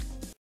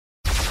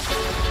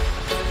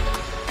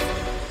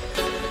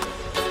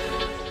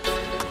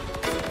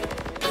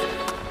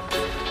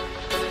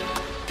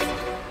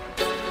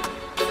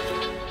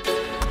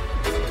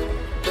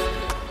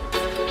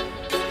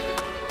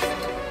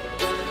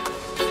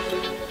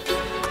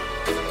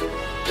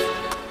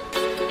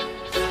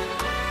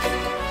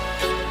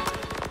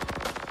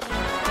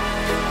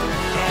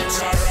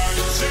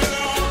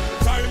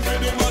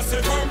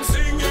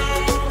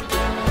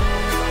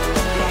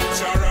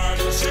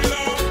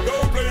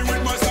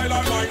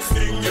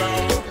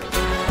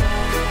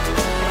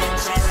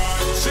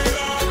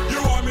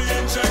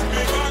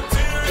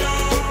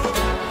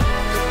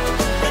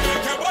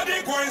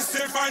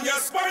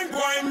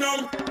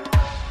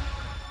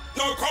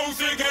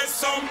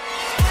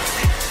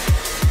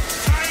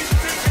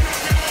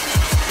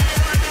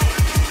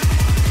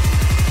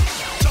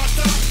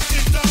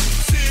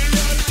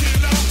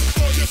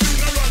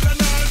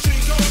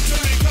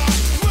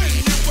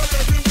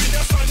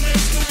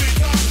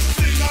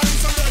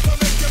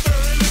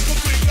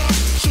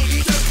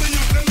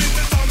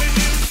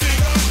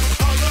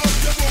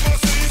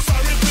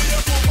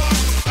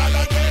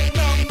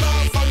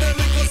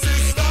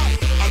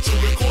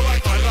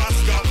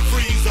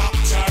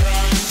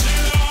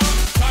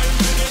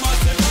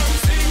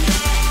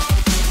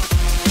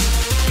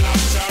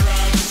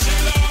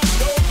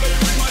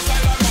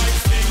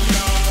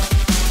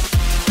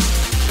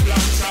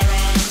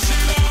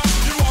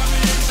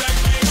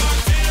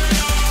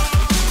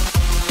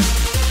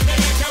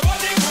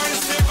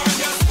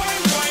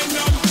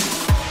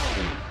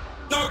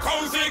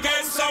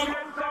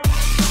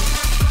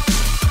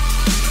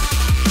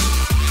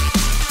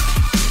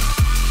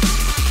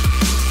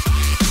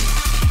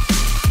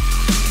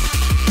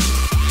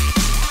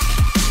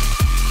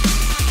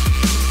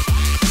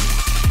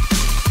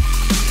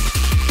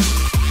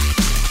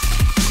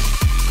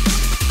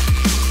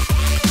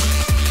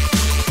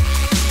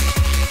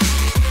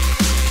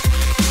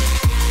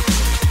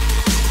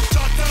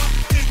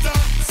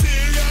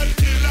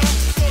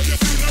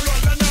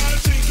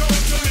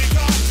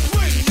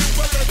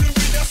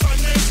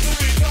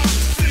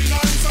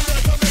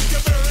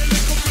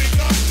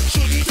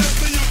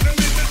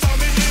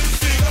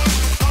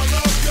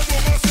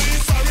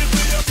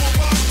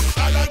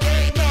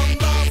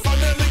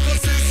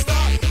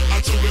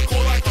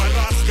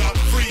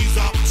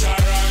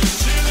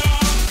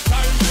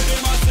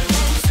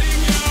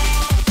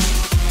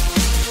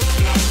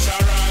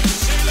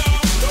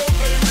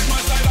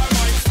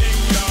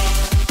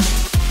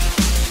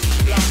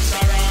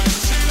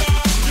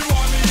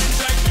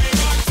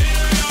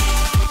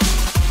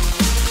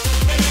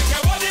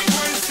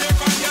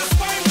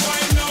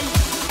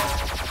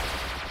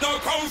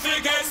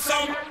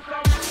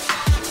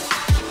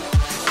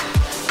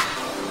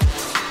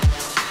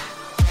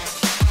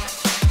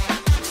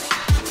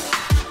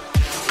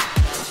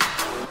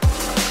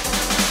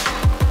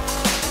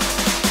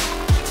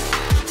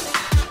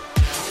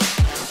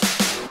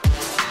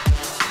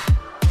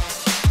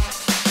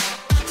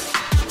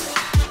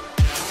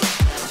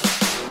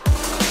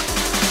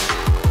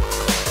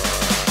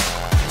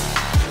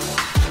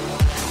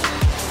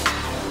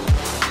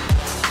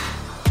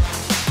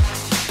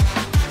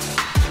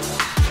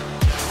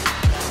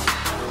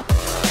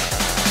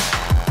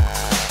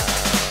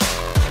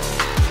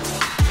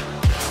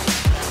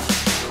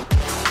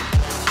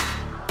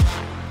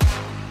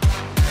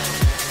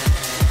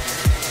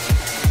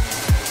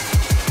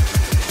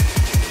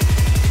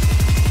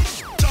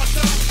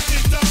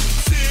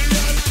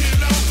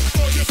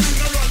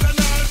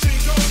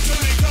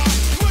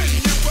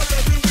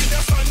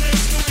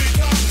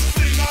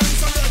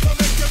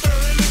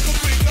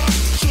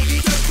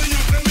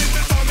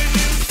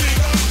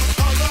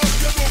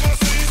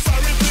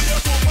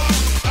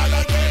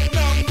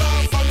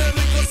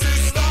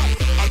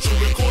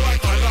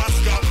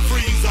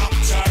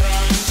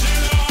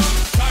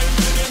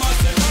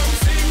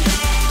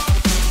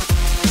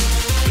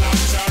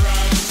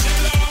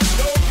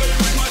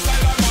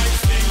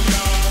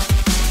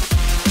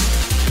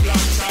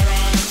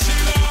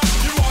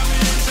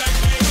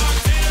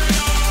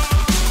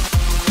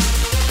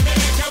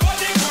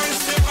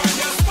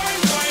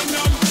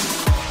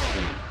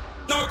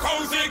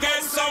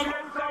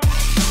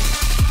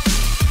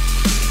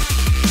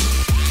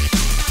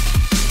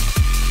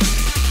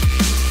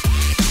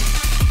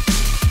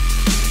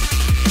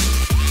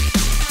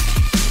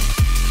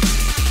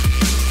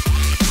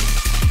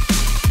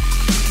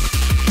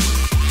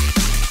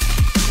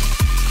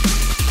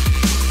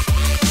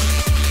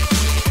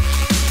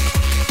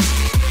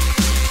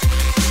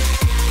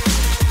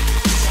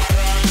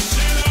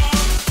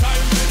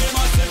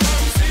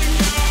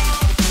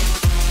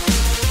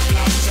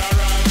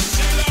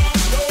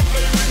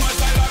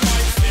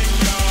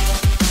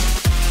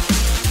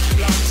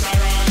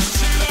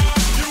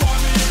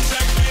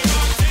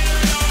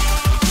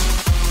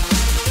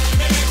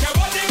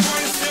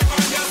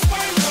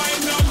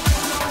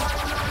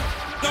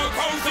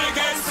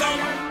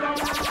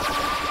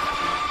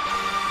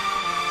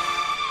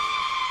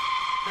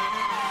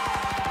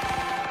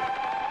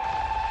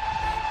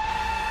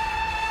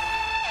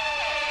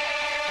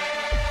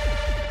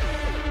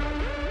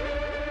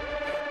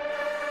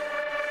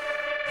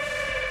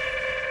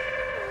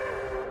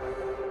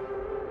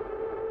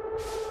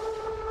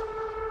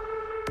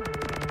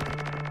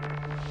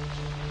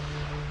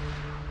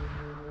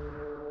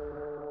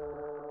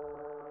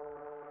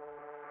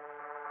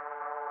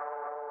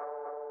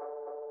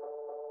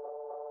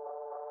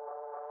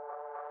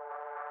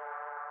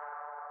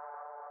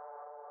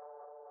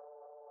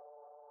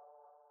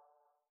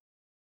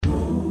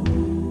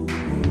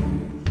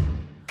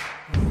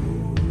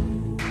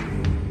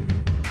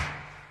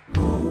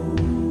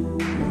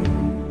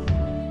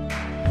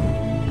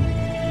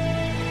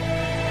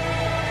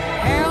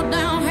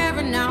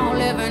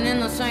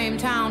 same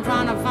town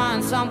trying to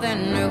find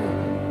something new.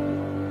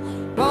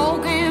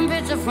 Broken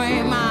picture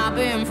frame, I've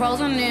been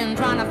frozen in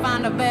trying to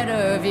find a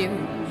better view.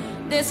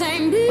 This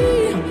ain't me,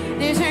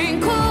 this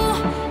ain't cool,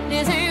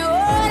 this ain't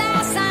what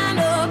I signed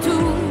up to.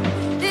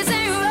 This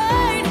ain't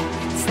right,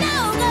 it's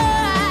no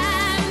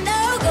good,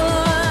 no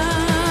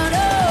good.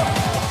 Oh,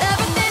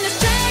 everything is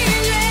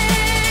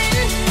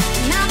changing,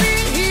 and I've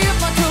been here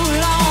for too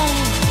long,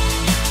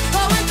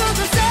 going through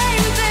the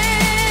same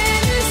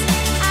things.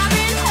 I've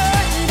been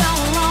hurt and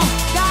done wrong,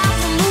 got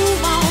to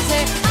move on.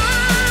 Say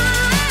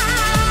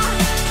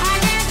I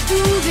can't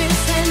do this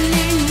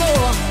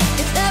anymore.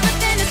 If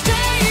everything is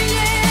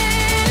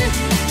changing,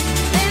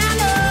 then I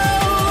know,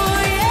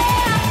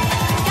 yeah,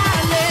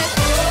 gotta let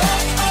go.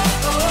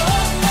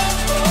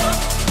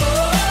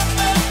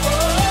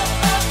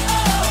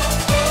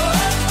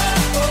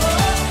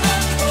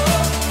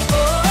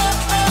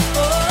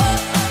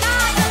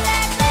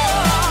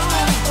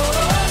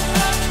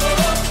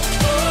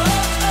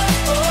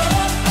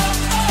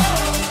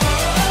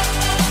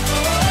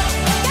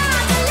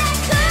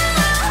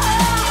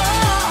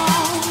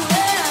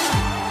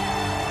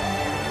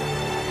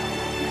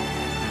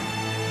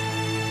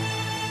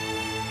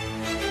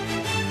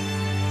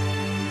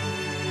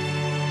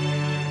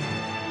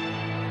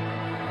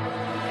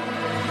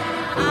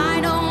 I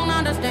don't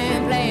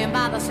understand playing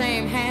by the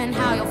same hand,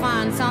 how you'll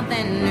find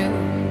something new.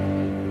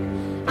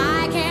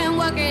 I can't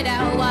work it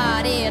out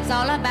what it's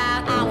all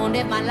about. I won't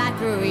live my life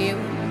through you.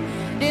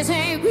 This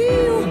ain't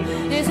real,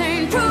 this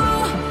ain't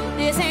true,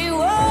 this ain't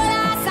what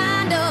I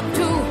signed up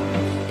to.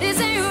 This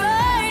ain't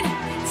right,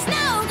 it's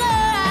no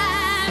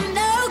good,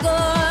 no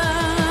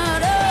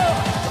good. Oh,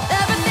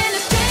 everything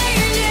is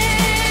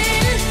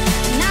changing,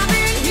 and I've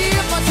been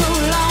here for too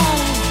long,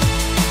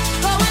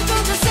 going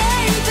through the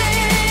same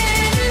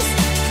things.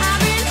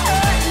 I've been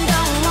hurt and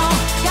done wrong,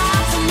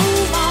 got to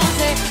move on.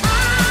 Say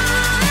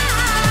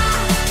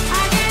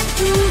I can't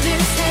do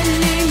this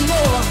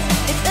anymore.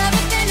 If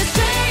everything is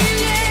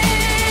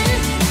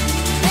changing,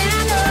 then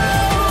I know,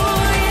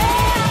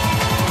 yeah,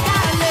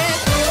 gotta let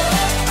go.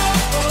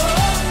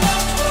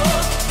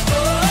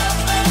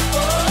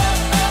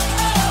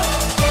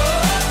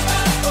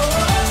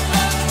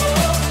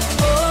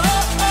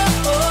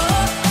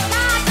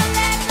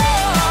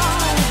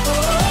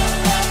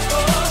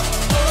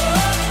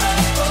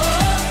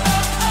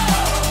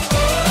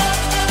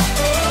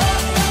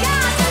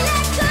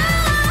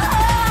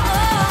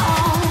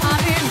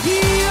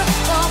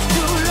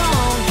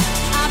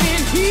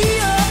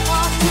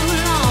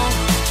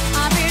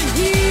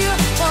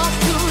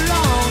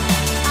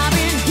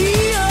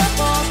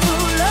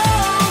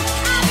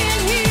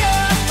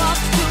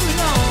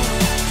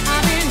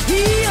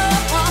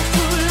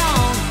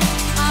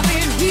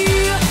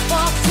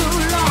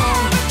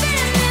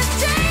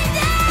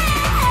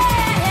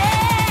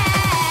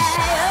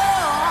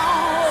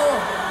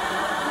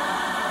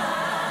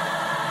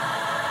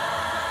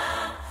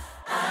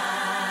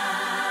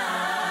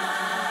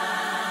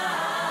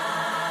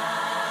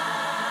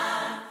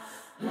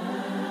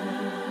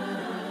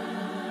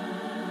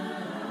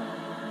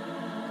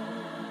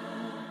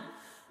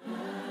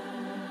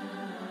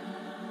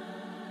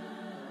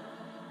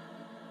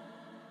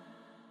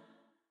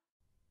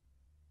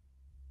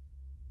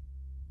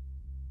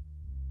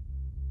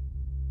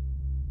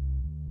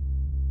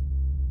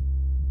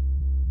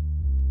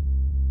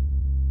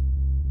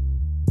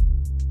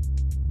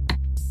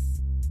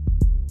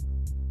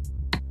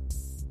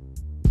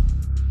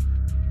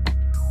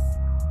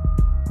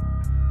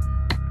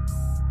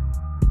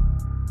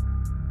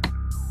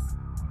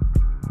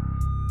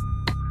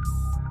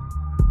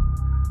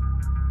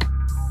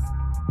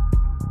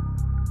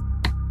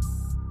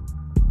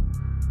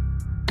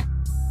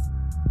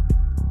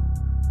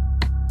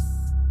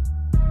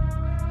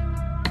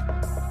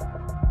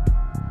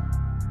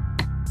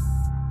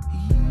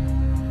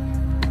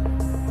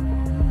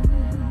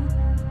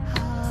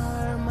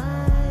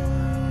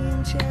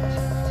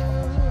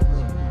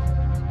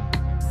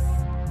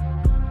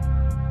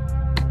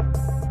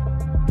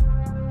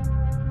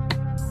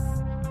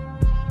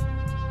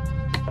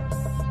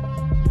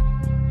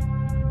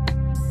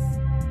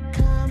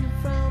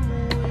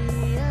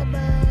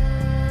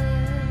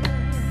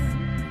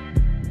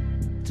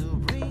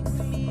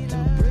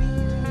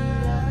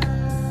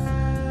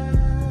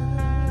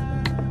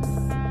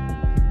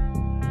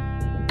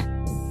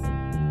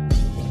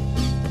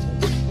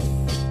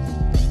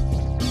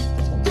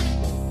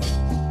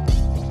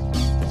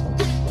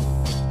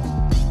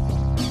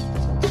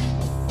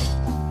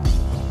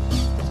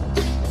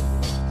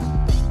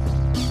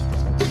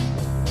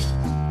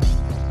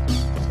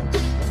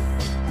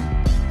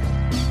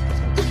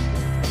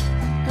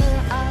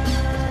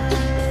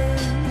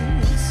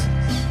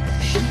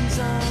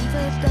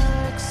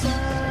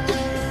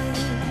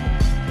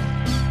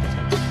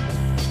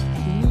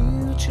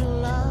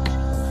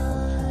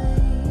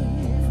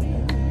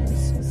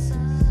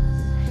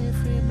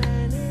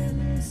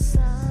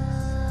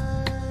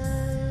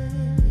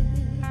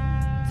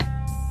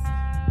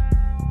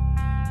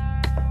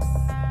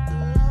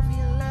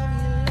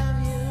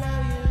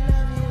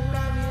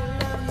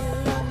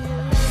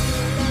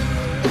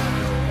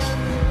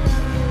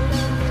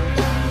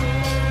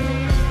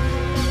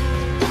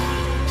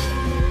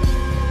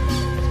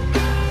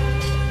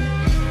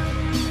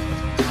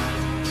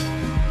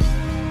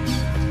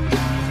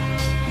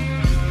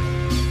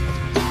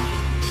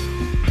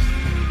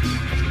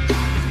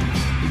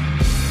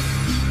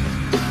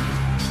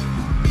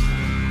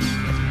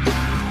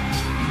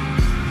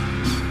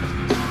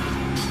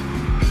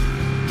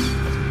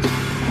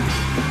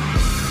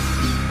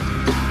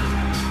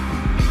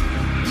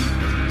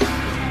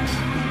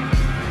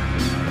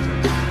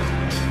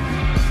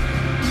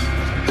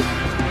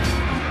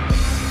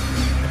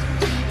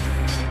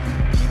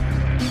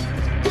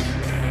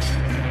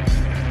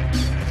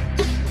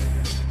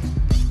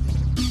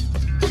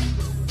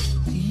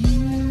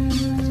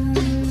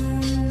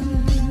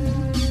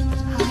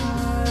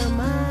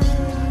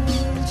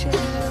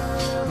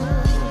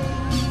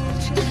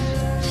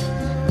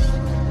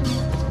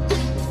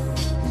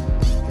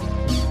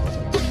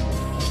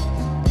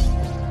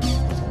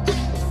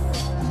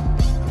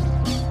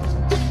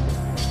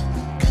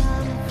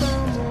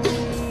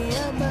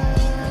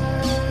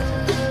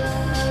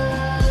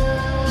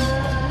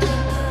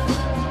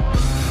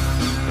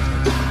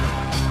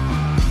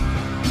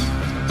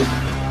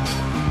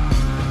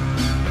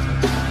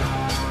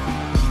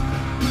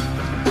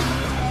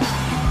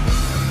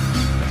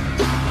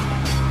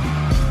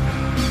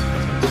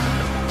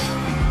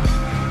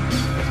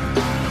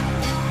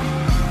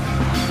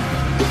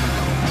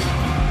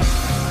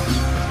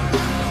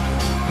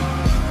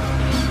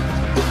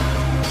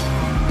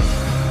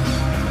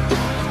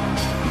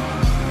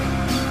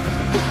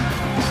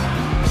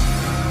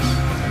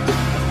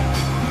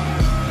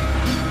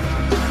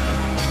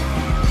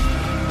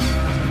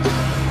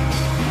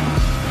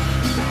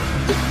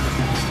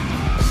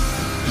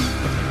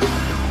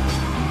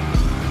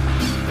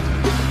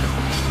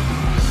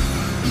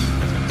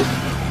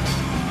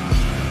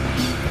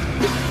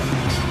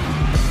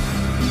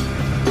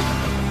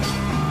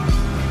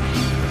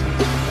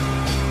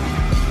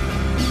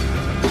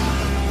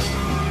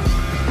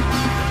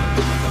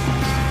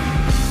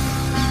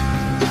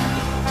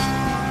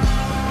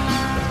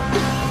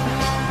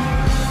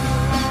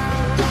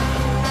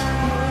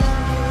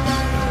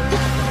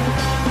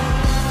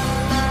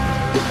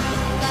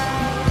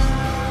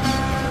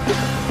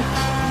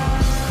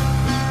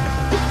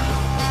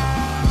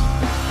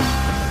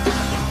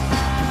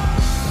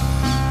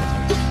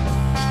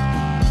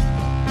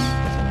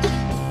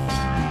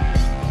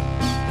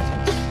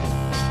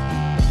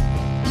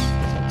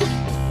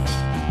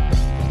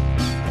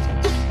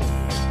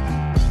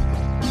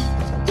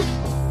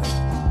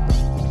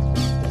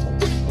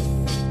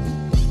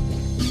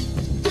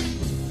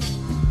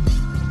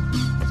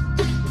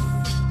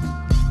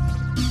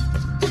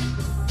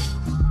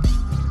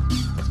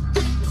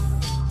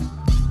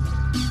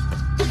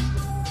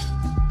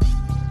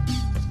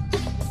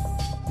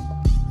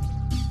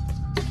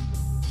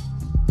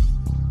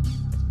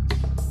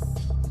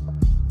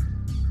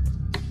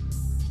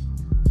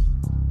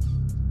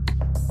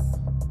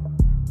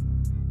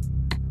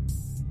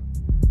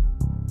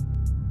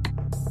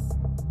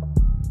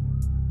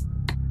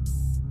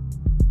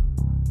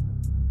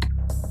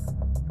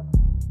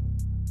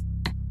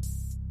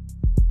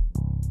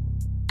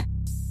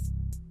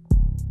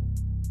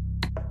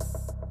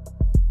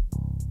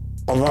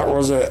 And that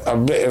was a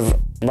bit of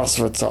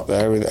Massive Attack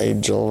there with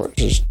Angel,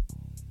 which is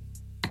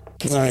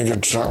a very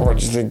good track. What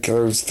do you think of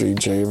those three,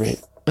 Jamie?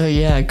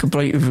 Yeah, I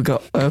completely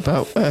forgot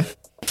about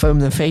Foam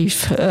the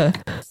Faith.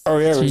 Oh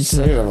yeah, we she's,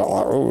 seen about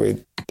that, weren't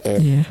we?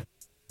 Yeah.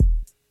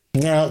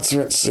 Yeah, that's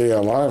meant to see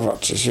her live,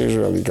 actually. She was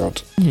really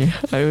good. Yeah,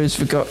 I always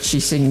forgot she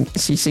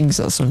sings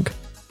that song.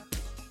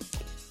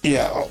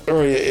 Yeah,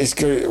 oh yeah, it's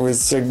good with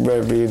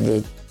Sigma being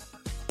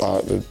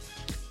the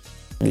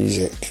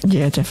music.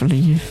 Yeah, definitely,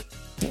 yeah.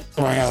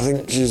 Right, I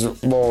think she's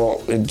more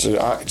into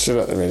action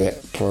at the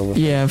minute,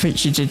 probably. Yeah, I think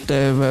she did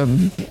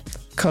the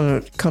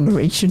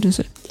Coloration, is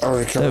it? Oh,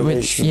 the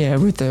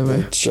Coloration. With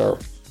the show.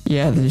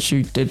 Yeah, then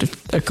she did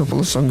a couple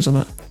of songs on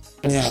that.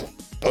 Yeah,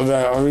 and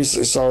I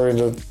recently saw her in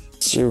a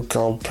show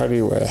called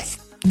Pennyworth.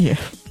 Yeah.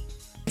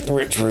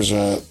 Which was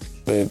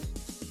the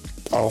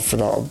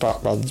Alfred out of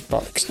Batman's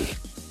backstory.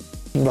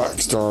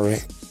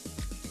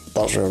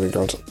 That's really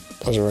good.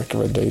 As a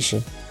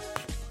recommendation.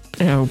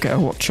 Yeah, I'll get a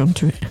watch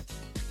onto it.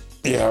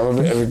 Yeah, I'm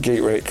a bit of a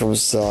geek when it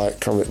comes to like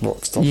comic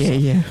book stuff.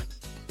 Yeah.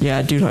 Yeah,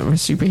 I do like my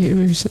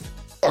superheroes.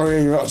 Oh yeah,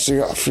 you've actually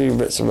got a few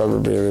bits of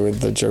memorabilia with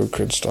the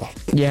Joker and stuff.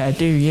 Yeah, I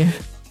do, yeah.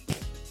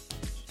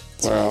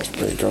 So that's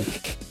pretty good.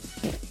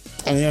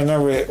 And yeah,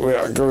 now we're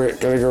going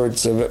to go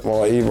into a bit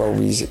more emo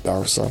music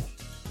now, so.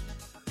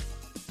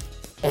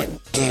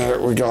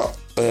 We got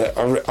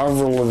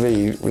Avril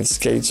Lavigne with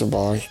Skater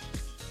Boy,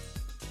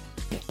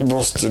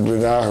 Busted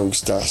with Our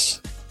Hostess,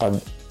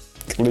 and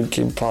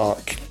Linkin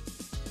Park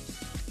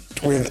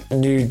with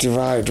New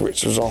Divide,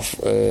 which was off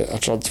a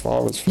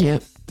Transformers film. Yeah,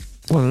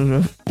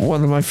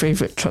 one of my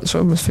favourite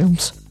Transformers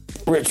films.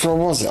 Which one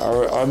was it?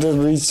 I did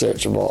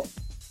research about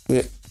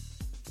it.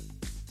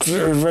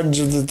 Revenge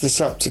of the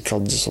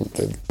Decepticons or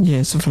something.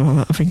 Yeah, something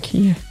like that, I think,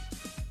 yeah.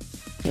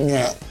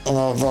 Yeah, and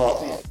I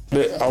thought,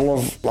 I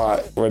love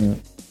like when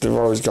they've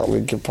always got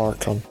Linkin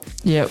Park on.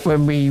 Yeah,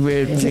 when we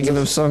were thinking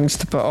of songs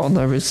to put on,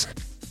 I was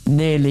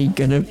nearly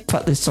going to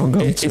put this song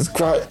on. It's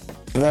quite,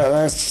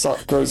 they're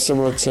quite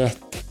similar to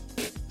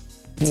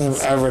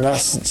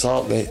Evanescence,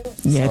 aren't they?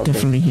 Yeah,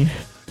 definitely, yeah.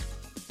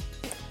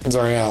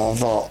 So yeah, I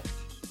thought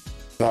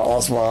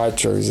that's why I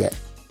chose it.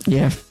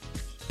 Yeah.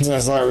 So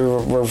it's like we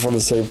were both on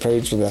the same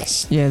page with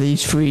this. Yeah,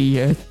 these three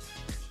are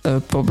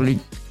probably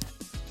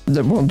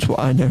the ones what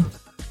I know.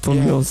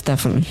 From yours,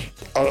 definitely.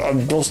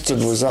 And Busted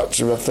was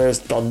actually the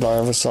first band I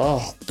ever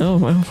saw. Oh,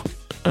 well.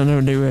 I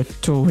know they were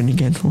touring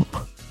again.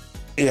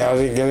 Yeah, I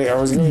didn't get it. I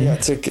was going to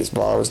get tickets,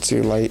 but I was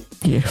too late.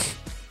 Yeah.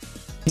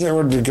 It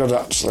would be good,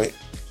 actually.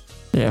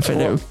 Yeah, I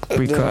think it would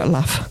be quite a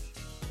laugh.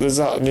 There's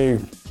that new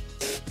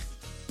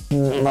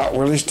Matt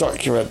Willis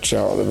documentary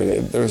out at the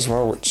minute as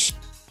well, which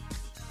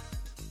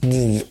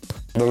the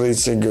lead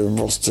singer of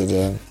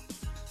Busted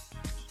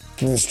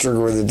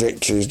struggle with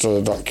addiction. He's done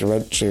a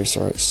documentary,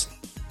 so it's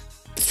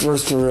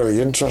supposed to be really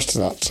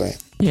interesting, actually.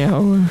 Yeah,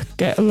 I'll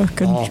get a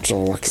look and I'll have to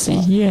look see.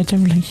 at that. Yeah,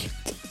 definitely.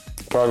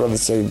 Probably on the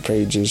same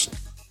pages.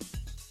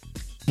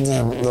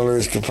 Yeah, the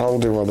Lewis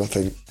Capaldi one, I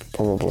think,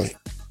 probably.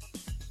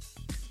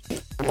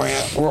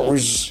 What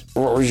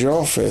was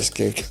your first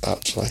gig,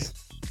 actually?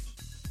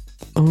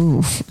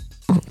 Oh,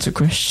 that's a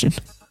question.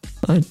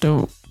 I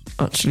don't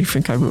actually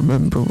think I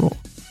remember what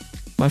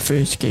my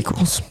first gig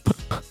was.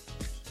 But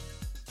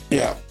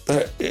Yeah,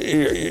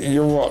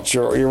 you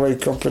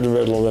wake up in the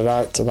middle of the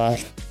night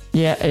tonight.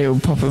 yeah, it'll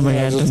pop in my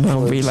head and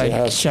I'll be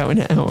like shouting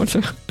it out.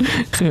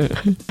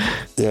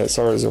 Yeah, it's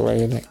always a way,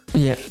 isn't it?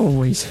 Yeah,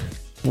 always.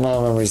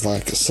 My memory's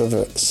like a sieve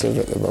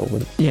at the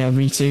moment. Yeah,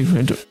 me too.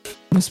 It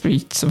must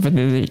be something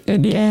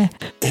in the air.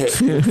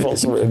 Put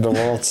something in the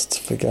water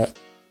to forget.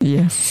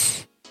 Yeah.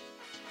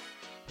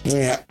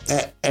 Yeah,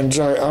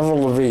 enjoy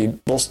Avril Lavigne,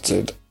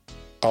 Busted,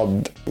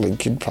 and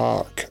Linkin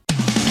Park.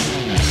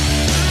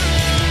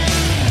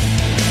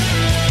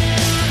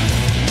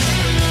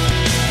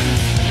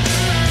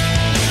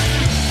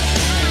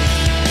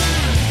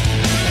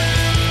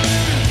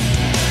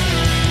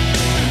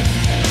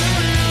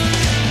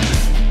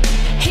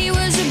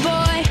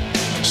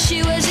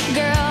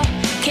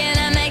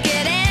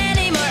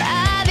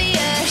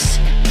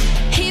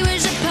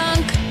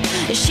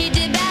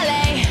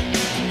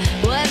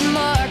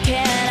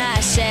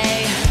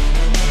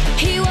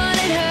 He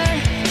wanted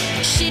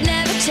her, she'd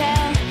never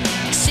tell.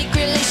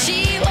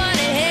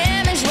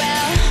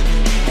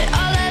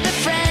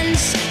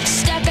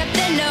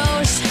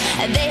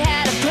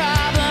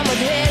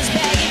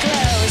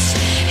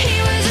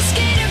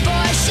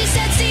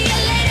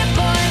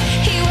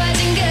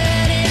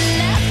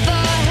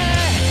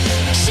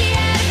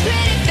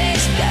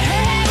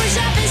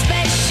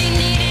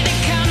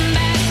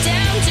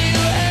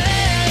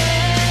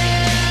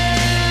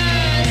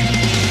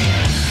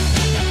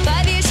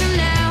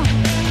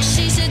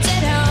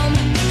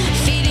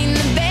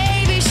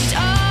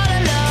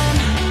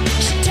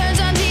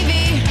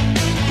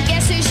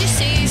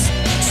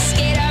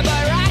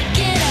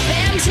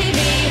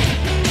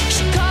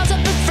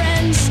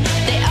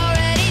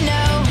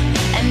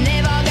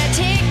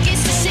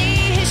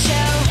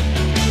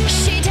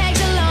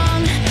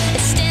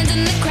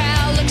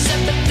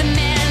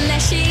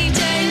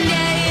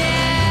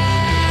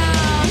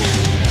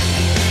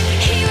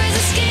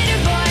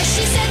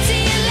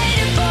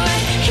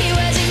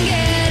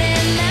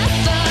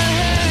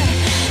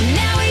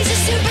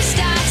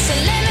 superstar, so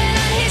lemon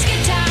on his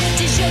guitar.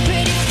 Did your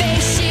pretty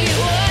face see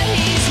what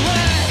he's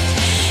worth?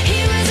 He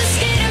was a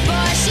skater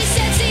boy, she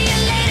said see you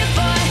later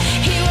boy.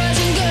 He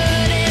wasn't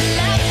good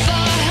enough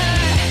for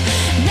her.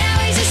 Now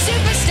he's a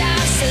superstar,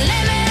 so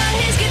lemon on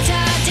his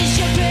guitar. Did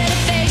your pretty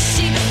face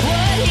see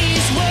what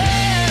he's worth?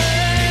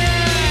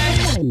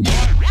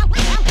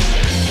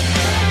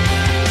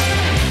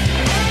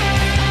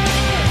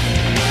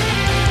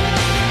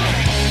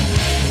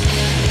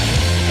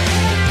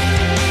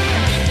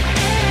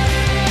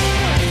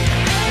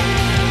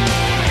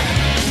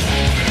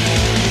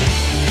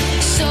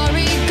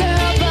 Sorry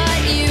girl, but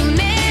you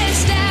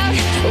missed out.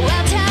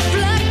 Well, tough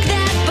luck,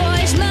 that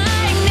boy's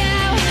mine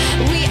now.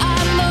 We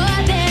are more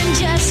than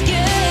just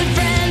good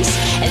friends.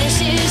 This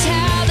is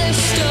how the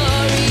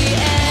story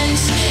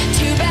ends.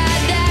 Too bad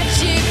that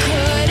you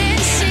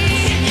couldn't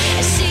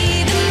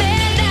see the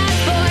man that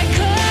boy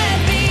could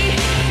be.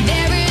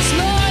 There is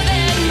more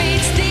than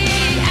meets the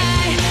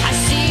eye. I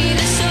see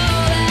the soul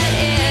that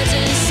is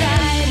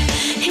inside.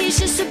 He's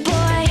just a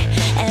boy,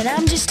 and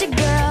I'm just a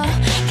girl.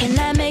 Can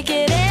I make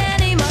it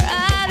any more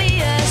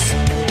obvious?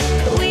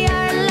 We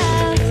are in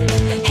love.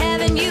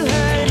 Haven't you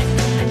heard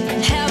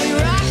how we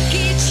rock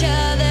each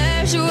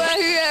other's world?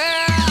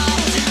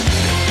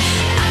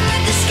 I'm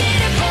with the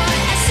skater boy.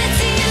 I said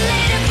see you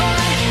later,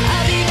 boy.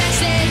 I'll be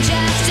backstage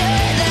after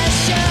the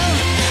show.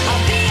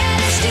 I'll be at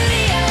the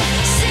studio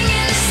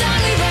singing the song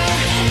we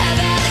wrote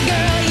about the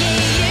girl you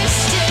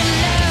used to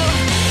know.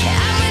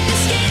 I'm with the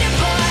skater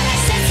boy. I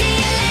said see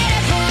you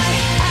later, boy.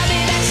 I'll be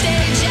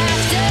backstage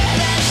after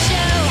the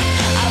show.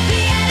 I'll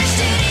be at the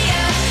studio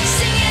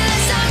singing the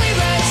song we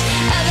wrote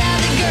about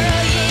the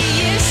girl you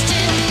used to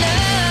know.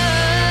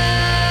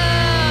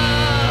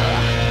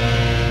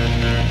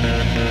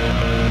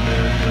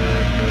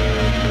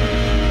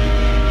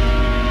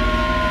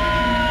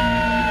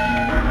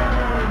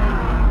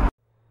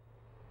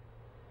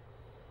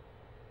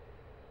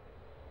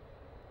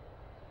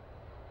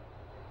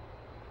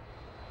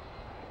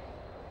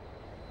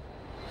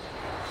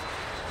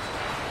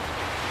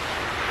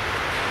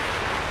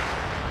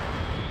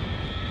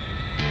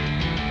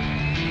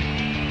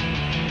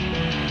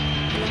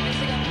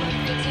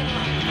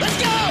 Let's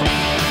go!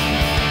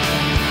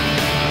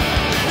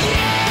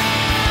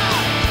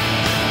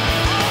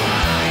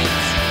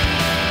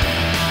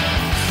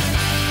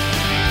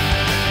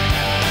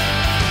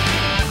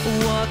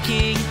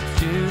 Walking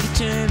through the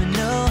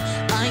terminal,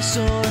 I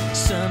saw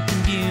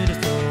something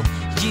beautiful.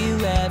 You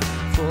left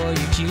for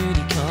your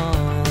duty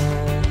call.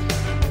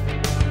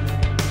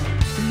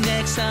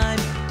 Next time,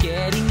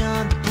 getting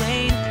on the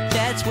plane,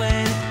 that's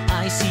when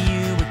I see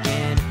you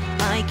again.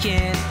 I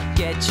can't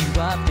get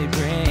you off my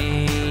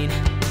brain.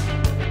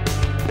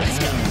 Let's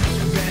go.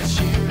 That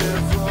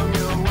uniform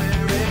you're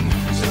wearing,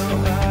 so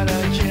hot I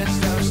can't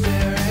stop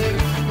staring.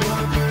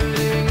 You're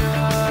putting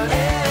on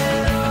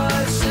an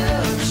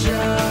awesome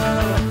show.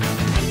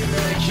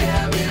 The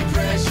cabin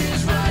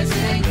pressure's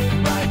rising,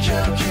 my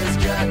coke has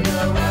got no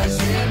ice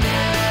in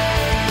it.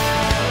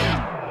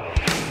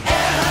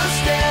 Air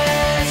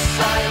hostess,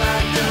 I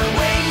like the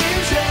way you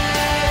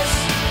dress.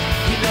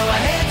 You know I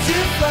hate to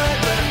fly,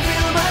 but I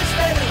feel much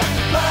better. Like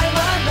to fly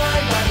my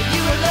mind, writing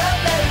you a love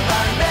letter.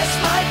 I mess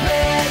my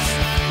pants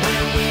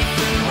when we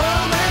flew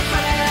home in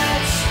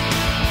France.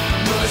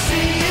 We'll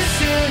see you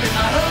soon in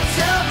my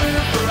hotel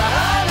room for a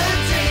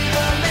holiday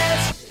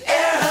romance.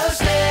 Air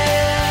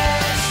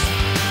hostess.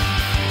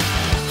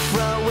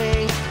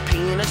 Throwing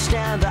peanuts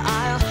down the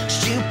aisle,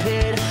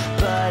 stupid,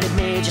 but it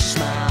made you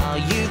smile.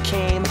 You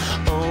came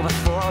over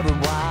for a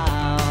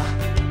while.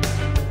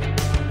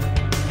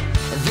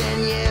 Then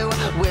you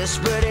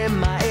whispered in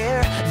my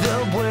ear the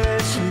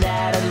words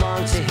that I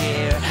long to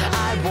hear.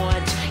 I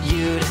want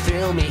you to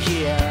thrill me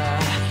here.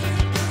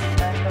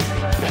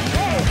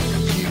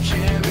 You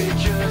can't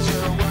because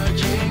you're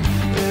working.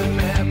 The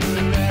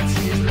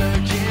paparazzi's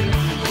looking.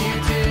 You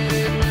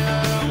didn't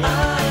know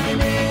I'm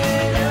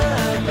in a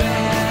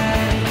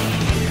bag.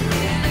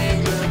 In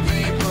England,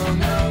 people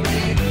know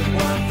me.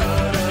 One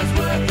photo's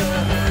worth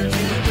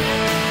 100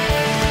 grand.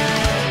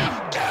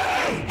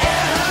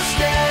 Air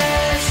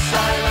hostess,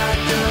 I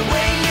like the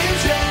way you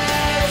dress.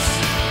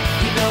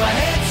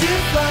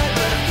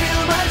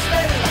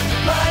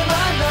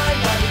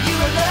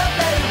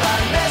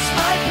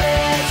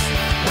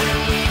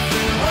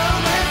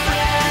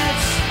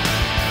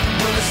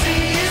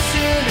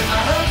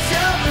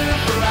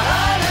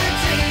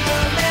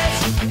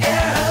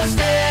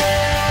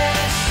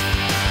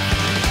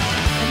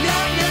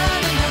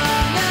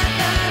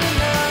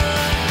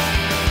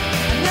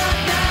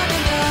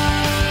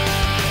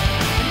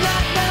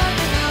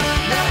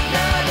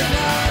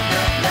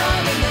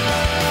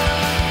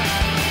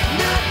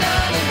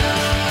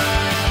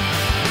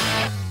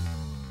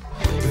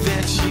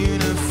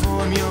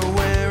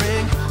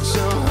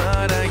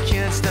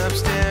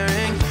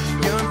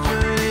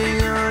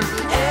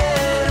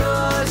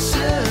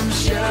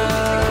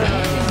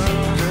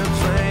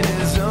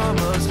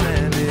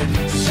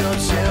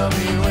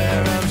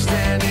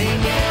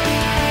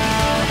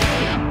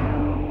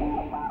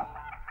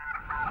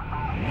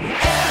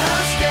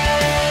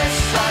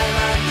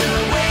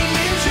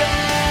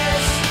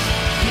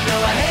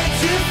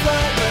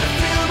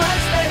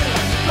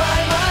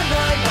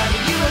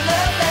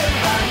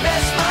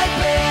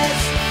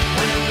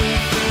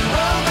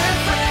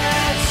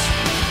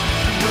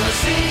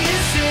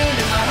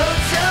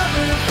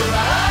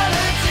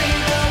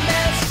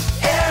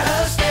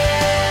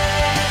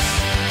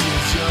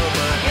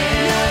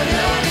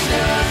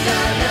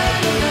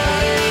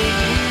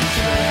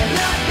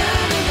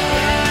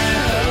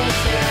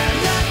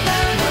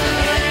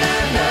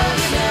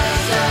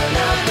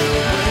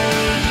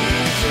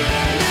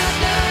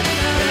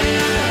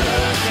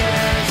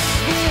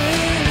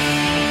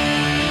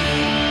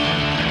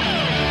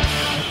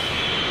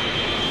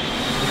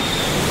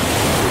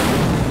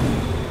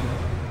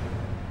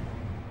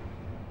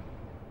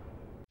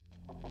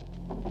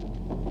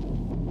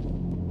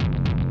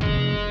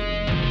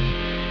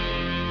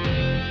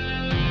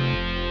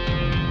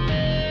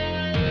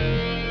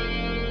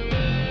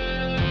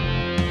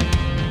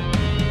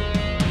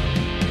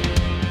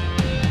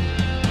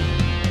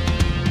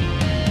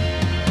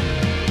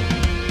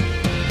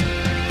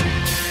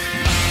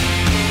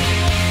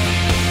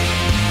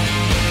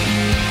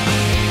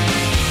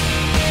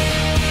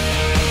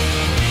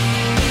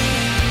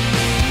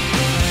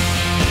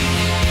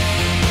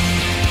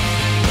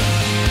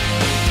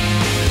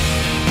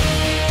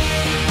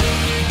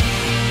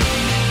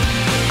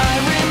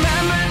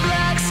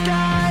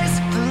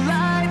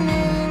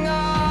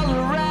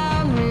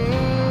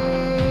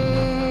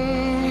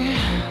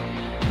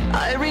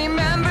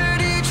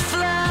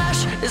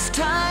 as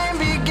time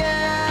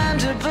began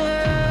to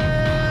blur,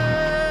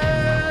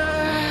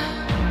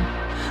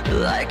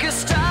 like a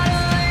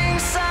startling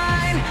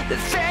sign that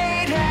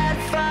fate had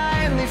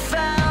finally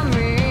found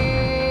me,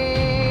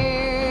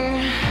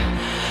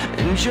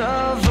 and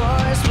your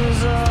voice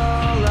was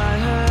all I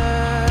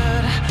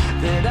heard,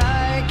 that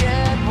I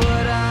get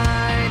what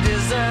I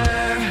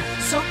deserve.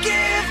 So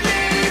give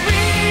me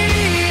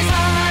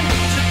reason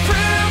to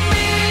prove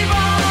me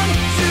wrong,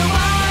 to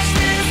wash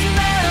this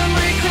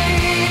memory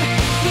clean,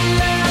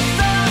 let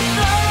the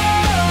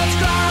thoughts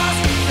cross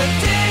the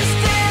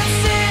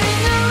distance in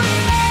your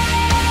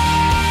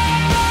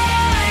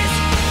eyes.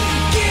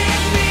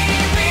 Give me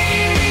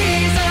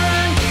reason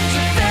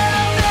to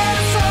fill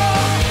this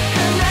hole,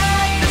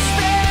 connect the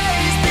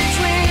space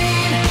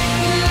between,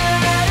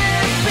 let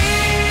it be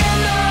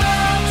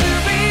enough to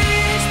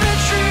reach the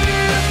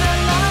truth that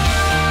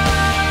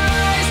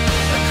lies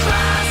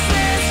across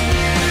this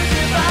new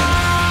divide.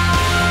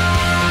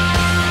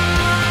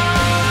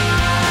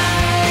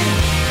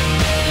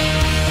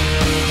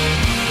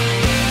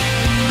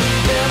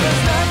 There was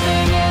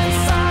nothing in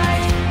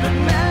sight but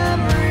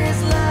memories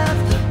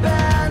left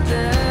abandoned.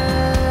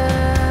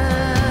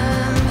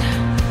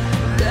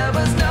 There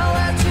was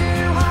nowhere to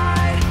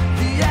hide,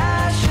 the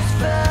ashes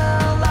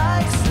fell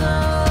like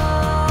snow,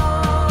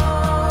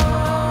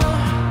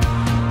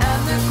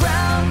 and the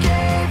ground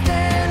caved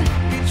in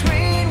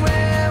between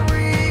where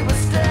we were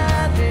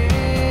standing,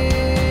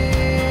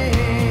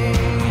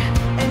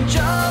 and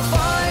your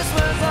voice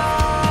was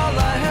all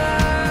I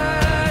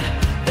heard,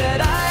 that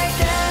I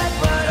get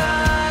what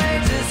I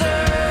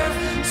deserve.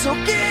 So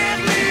give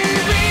me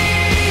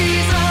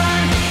reason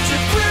to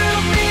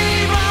prove me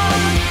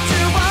wrong, to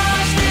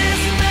wash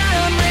this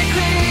memory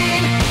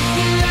clean,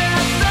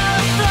 let the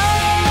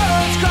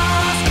thoughts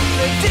cross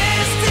the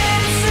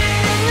distance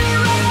in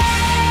your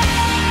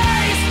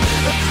eyes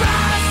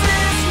across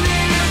this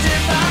new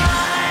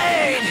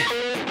divide.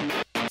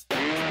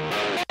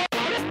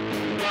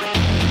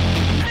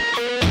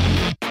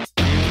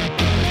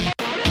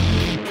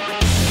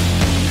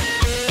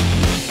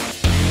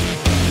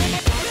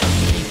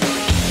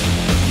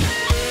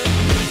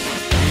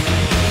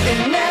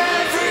 In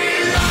every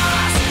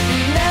loss,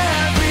 in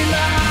every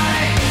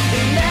lie,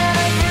 in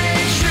every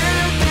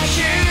truth that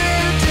you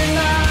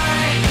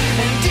deny,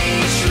 and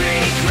each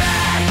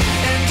regret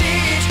and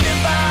each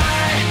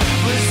goodbye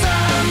was a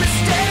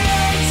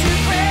mistake to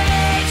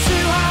break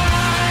too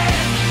high,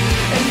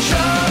 and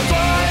your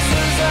voice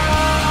was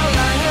all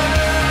I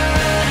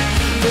heard,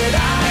 that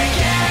I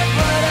get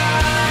what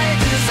I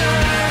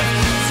deserve.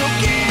 So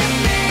give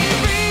me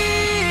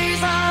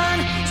reason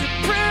to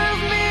prove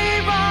me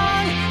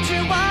wrong, to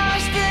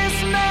wash this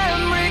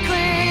memory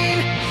clean,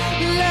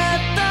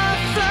 let the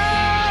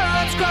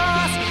floods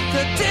cross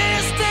the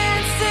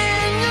distance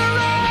in your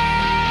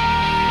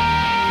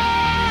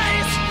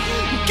eyes.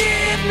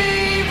 Give me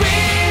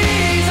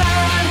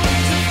reason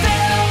to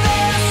fill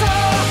this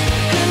hole,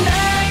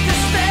 connect the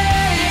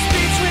space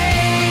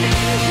between,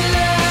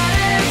 let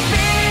it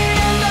be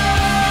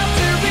enough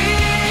to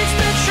reach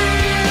the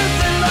truth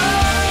that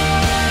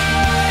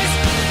lies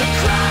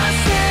across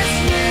this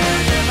new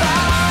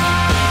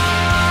divide,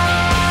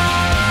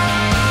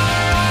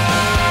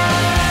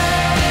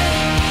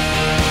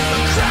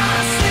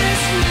 across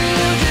this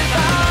new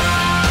divide,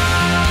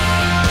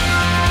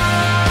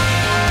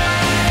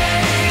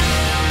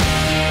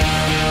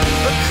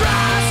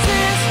 across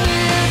this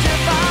new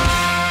divide.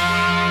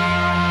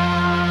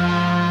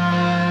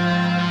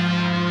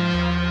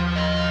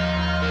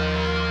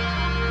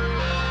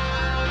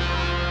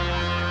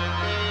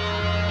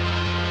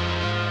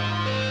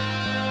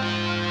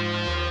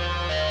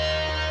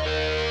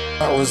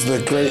 That was the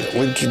great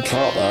Linkin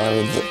Park there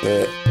with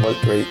the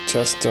great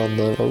Chester on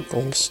the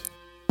vocals.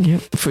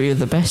 Yep, three of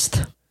the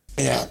best.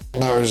 Yeah,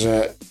 that was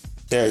yeah,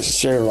 it's a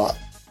shame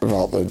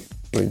about the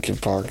Linkin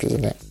Park,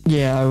 isn't it?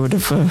 Yeah, I would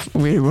have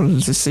really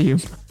wanted to see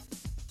him.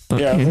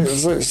 But, Yeah, I think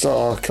it's like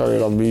sort of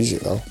carried on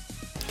music though.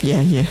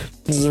 yeah, yeah.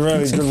 There's a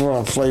really good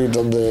one I played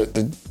on the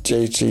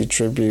JT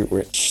tribute,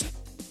 which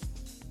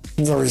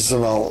there is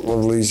about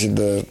losing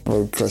the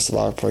vocalist, and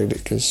I played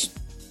it because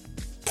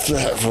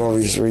for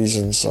obvious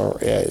reasons. So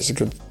yeah, it's a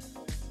good,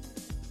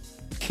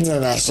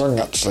 nice song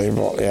actually.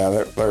 But yeah,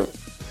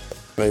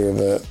 they were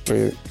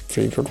the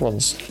three good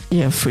ones.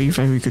 Yeah, three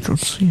very good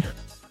ones. Yeah.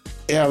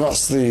 Yeah,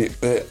 that's the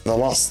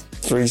last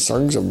three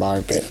songs of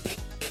my bit.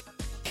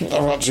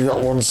 I've actually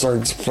got one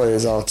song to play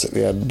us out at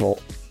the end, but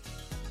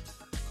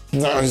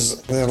that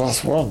was the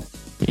last one.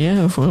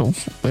 Yeah, well,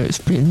 it's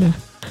been a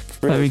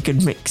very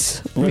good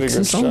mix Really of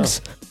good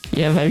songs.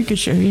 Yeah, very good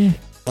show, yeah.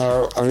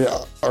 I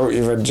hope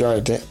you've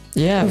enjoyed it.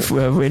 Yeah, I've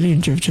really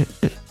enjoyed it.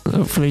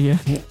 Hopefully, yeah,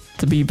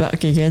 to be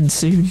back again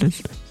soon. And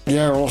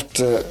Yeah, we'll have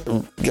to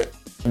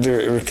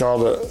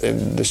record it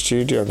in the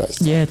studio next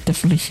time. yeah,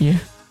 definitely, yeah.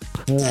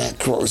 Yeah,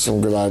 come up with some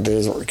good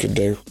ideas what we could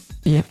do.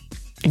 Yeah,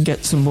 and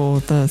get some more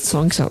of the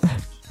songs out there.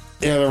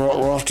 Yeah,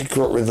 we'll have to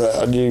come up with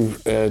a new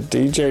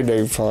DJ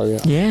name for you.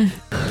 Yeah.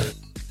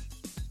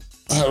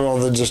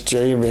 Rather than just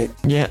Jamie.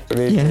 Yeah.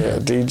 We need a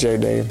DJ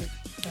name.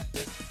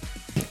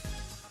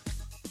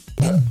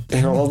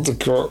 You'll have to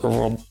cook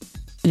one.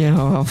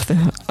 Yeah,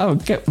 I'll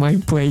get my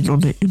brain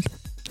on it and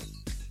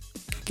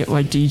get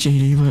my DJ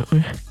name out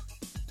there.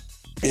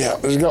 Yeah,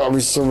 there's got to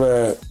be some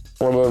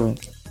one of them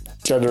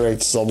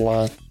generators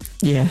online.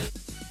 Yeah.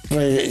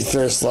 Maybe get your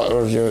first letter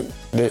of your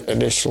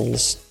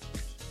initials.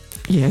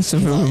 Yeah,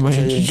 something with my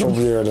initials.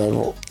 JW and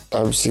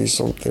then MC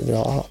something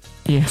like that.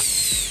 Yeah.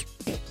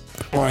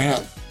 Oh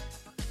yeah.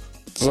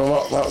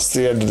 So that's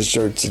the end of the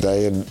show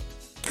today, and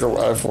hope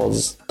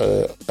everyone's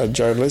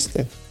enjoyed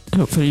listening.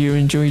 Hopefully you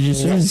enjoyed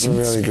yourself. That's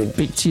really good.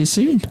 Speak to you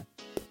soon.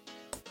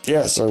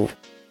 Yeah, so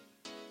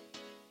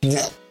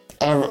yeah,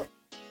 I've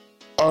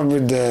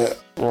been there.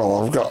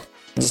 Well, I've got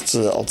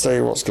I'll tell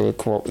you what's going to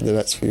come up in the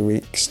next few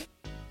weeks.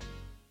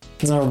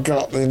 Now I've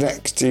got the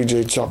next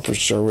DJ Chappers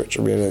show, which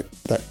will be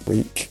next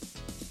week,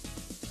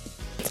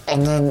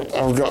 and then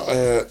I've got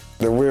the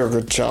Real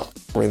Good Chat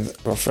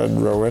with my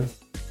friend Rowan,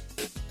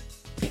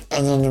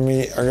 and then I'm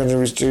going to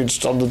be doing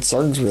standard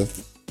songs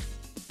with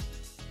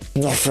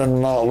my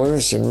friend Mark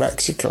Lewis in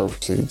Mexico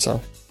soon. So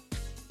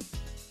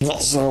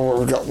that's all what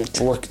we've got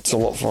to look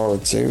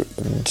forward to,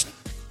 and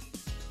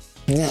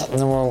yeah,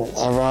 then we'll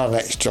have our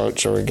next joint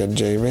show again,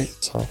 Jamie.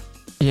 So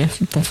yeah,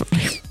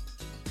 definitely.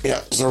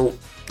 Yeah, so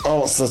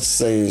all that's left to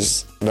say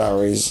is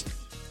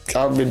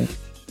I've been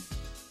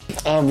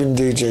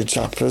DJ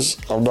Chappers.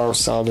 I'm now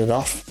signing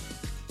off.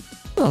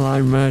 Well,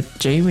 I'm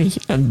Jamie,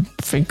 and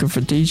think of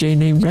a DJ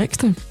name next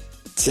time.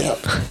 Yeah.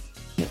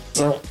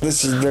 So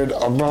this has been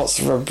a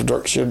Masterful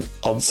production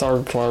on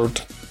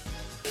SoundCloud,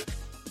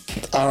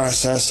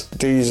 RSS,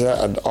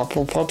 Deezer, and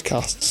Apple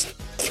Podcasts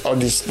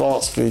on your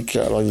smart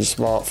speaker and on your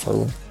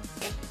smartphone.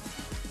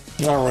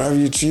 Now, whenever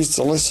you choose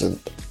to listen,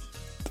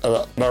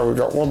 now we've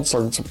got one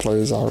song to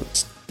play us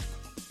out,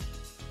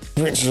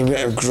 which is a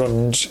bit of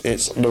grunge.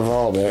 It's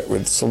Nirvana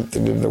with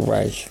Something in the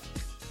Way.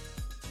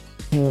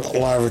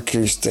 Live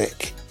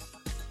acoustic,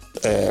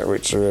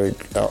 which are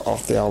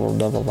off the album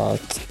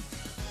Nevermind.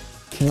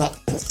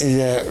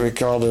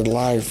 Recorded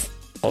live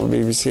on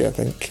BBC, I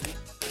think.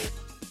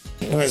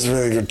 And it's a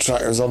really good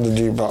track. It was on the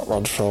new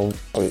Batman film,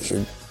 and it's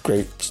a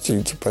great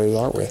tune to play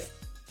that with.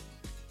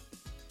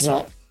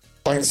 So,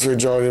 thanks for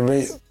joining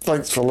me.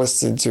 Thanks for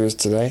listening to us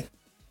today.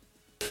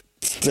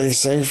 Stay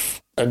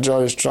safe,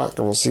 enjoy this track,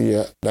 and we'll see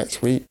you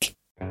next week.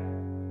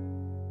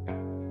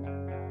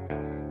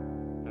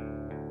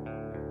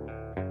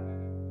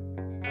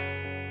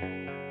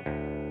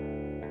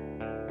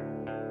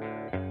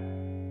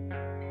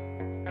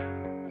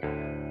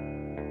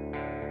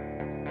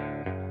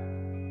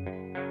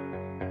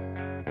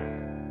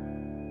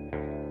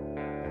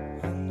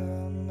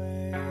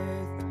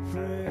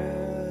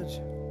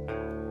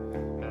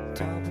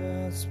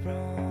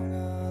 Sprung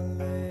a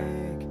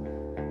lake,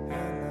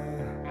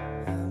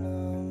 and the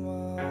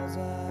animals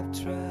I've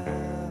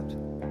trapped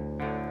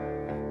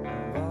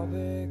have all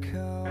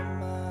become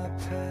my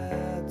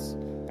pets,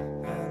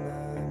 and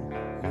I'm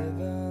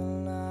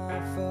living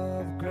off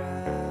of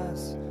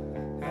grass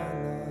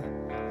and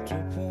the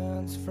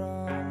drippings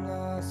from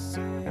the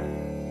ceiling.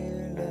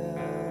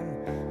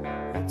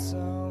 It's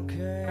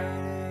okay to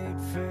eat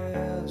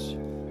fish,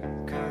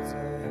 'cause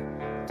they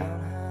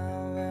don't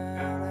have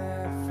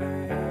any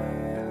fear.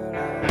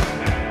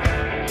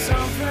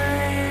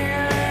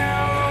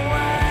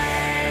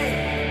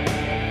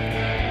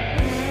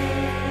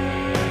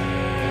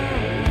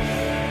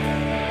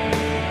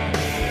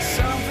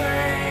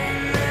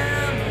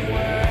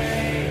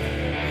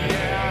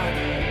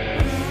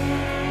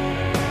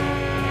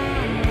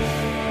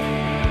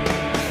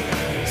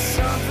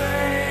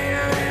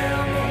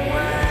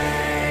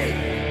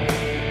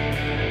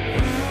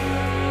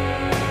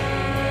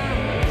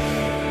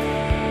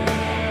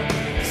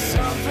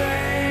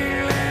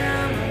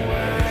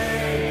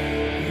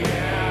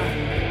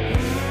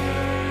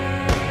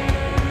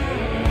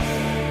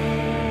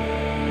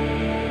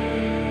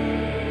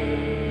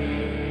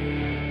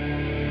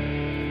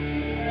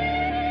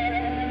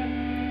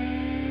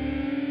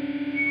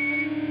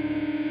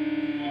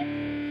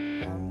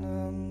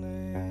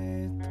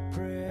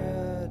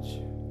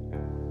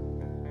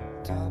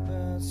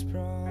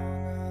 Sprung a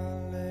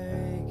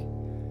lake,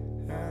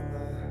 and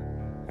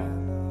the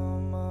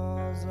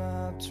animals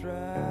I've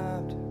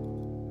trapped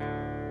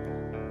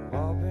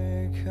all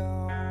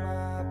become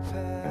my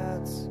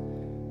pets,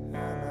 and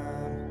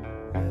I'm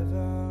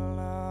living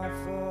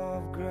off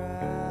of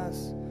grass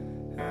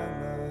and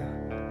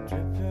the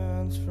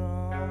drippings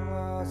from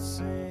the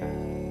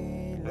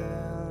ceiling.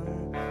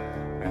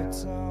 It's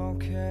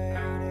okay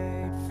to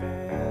eat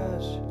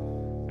fish,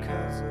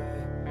 'cause they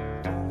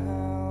don't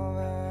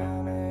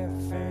have any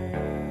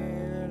fear.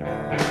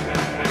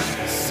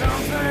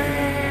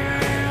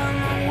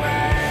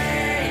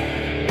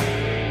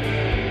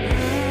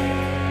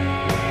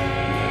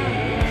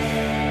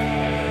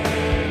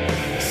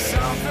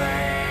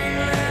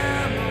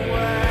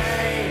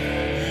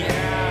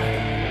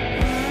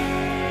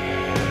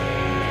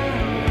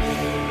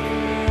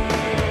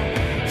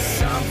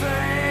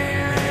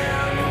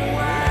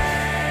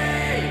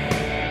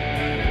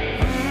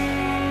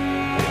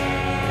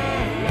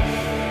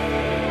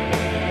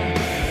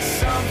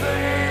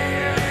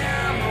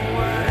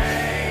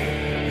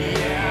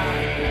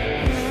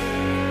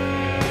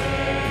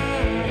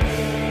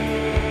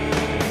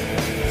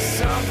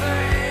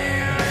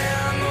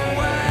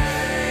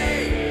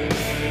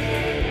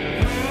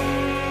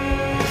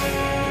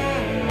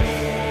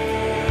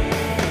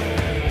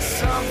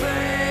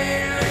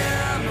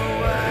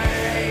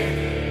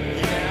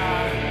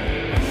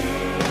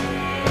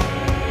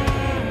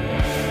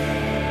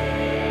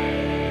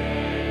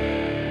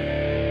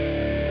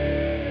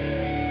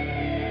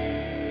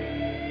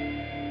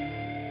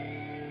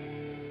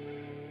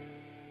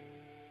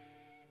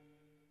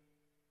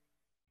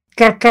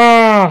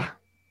 Caca!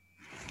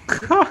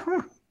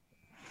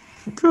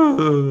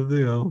 Oh,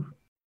 dear.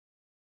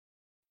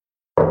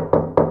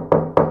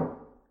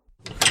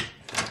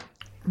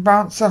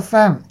 Bounce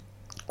FM,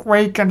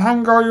 where you can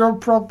hang all your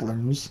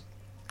problems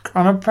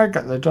on a peg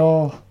at the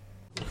door.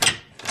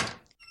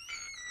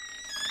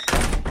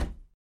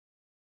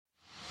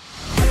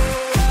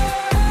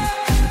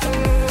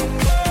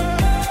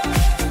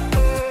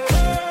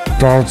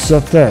 Bounce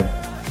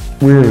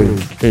FM,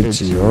 really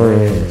into your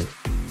head.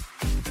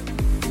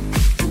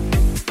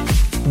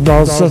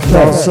 Bounce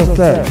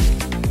FM.